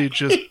literally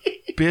just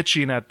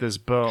bitching at this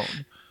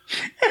bone.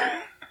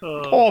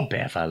 Poor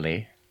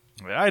Beverly.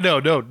 I know,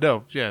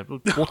 no. Yeah,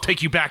 we'll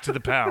take you back to the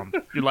pound.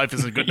 Your life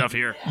isn't good enough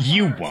here.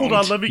 You won't. Hold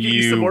on, let me get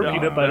you some more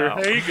peanut butter.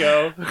 No. There you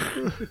go.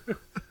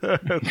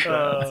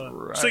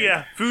 Right. So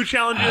yeah, food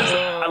challenges.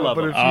 I love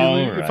them.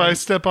 If I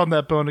step on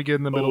that bone again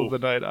in the middle of the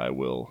night, I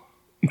will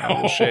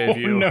shave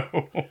you.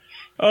 No.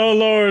 Oh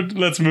Lord,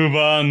 let's move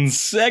on.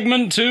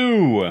 Segment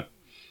 2.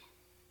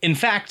 In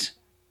fact,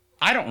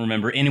 I don't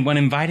remember anyone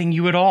inviting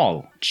you at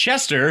all.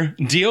 Chester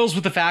deals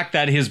with the fact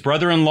that his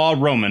brother-in-law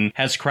Roman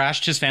has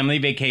crashed his family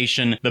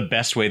vacation the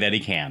best way that he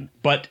can.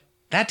 But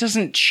that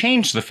doesn't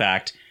change the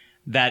fact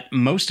that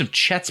most of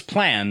Chet's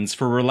plans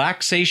for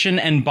relaxation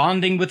and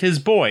bonding with his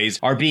boys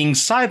are being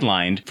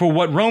sidelined for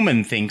what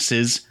Roman thinks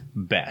is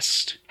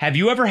best. Have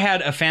you ever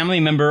had a family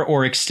member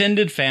or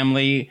extended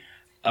family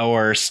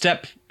or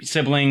step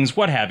siblings,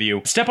 what have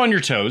you, step on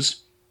your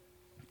toes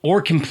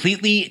or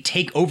completely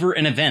take over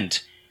an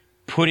event?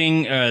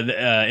 Putting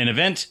an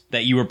event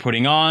that you were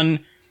putting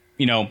on,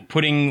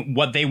 putting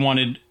what they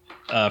wanted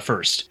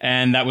first,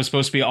 and that was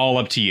supposed to be all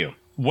up to you.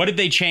 What did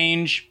they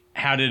change?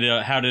 How did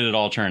it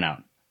all turn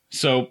out?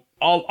 So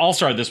I'll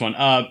start this one.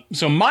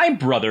 So my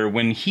brother,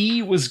 when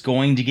he was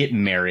going to get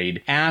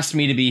married, asked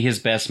me to be his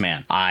best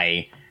man.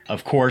 I,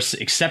 of course,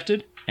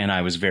 accepted, and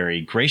I was very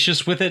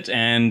gracious with it,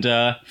 and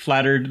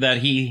flattered that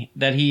he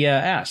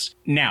asked.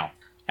 Now,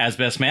 as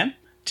best man,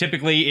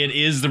 typically it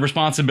is the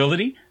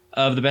responsibility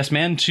of the best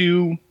man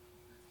to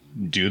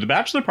do the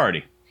bachelor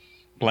party,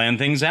 plan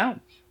things out,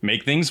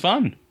 make things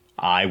fun.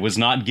 I was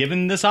not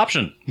given this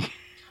option.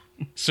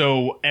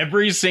 So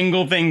every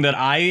single thing that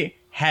I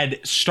had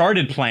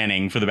started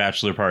planning for the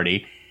bachelor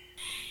party,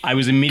 I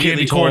was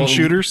immediately told... Candy corn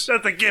shooters?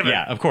 That's a given.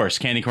 Yeah, of course,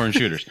 candy corn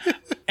shooters.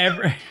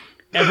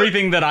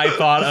 Everything that I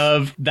thought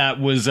of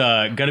that was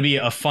going to be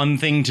a fun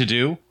thing to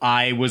do,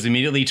 I was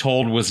immediately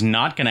told was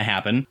not going to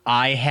happen.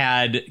 I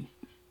had...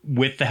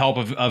 with the help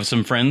of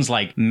some friends,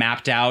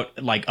 mapped out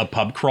a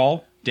pub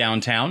crawl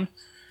downtown.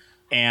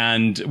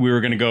 And we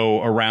were going to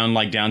go around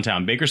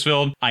downtown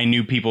Bakersfield. I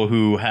knew people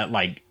who had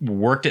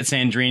worked at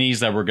Sandrini's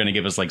that were going to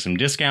give us some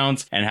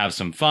discounts and have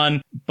some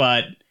fun.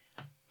 But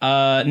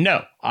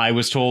no, I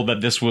was told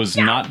that this was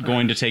not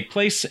going to take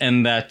place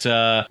and that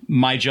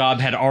my job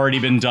had already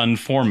been done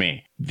for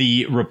me.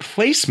 The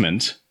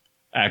replacement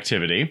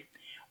activity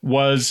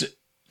was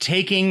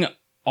taking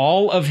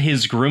all of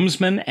his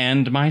groomsmen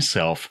and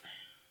myself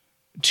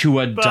to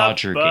a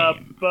Dodger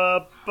game.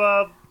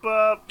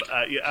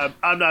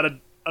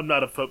 I'm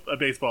not a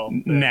baseball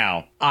fan.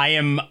 Now, I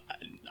am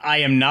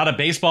not a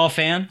baseball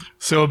fan.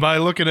 So am I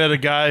looking at a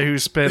guy who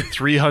spent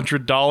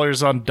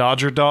 $300 on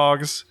Dodger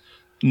dogs?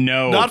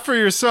 No. Not for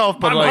yourself,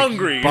 but I'm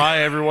hungry. Buy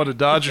everyone a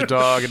Dodger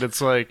dog, and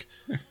it's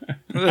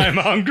I'm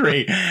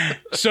hungry.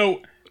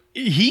 So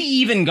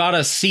he even got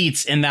us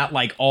seats in that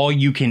like all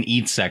you can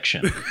eat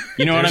section.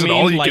 You know what I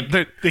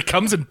mean? It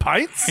comes in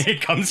pints? It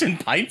comes in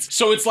pints.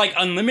 So it's like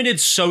unlimited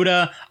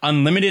soda,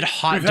 unlimited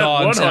hot We've had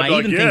dogs, one and hot I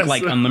even dog, think yes.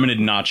 like unlimited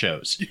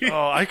nachos.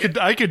 Oh,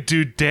 I could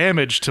do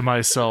damage to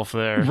myself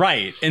there.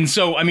 Right. And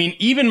so I mean,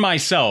 even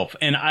myself,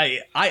 and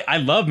I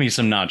love me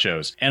some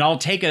nachos. And I'll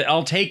take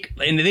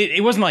and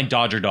it wasn't like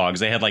Dodger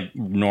dogs. They had like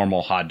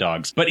normal hot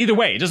dogs. But either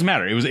way, it doesn't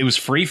matter. It was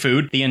free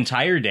food the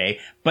entire day.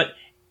 But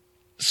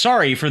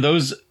sorry for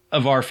those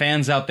of our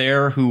fans out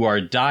there who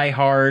are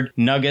diehard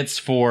Nuggets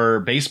for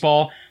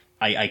baseball.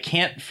 I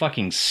can't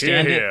fucking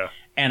stand it.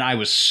 And I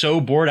was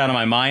so bored out of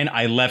my mind.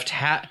 I left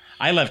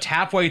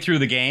halfway through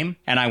the game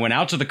and I went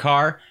out to the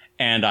car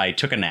and I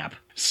took a nap.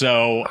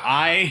 So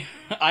I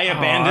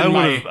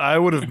abandoned I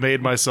would have made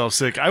myself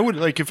sick. I would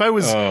like if I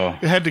was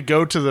had to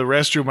go to the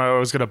restroom. I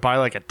was going to buy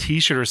like a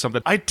T-shirt or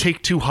something. I'd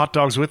take 2 hot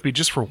dogs with me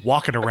just for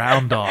walking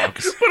around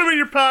dogs. Put them in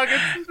your pocket.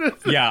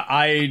 Yeah,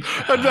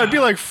 I'd be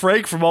like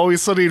Frank from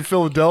Always Sunny in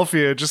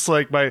Philadelphia. Just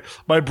like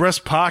my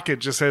breast pocket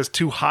just has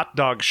 2 hot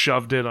dogs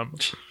shoved in them.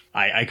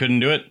 I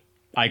couldn't do it.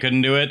 I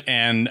couldn't do it,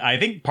 and I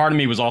think part of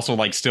me was also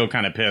like still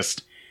kind of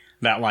pissed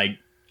that like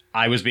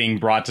I was being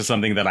brought to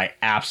something that I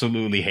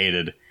absolutely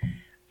hated.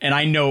 And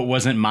I know it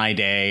wasn't my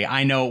day.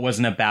 I know it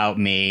wasn't about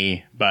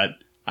me, but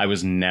I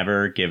was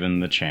never given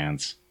the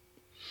chance.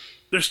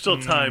 There's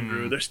still time,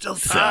 Drew. There's still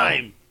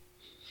time.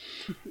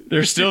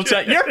 There's still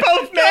time. You're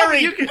both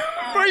married.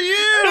 For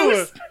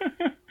you.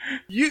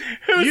 You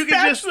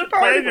can just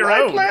plan your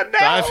own.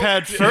 I've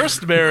had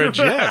first marriage,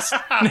 yes.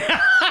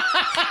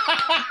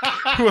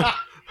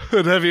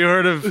 Have you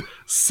heard of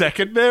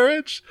second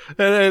marriage?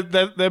 And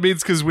that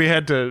means because we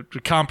had to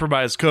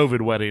compromise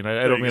COVID wedding.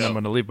 I don't mean I'm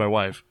going to leave my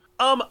wife.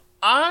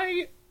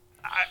 I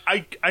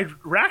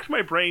racked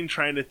my brain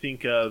trying to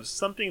think of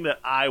something that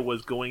I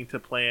was going to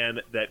plan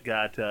that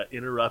got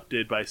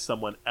interrupted by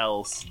someone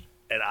else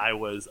and I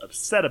was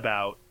upset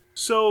about.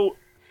 So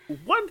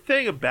one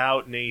thing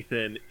about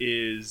Nathan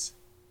is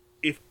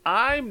if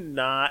I'm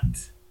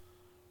not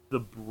the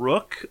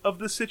Brooke of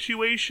the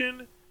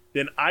situation,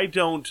 then I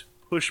don't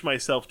push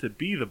myself to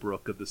be the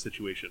Brooke of the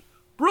situation.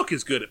 Brooke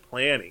is good at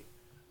planning.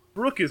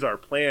 Brooke is our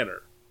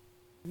planner.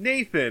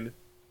 Nathan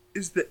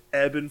is the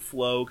ebb and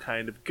flow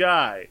kind of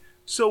guy.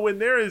 So when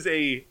there is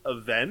a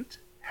event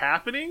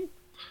happening,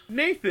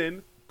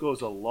 Nathan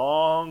goes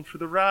along for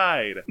the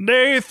ride.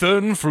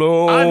 Nathan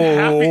Flow. I'm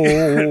happy.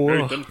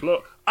 Nathan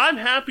Flow. I'm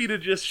happy to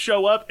just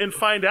show up and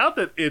find out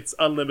that it's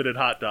unlimited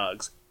hot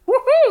dogs.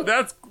 Woohoo!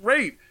 That's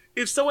great.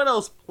 If someone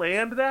else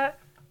planned that,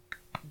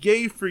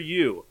 yay for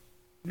you.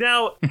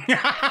 Now,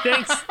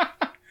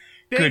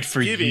 Good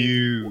for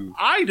you.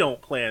 I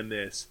don't plan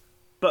this,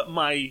 but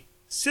my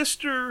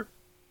sister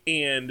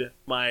and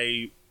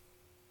my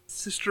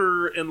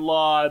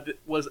sister-in-law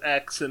was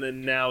ex and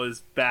then now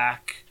is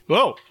back.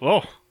 Oh.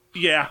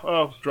 Yeah.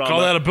 Oh, drama.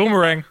 Call that a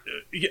boomerang.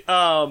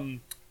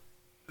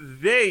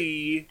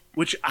 They,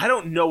 which I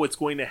don't know what's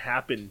going to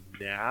happen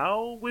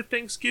now with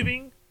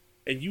Thanksgiving,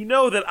 and you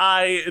know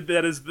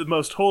that is the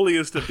most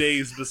holiest of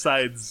days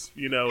besides,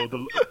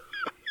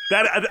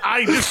 that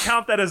I just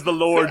count that as the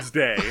Lord's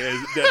Day.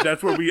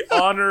 That's where we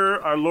honor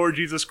our Lord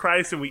Jesus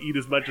Christ and we eat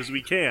as much as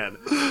we can.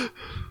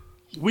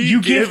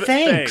 We give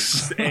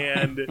thanks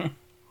and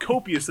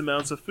copious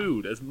amounts of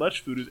food, as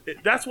much food as.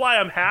 That's why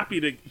I'm happy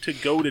to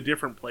go to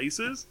different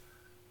places.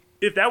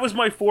 If that was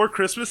my 4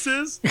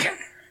 Christmases,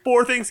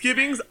 4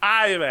 Thanksgivings,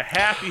 I am a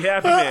happy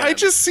man. I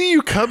just see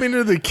you coming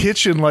into the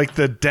kitchen like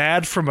the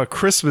dad from A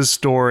Christmas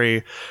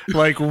Story,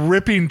 like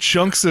ripping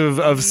chunks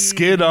of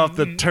skin off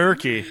the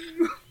turkey.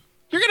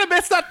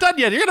 It's not done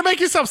yet. You're gonna make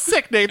yourself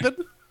sick, Nathan.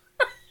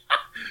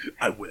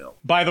 I will.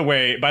 By the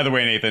way,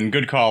 Nathan,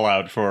 good call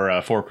out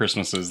for 4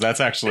 Christmases.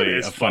 That's actually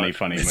a funny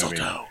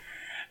Mistletoe. movie.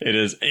 It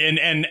is,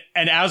 and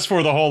as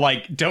for the whole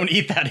like, don't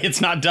eat that,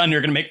 it's not done.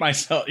 You're gonna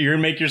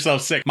make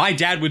yourself sick. My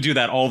dad would do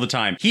that all the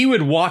time. He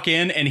would walk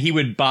in and he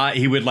would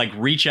like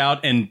reach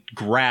out and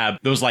grab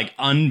those like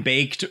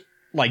unbaked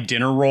like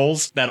dinner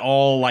rolls that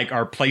all like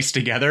are placed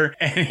together,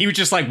 and he would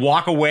just like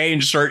walk away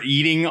and just start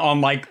eating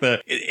on like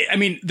they're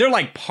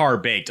like par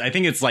baked. I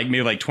think it's like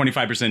maybe like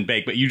 25%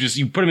 baked, but you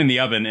put them in the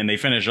oven and they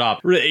finish off.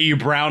 You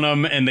brown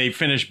them and they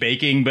finish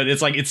baking, but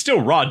it's like it's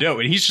still raw dough,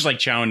 and he's just like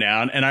chowing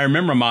down. And I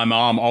remember my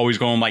mom always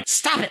going like,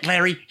 "Stop it,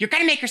 Larry! You're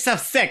gonna make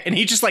yourself sick." And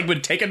he just like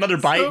would take another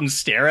bite and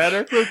stare at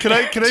her. Can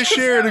I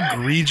share an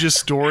egregious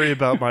story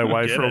about my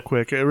wife real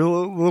quick? A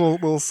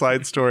little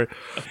side story.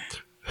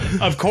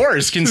 Of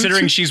course,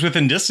 considering she's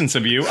within distance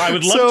of you, I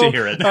would love to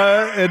hear it.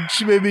 And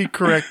she may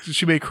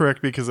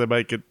correct me because I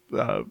might get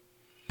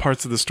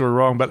parts of the story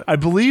wrong, but I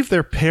believe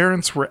their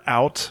parents were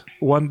out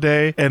one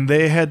day and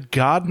they had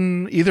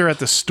gotten either at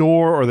the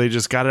store or they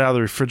just got it out of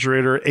the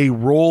refrigerator a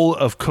roll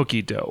of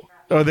cookie dough.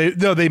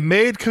 They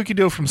made cookie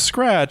dough from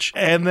scratch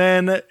and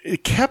then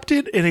kept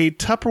it in a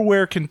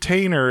Tupperware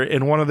container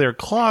in one of their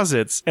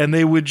closets, and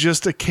they would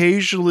just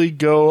occasionally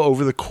go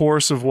over the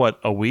course of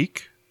a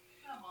week?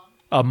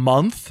 A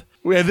month,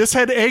 Yeah, this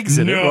had eggs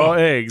in it, No. raw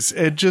eggs.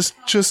 It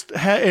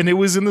and it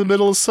was in the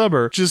middle of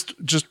summer. Just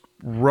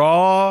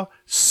raw,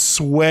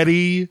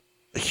 sweaty,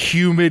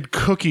 humid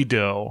cookie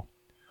dough.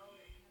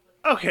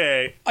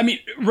 Okay. I mean,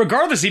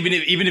 regardless, even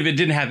if it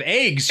didn't have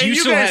eggs, And you you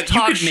still guys had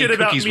talk you could shit make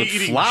about cookies me with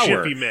eating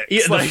flour. Jiffy Mix.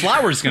 Yeah, Like- the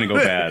flour's gonna go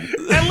bad.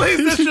 At least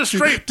it's just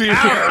straight Do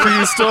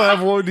you still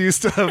have one? Do you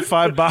still have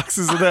 5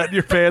 boxes of that in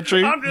your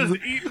pantry? I'm just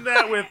eating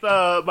that with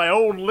my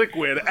own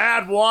liquid.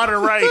 Add water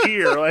right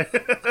here. Like,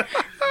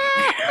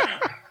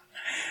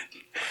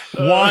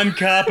 1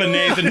 cup of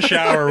Nathan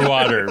shower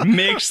water,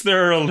 mix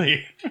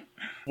thoroughly.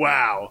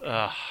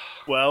 wow.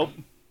 Well,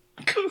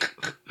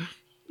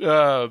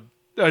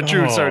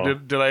 Drew, sorry,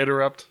 did I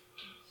interrupt?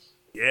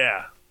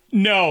 yeah.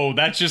 No,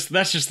 that's just the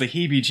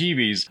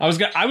heebie-jeebies.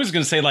 I was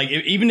gonna say, like,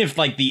 even if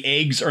like the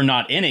eggs are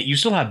not in it, you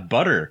still have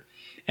butter,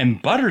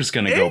 and butter's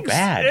gonna go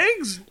bad.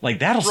 Eggs, like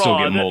that'll still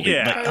raw, get moldy.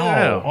 yeah. Like, I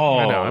know.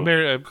 oh.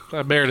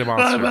 I married a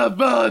monster. I'm a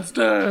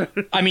monster.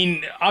 I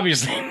mean,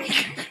 obviously.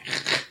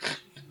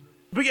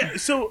 But yeah,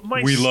 so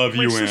my We love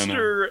my you,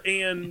 sister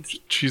and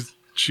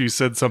She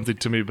said something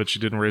to me, but she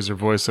didn't raise her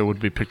voice, so it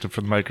wouldn't be picked up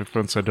from the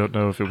microphone, so I don't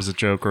know if it was a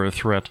joke or a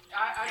threat.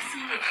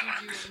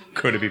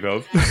 Could it be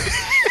both?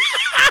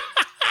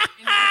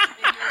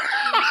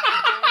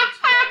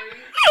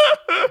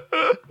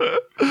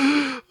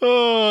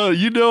 Oh,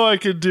 you know I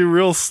can do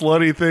real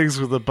slutty things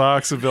with a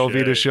box of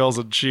Velveeta shells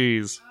and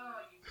cheese.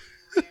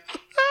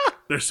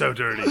 they're so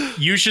dirty.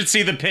 You should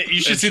see the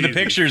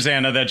pictures,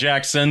 Anna, that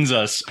Jack sends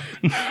us.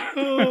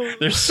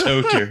 They're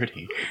so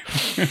dirty.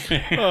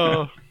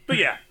 But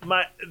yeah,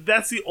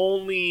 that's the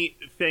only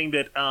thing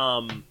that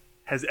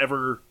has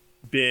ever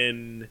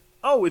been.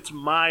 Oh, it's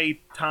my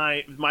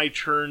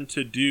turn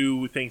to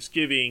do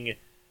Thanksgiving,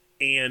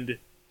 and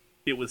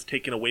it was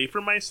taken away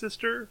from my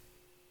sister,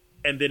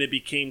 and then it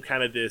became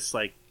kind of this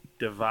like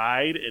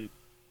divide.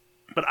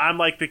 But I'm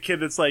like the kid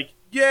that's like,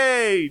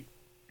 yay,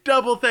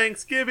 double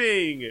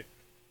Thanksgiving.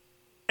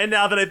 And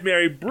now that I've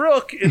married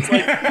Brooke, it's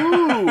like,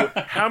 ooh,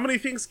 how many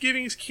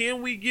Thanksgivings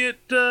can we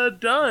get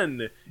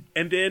done?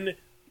 And then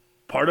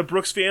part of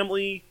Brooke's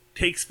family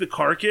takes the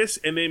carcass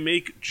and they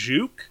make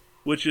juke,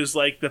 which is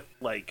like the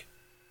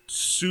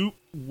soup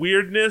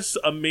weirdness,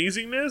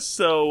 amazingness.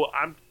 So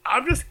I'm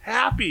just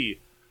happy.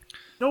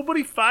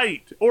 Nobody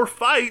fight,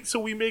 so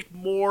we make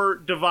more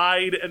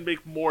divide and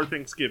make more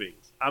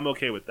Thanksgivings. I'm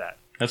okay with that.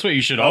 That's what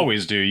you should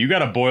always do. You got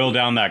to boil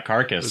down that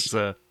carcass.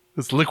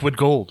 It's liquid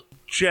gold.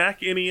 Jack,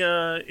 any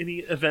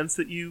events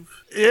that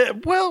you've?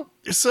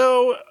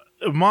 So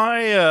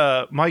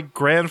my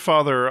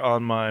grandfather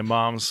on my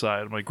mom's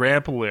side, my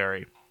grandpa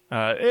Larry.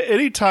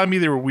 Anytime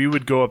either we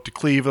would go up to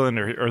Cleveland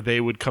or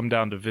they would come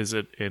down to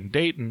visit in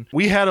Dayton,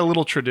 we had a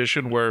little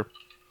tradition where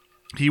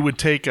he would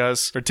take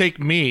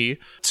me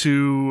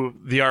to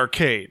the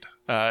arcade.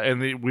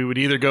 And we would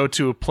either go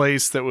to a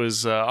place that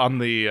was on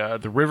the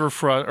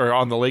riverfront or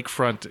on the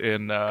lakefront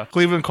in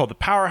Cleveland called the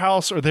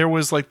Powerhouse, or there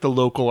was like the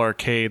local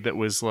arcade that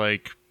was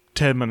like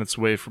 10 minutes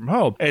away from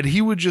home. And he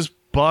would just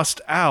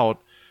bust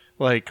out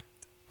like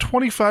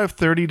 $25,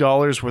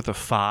 $30 worth of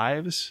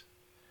fives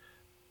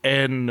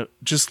and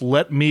just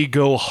let me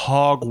go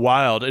hog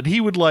wild. And he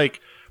would like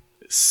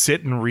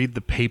sit and read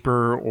the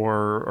paper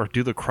or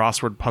do the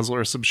crossword puzzle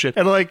or some shit.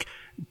 And like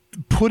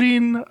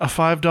putting a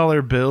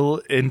 $5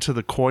 bill into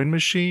the coin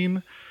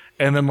machine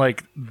and then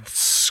like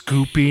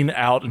scooping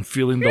out and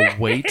feeling the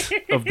weight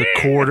of the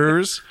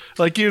quarters.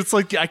 Like it's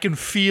like I can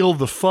feel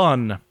the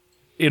fun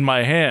in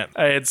my hand.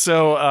 And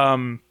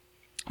so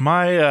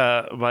my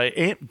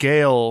Aunt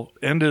Gail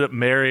ended up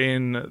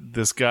marrying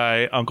this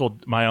guy,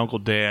 my Uncle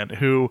Dan,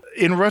 who,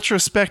 in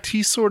retrospect,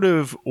 he sort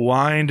of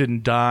wined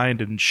and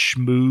dined and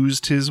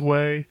schmoozed his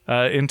way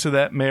into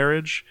that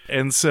marriage.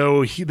 And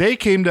so they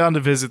came down to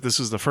visit. This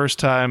was the first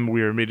time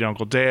we were meeting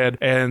Uncle Dan,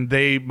 and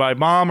my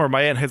mom or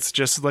my aunt had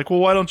suggested, like, well,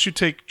 why don't you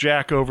take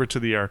Jack over to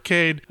the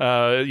arcade?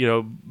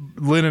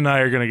 Lynn and I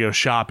are going to go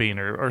shopping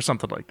or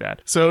something like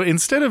that. So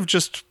instead of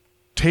just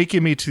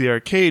taking me to the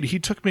arcade, he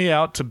took me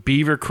out to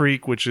Beaver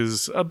Creek, which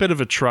is a bit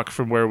of a truck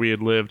from where we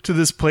had lived, to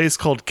this place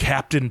called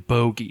Captain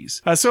Bogey's.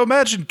 So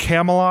imagine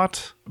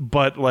Camelot,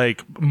 but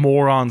like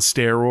more on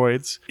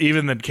steroids,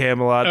 even than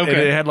Camelot.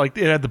 Okay. And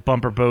it had the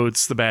bumper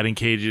boats, the batting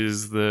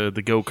cages,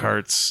 the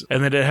go-karts,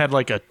 and then it had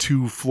like a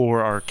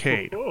 2-floor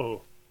arcade.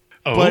 Oh.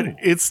 But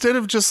instead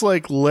of just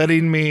like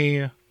letting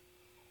me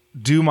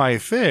do my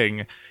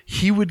thing,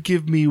 he would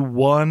give me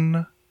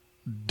 $1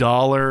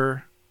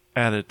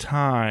 at a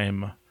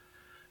time,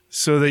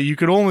 so that you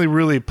could only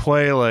really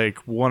play like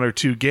 1 or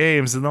 2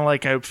 games. And then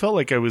like I felt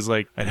like I was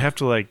like I'd have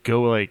to like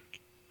go like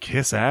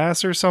kiss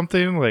ass or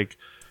something. Like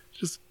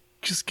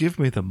just give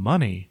me the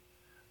money.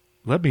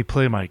 Let me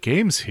play my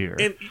games here.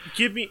 And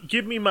give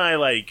me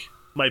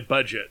my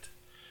budget.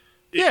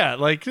 Yeah,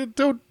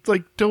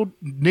 don't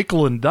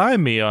nickel and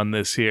dime me on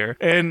this here.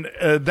 And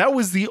that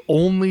was the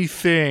only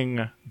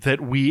thing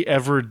that we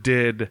ever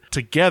did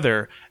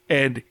together.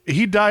 And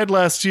he died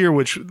last year,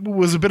 which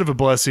was a bit of a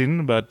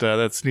blessing, but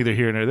that's neither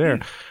here nor there.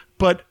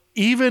 But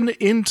even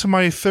into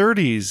my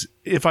 30s,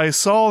 if I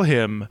saw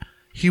him,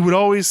 he would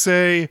always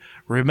say,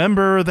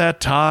 remember that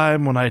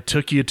time when I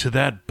took you to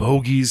that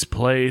bogey's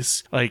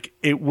place? Like,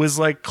 it was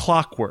like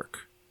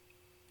clockwork.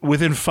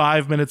 Within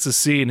 5 minutes of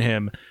seeing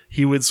him,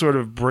 he would sort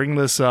of bring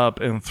this up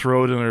and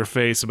throw it in her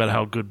face about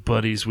how good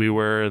buddies we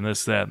were and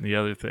this, that, and the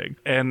other thing.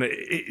 And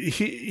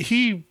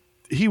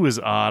he was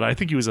odd. I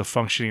think he was a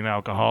functioning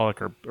alcoholic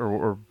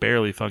or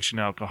barely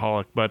functioning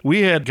alcoholic. But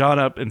we had gone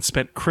up and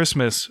spent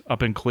Christmas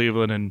up in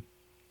Cleveland, and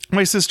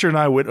my sister and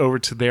I went over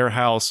to their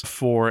house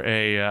for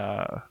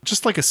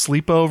just like a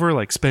sleepover,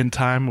 like spend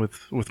time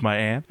with my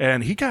aunt.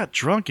 And he got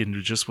drunk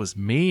and just was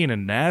mean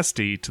and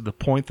nasty to the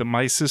point that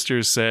my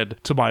sister said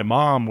to my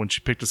mom when she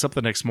picked us up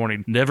the next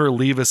morning, never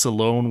leave us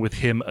alone with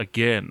him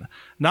again.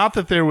 Not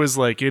that there was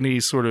like any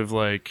sort of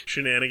like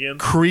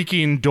shenanigans,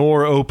 creaking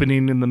door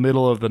opening in the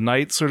middle of the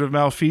night sort of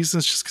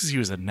malfeasance, just because he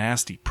was a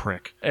nasty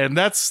prick. And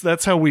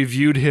that's how we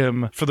viewed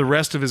him for the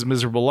rest of his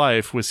miserable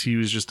life, was he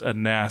was just a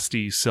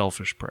nasty,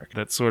 selfish prick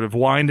that sort of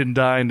wined and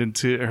dined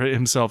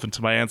himself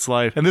into my aunt's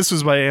life. And this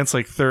was my aunt's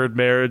like third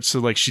marriage, so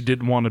like she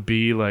didn't want to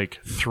be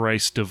like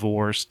thrice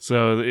divorced.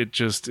 So it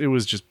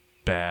was just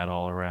bad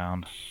all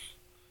around.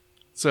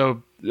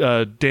 So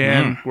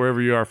Dan,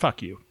 wherever you are,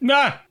 fuck you.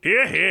 Nah.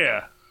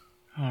 Here.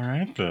 All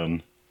right,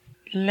 then.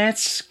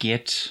 Let's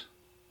get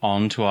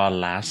on to our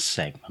last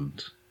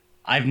segment.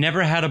 I've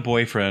never had a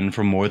boyfriend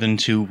for more than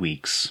 2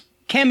 weeks.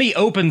 Cammy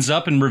opens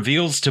up and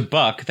reveals to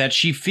Buck that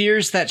she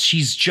fears that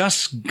she's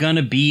just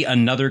gonna be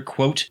another,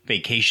 quote,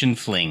 vacation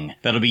fling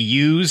that'll be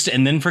used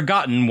and then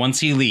forgotten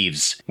once he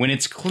leaves. When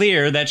it's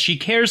clear that she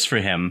cares for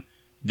him,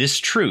 this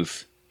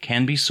truth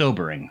can be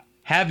sobering.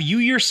 Have you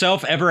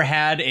yourself ever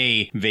had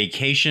a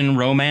vacation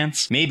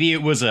romance? Maybe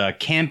it was a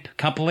camp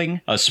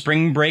coupling, a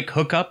spring break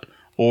hookup,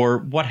 or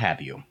what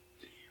have you.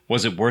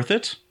 Was it worth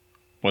it?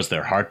 Was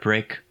there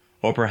heartbreak?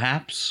 Or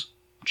perhaps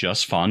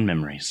just fond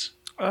memories?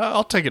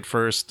 I'll take it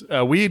first.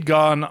 We had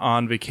gone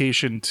on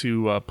vacation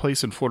to a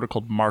place in Florida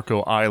called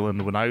Marco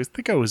Island when I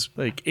think I was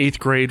like 8th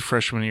grade,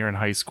 freshman year in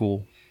high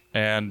school.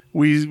 And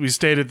we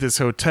stayed at this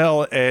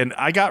hotel, and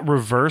I got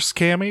reverse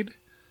cammied,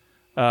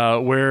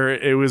 where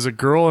it was a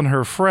girl and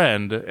her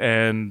friend,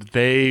 and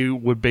they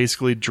would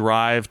basically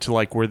drive to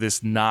like where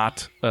this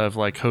knot of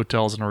like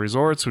hotels and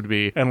resorts would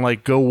be, and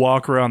like go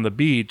walk around the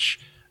beach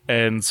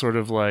and sort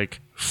of like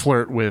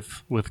flirt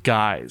with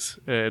guys.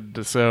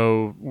 And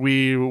so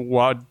we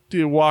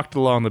walked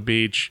along the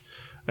beach.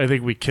 I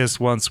think we kissed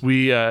once.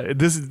 We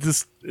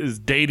this is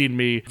dating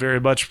me very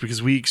much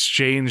because we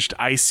exchanged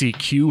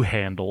ICQ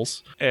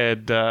handles,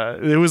 and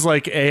it was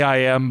like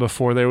AIM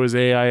before there was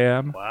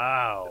AIM.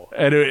 Wow.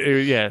 And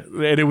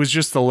it was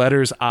just the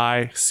letters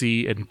I,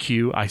 C, and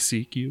Q,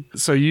 ICQ.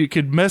 So you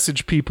could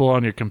message people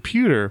on your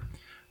computer,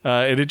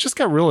 and it just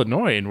got real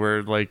annoying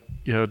where, like,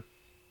 you know,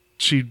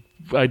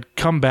 I'd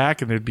come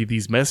back and there'd be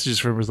these messages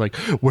from her, was like,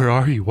 where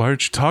are you? Why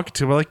aren't you talking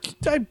to me? I'm like,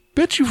 I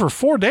bet you for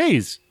 4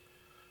 days.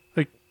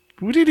 Like,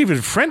 we didn't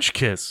even French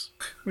kiss.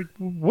 Like,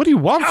 what do you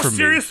want from me? How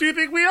serious do you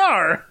think we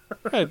are?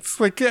 It's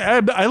like,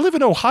 I live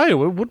in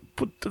Ohio.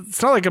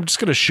 It's not like I'm just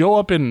going to show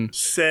up and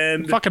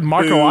send fucking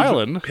Marco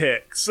Island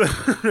pics.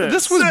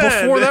 This was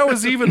before that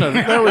was even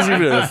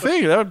a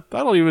thing. I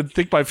don't even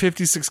think my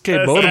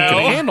 56K modem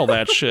can handle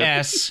that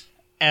shit.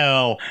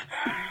 SL.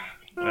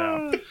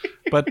 Yeah.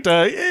 But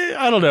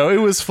I don't know. It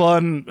was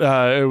fun.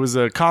 It was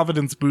a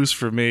confidence boost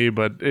for me,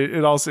 but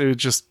it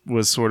just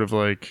was sort of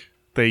like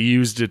they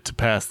used it to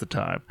pass the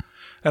time.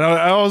 And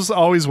I was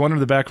always wondering in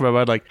the back of my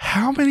mind, like,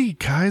 how many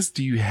guys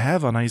do you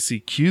have on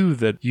ICQ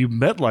that you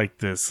met like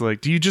this?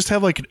 Like, do you just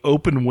have like an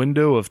open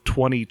window of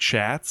 20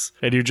 chats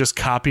and you're just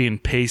copying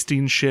and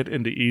pasting shit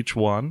into each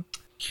one?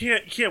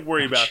 Can't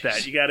worry about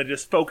that. You got to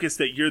just focus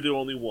that you're the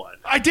only one.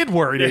 I did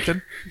worry,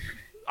 Nathan.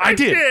 I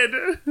did.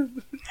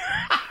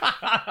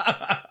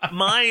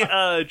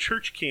 My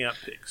church camp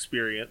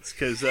experience,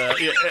 because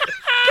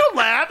don't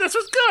laugh. This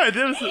was good.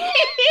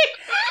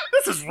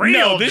 This is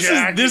real. No,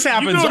 Jack. this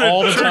happens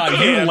all the time.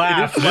 You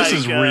laugh. This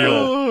is real.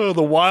 Oh,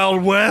 the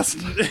Wild West.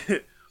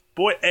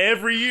 Boy,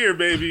 every year,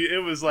 baby,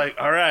 it was like,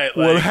 all right.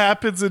 What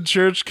happens in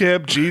church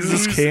camp,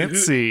 Jesus can't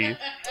see. It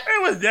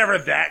was never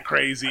that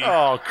crazy.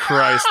 Oh,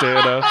 Christ,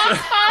 Anna.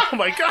 Oh,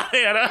 my God,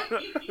 Anna.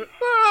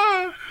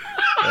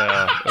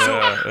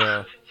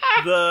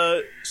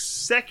 The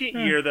second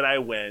year that I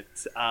went,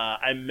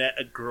 I met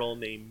a girl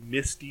named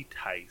Misty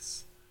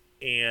Tice.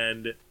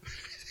 And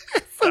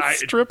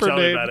stripper tell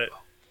name. me about it.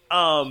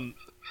 And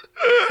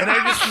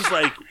I just was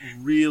like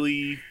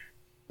really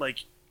like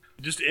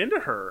just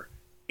into her.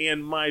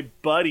 And my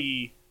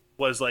buddy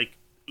was like,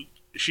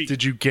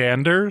 Did you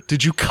gander?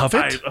 Did you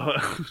covet?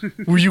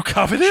 Were you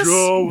covetous?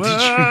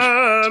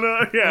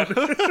 Joanna, yeah.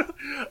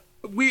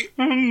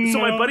 So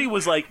my buddy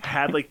was like,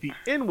 had like the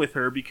in with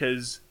her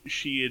because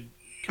she had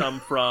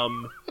come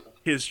from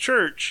his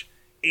church,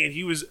 and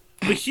he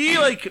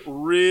like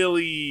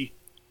really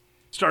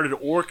started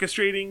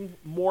orchestrating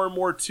more and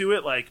more to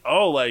it. Like,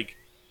 oh, like,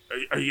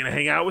 are you gonna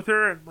hang out with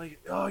her? And I'm like,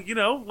 oh, you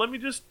know, let me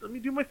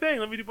do my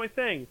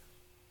thing.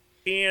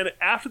 And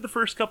after the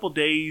first couple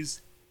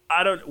days,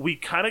 we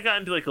kind of got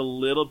into like a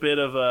little bit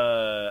of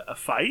a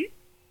fight,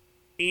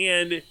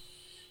 And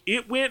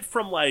it went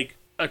from like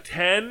a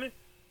 10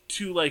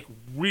 to like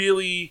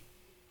really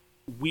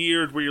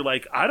weird, where you're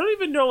like, I don't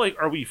even know, like,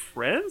 are we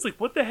friends? Like,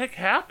 what the heck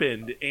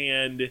happened?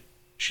 And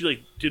she like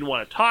didn't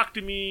want to talk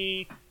to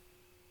me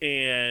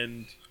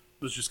and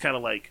was just kind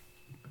of like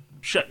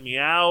shutting me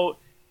out.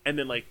 And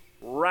then like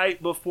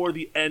right before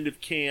the end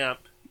of camp,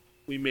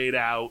 we made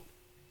out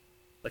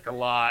like a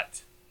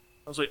lot.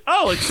 I was like,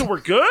 oh, like, so we're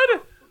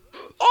good?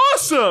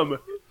 Awesome!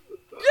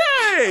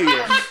 Yay!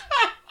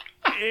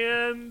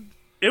 And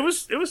it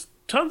was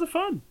tons of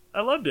fun.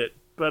 I loved it.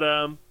 But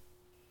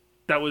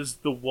that was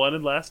the one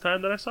and last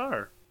time that I saw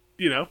her.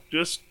 You know,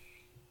 just...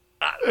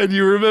 And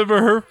you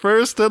remember her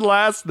first and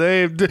last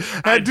name.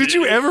 Did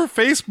you ever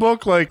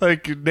Facebook like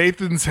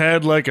Nathan's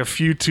had like a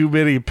few too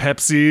many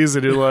Pepsis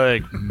and you're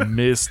like,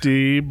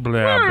 Misty, blah,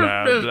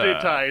 blah, Misty blah.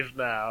 ties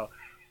now.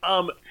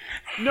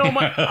 No,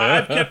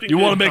 I've kept in You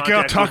good want to make out,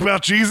 contact talk with-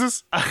 about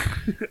Jesus?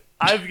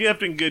 I've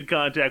kept in good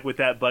contact with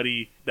that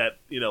buddy that,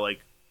 you know, like,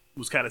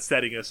 was kind of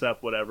setting us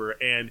up, whatever,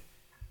 and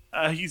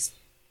he's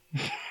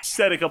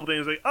said a couple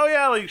things like, oh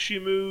yeah, like, she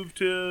moved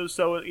to,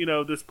 so, you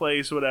know, this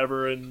place,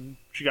 whatever, and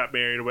she got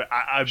married.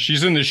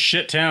 She's in this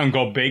shit town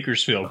called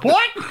Bakersfield.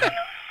 What?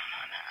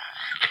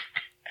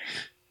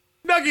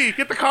 Nuggy,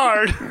 get the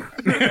card.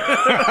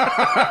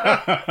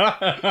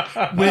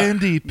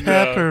 Wendy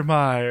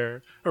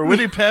Peppermeyer. Or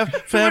Winnie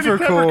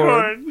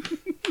Peppercorn.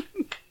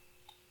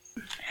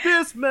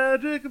 This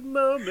magic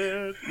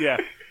moment. Yeah.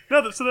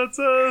 No, so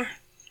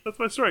that's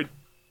my story.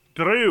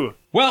 Drew.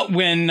 Well,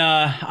 when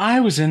I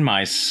was in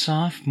my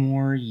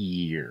sophomore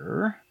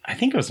year, I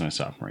think it was my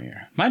sophomore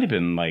year. Might have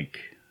been like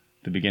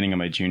the beginning of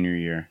my junior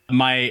year.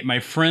 My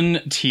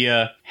friend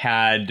Tia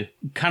had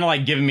kind of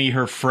like given me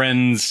her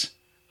friend's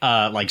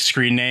like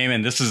screen name,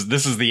 and this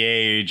is the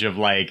age of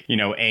like, you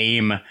know,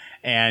 AIM,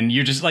 and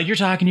you're just like, you're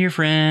talking to your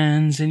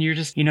friends and you're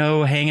just, you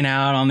know, hanging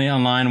out on the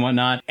online and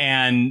whatnot.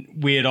 And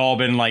we had all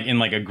been like in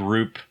like a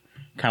group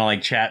kind of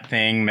like chat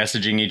thing,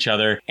 messaging each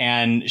other.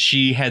 And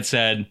she had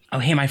said, oh,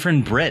 hey, my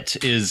friend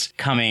Britt is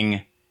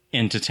coming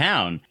into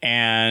town,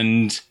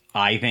 and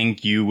I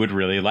think you would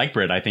really like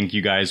Britt. I think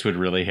you guys would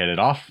really hit it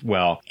off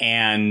well.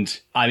 And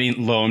I mean,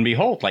 lo and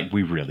behold, like,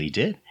 we really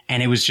did.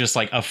 And it was just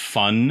like a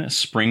fun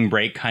spring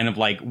break kind of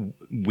like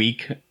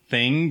week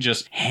thing,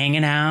 just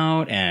hanging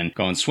out and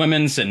going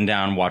swimming, sitting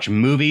down, watching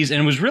movies.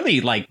 And it was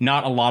really like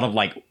not a lot of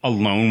like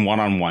alone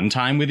one-on-one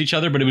time with each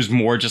other, but it was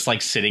more just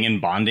like sitting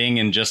and bonding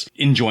and just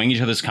enjoying each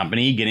other's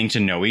company, getting to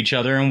know each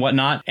other and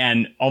whatnot.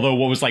 And although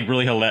what was like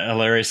really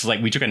hilarious is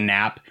like we took a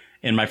nap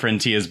in my friend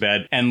Tia's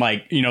bed, and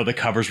like, you know, the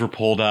covers were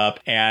pulled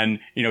up, and,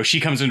 you know, she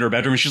comes into her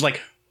bedroom and she's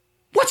like,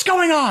 what's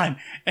going on?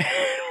 And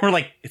we're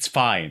like, it's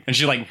fine. And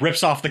she like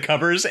rips off the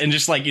covers and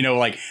just like, you know,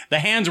 like the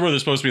hands where they're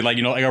supposed to be, like,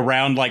 you know, like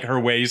around like her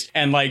waist.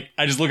 And like,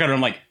 I just look at her, I'm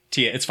like,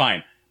 Tia, it's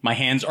fine. My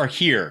hands are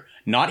here,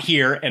 not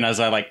here. And as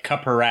I like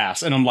cup her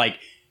ass, and I'm like,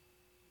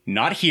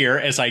 not here,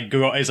 as I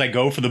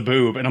go for the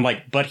boob. And I'm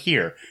like, but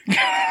here.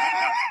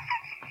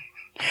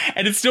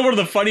 And it's still one of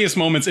the funniest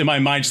moments in my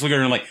mind. Just looking at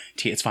her and I'm like,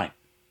 Tia, it's fine.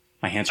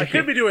 My hands are here.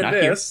 I could be doing not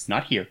this. Here,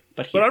 not here,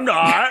 but here. But I'm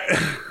not.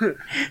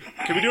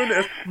 Could be doing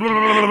this.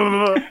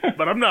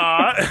 But I'm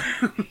not.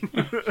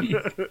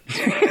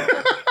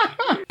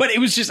 But it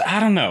was just, I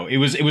don't know. It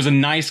was a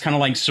nice kind of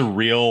like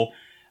surreal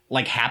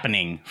like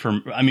happening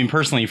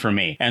personally for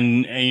me.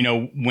 And you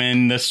know,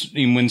 when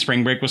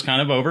spring break was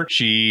kind of over,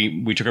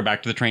 we took her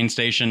back to the train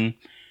station.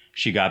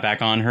 She got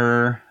back on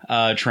her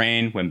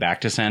train, went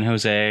back to San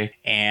Jose,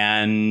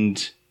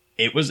 and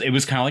it was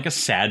kind of like a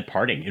sad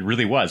parting. It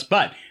really was.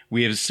 But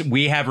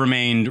we have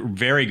remained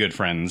very good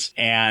friends,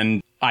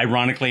 and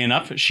ironically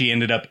enough, she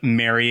ended up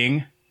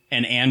marrying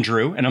an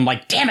Andrew, and I'm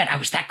like, damn it, I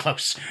was that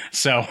close.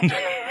 So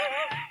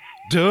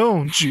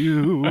don't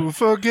you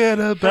forget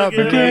about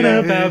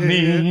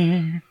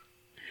me.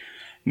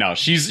 No,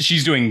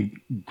 she's doing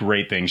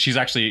great things. She's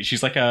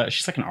like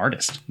an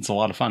artist. It's a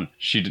lot of fun.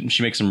 She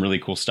makes some really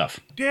cool stuff.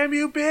 Damn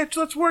you, bitch!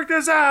 Let's work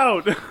this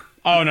out.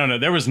 Oh no,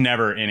 there was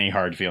never any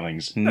hard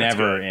feelings.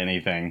 Never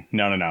anything.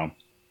 No.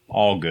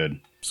 All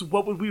good. So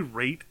what would we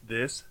rate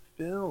this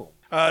film?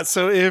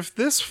 So if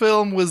this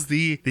film was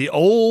the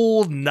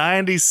old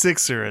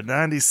 96er, a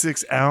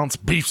 96-ounce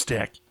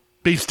beefsteak,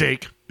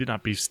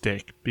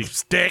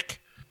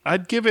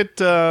 I'd give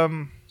it,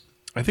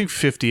 I think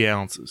 50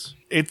 ounces.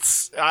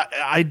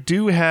 I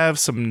do have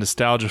some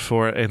nostalgia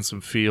for it and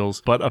some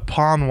feels, but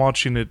upon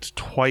watching it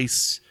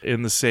twice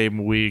in the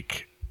same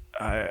week,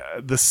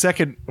 the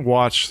second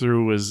watch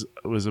through was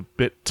a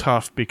bit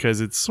tough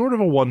because it's sort of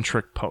a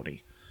one-trick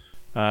pony.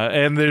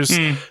 And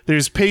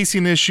there's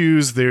pacing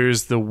issues.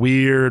 There's the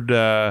weird,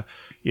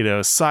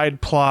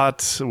 side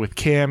plot with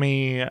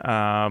Cammy.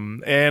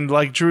 And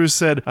like Drew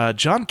said,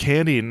 John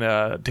Candy and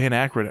Dan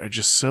Aykroyd are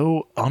just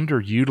so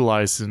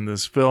underutilized in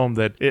this film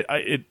that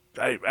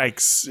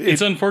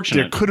it's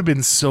unfortunate. There could have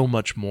been so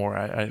much more,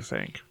 I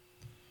think.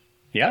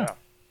 Yeah.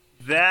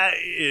 That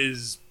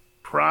is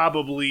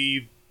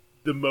probably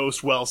the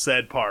most well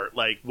said part.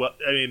 Like,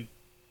 they're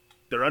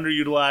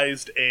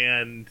underutilized,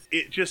 and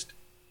it just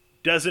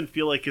doesn't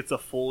feel like it's a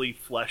fully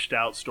fleshed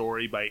out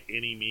story by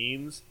any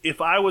means.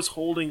 If I was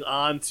holding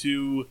on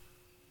to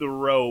the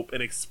rope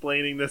and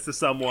explaining this to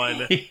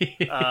someone,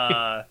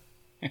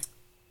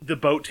 the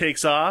boat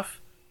takes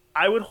off,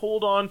 I would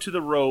hold on to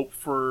the rope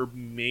for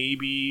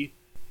maybe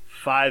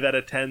 5 out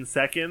of 10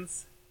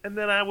 seconds, and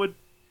then I would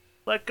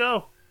let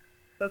go.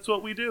 That's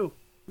what we do.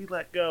 We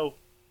let go.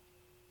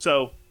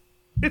 So,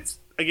 it's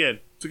a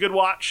good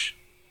watch.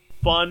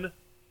 Fun.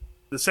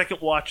 The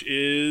second watch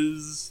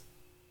is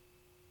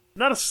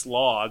not a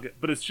slog,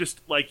 but it's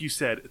just, like you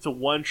said, it's a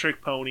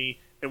one-trick pony,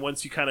 and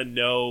once you kind of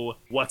know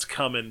what's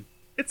coming,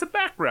 it's a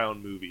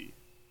background movie.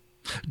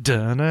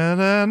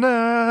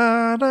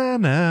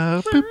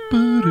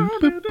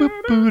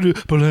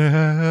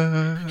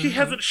 He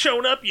hasn't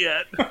shown up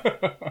yet.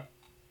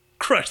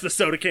 Crush the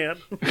soda can.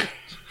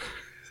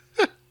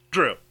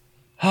 Drew.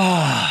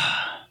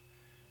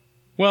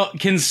 Well,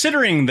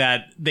 considering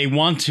that they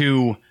want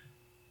to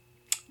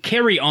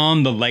carry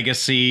on the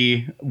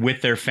legacy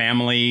with their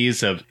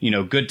families of,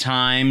 good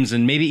times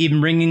and maybe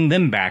even bringing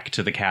them back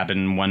to the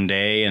cabin one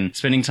day and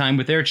spending time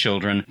with their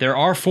children. There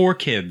are 4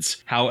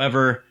 kids.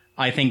 However,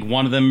 I think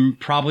one of them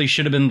probably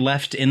should have been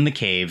left in the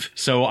cave.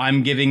 So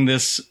I'm giving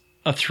this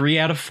a 3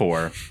 out of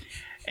 4.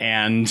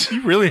 And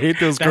you really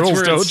hate those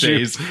girls, don't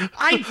you?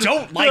 I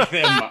don't like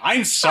them.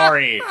 I'm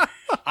sorry.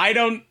 I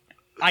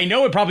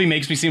know it probably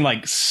makes me seem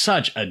like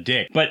such a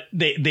dick, but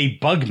they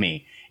bug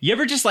me. You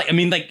ever just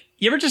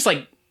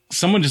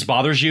someone just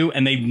bothers you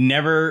and they've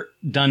never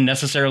done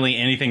necessarily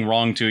anything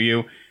wrong to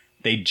you.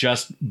 They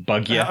just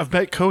bug you. I've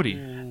met Cody.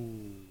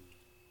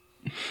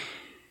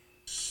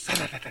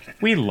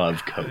 We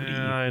love Cody.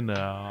 Yeah, I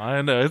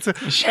know.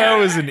 That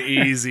was an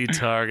easy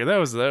target. That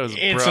was.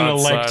 It's an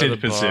elected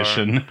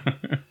position.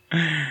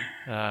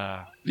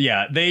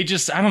 Yeah, they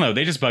just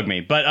bug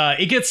me.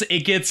 But it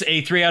gets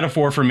a 3 out of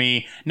 4 for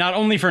me, not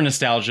only for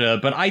nostalgia,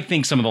 but I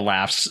think some of the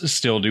laughs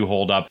still do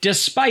hold up,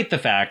 despite the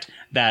fact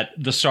that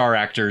the star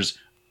actors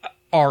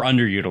are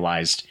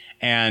underutilized.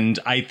 And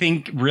I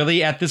think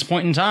really at this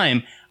point in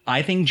time,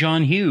 I think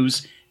John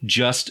Hughes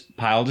just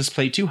piled his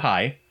plate too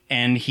high,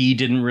 and he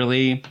didn't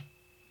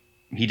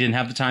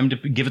have the time to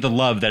give it the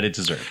love that it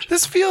deserved.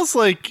 This feels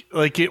like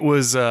it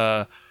was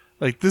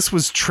like this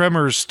was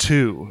Tremors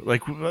 2.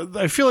 Like,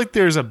 I feel like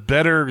there's a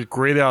better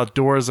Great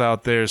Outdoors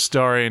out there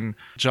starring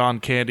John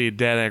Candy and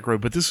Dan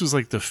Aykroyd, but this was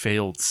like the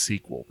failed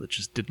sequel that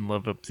just didn't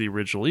live up to the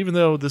original, even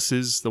though this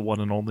is the one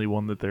and only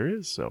one that there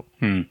is. So,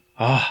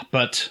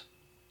 but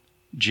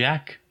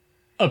Jack,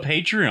 a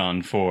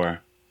Patreon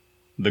for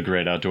The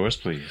Great Outdoors,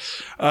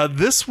 please.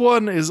 This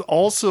one is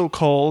also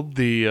called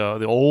the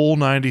old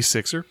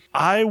 96er.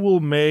 I will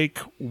make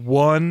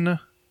one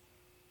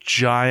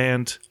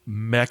giant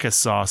mecha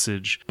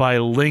sausage by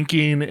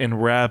linking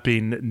and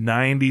wrapping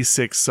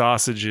 96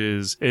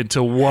 sausages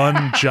into one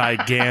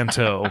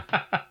giganto.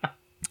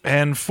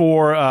 And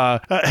for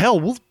hell,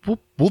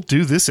 we'll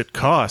do this at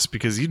cost,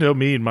 because you know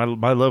me and my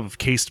love of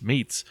cased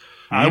meats.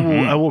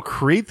 I will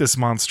create this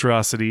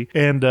monstrosity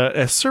and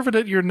serve it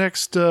at your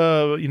next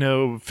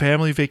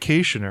family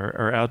vacation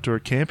or outdoor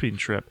camping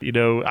trip.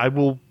 I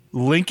will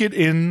link it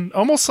in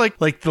almost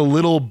like the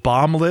little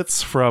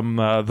bomblets from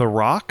The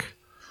Rock.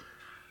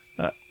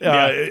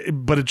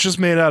 But it's just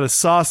made out of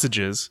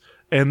sausages,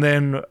 and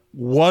then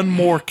one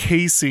more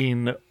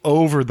casing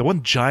over the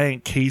one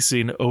giant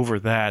casing over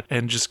that,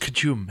 and just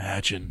could you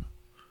imagine?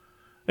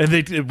 And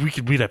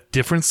we'd have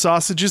different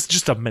sausages,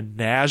 just a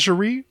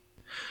menagerie.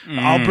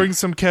 I'll bring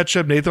some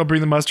ketchup. Nathan will bring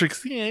the mustard.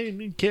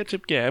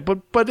 Ketchup, yeah.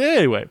 But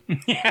anyway,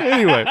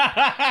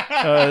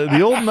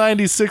 the old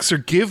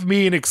 96er. Give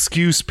me an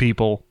excuse,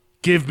 people.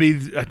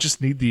 I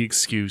just need the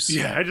excuse.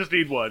 Yeah, I just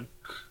need one.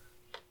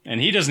 And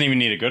he doesn't even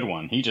need a good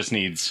one. He just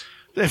needs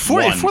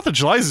Fourth of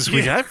July this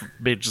week. I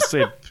may just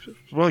say,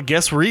 well, I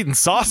guess we're eating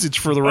sausage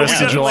for the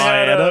rest of July.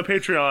 Had a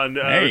Patreon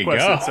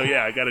requested, so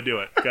yeah, I got to do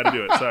it.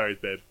 Sorry,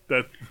 babe.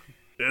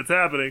 That's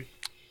happening.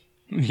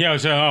 Yeah.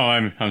 So,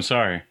 I'm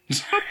sorry.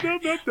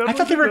 I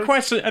thought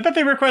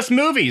they request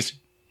movies.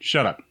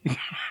 Shut up.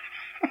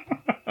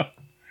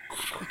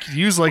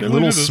 Use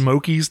little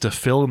smokies to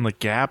fill in the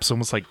gaps,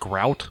 almost like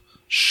grout.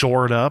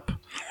 Shore it up.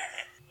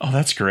 Oh,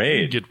 that's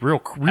great. You get real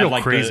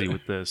crazy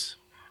with this.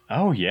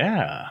 Oh,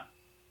 yeah.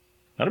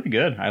 That'll be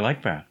good. I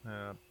like that.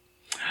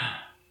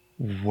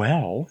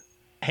 Well,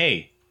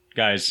 hey,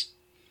 guys.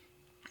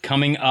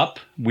 Coming up,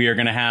 we are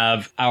going to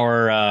have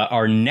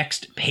our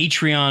next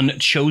Patreon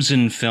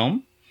chosen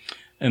film.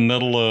 And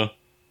that'll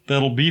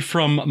be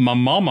from my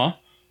mama.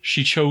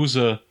 She chose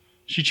a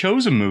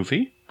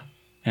movie.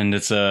 And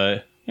it's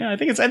I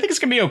think it's going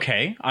to be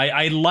okay.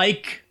 I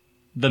like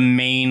the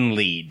main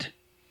lead.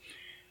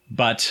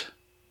 But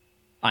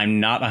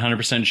I'm not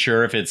 100%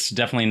 sure if it's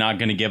definitely not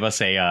going to give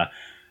us a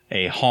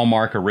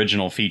Hallmark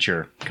original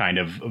feature kind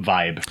of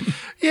vibe.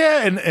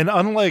 Yeah, and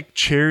unlike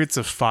Chariots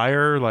of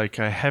Fire, I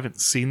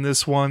haven't seen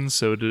this one,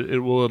 so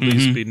it will at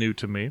least be new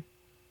to me.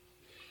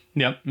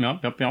 Yep.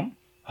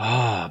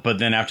 But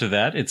then after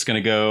that, it's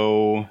going to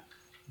go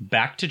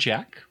back to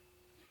Jack.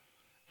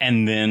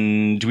 And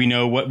then, do we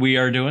know what we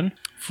are doing?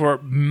 For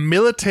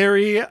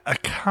military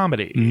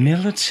comedy.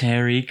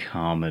 Military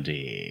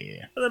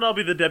comedy. And then I'll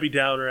be the Debbie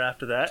Downer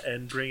after that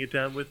and bring it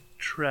down with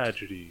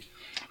tragedy.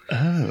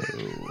 Oh.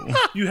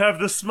 You have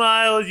the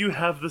smile, you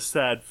have the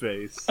sad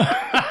face.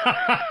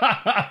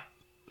 Action!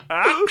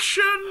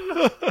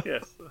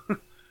 Yes.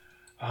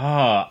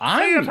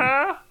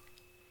 Theater!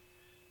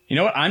 You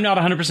know what? I'm not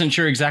 100%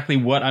 sure exactly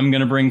what I'm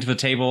going to bring to the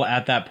table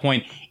at that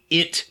point.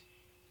 It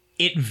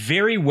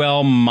very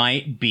well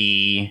might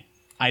be...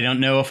 I don't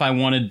know if I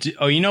want to do...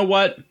 Oh, you know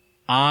what?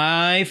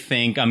 I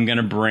think I'm going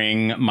to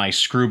bring my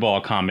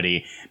screwball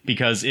comedy,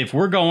 because if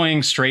we're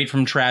going straight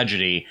from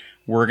tragedy,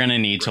 we're going to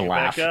need to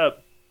laugh. Back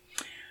up.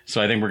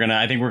 So I think we're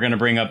going to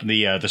bring up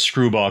the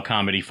screwball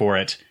comedy for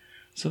it.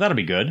 So that'll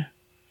be good.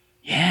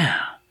 Yeah.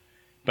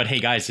 But hey,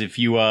 guys, if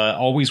you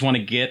always want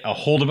to get a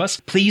hold of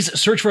us, please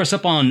search for us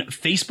up on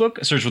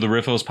Facebook. Search for the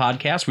Real Feels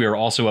Podcast. We are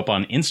also up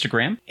on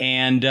Instagram.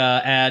 And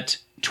at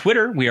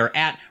Twitter, we are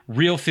at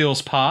Real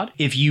Feels Pod.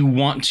 If you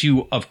want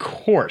to, of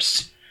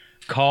course,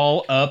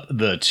 call up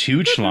the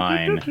Tooch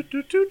line.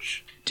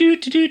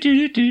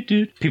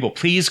 People,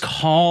 please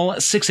call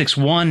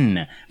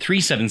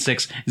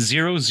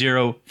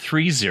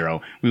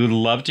 661-376-0030. We would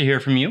love to hear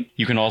from you.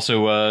 You can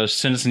also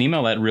send us an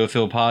email at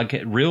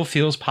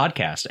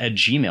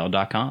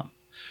realfeelspodcast@gmail.com.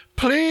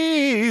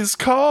 Please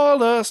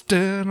call us.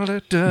 Tooch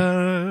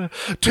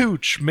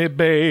me,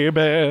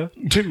 baby.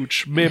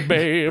 Tooch me,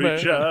 baby.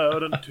 Reach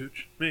out and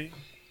tooch me.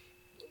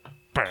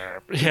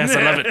 Yes,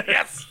 I love it.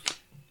 Yes.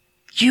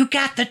 You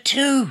got the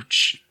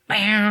Tooch.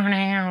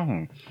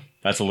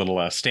 That's a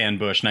little Stan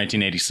Bush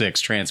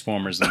 1986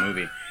 Transformers the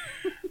movie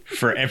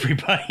for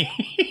everybody.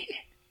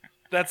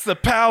 That's the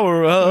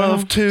power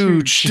of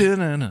Tooch.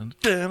 I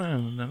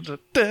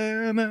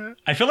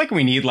feel like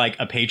we need like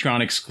a Patreon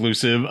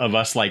exclusive of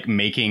us like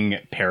making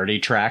parody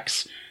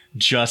tracks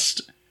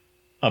just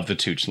of the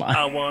Tooch line.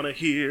 I want to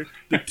hear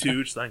the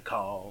Tooch line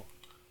call.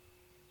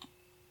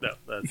 No,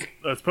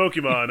 that's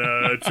Pokemon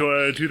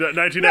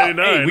 1999.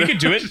 No, hey, we could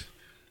do it.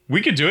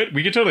 We could do it.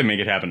 We could totally make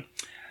it happen.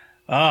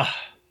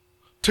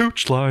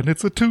 Tooch line.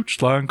 It's a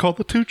Tooch line. Call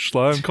the Tooch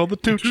line. Call the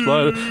Tooch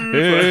line.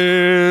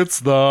 It's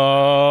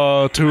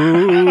the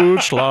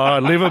Tooch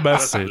line. Leave a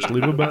message.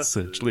 Leave a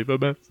message. Leave a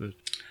message.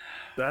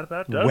 That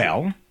about does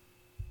Well,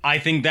 I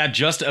think that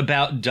just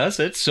about does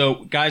it.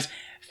 So, guys,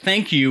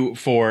 thank you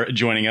for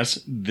joining us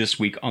this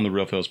week on the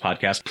Real Feels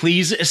Podcast.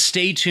 Please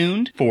stay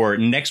tuned for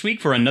next week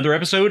for another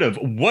episode of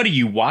What Are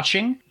You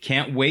Watching?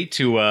 Can't wait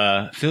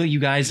to fill you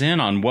guys in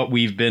on what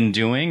we've been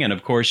doing. And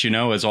of course, you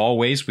know, as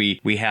always, we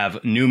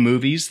have new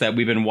movies that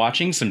we've been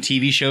watching, some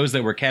TV shows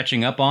that we're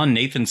catching up on.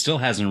 Nathan still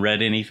hasn't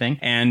read anything.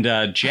 And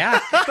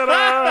Jack...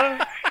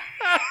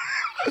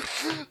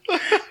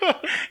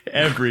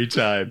 Every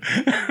time.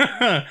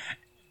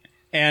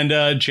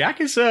 And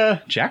Jack's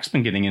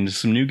been getting into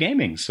some new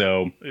gaming,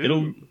 so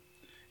it'll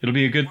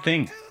be a good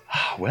thing.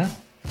 Well,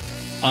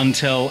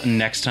 until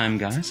next time,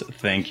 guys,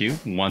 thank you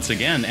once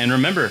again, and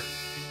remember,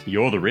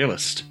 you're the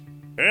realist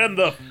and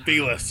the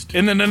feelist.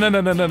 In the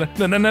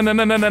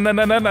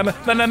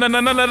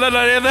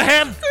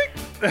hand.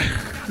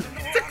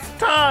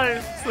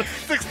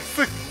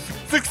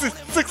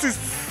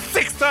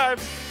 6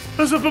 times.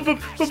 There's a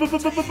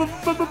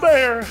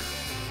bear.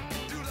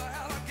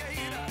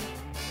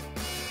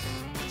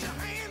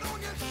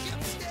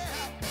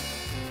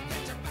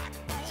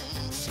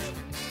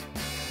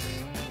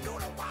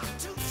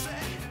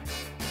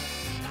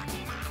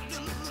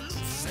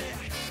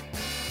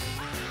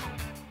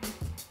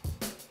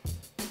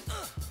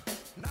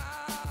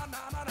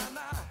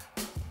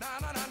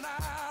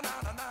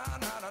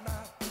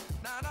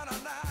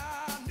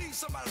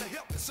 Somebody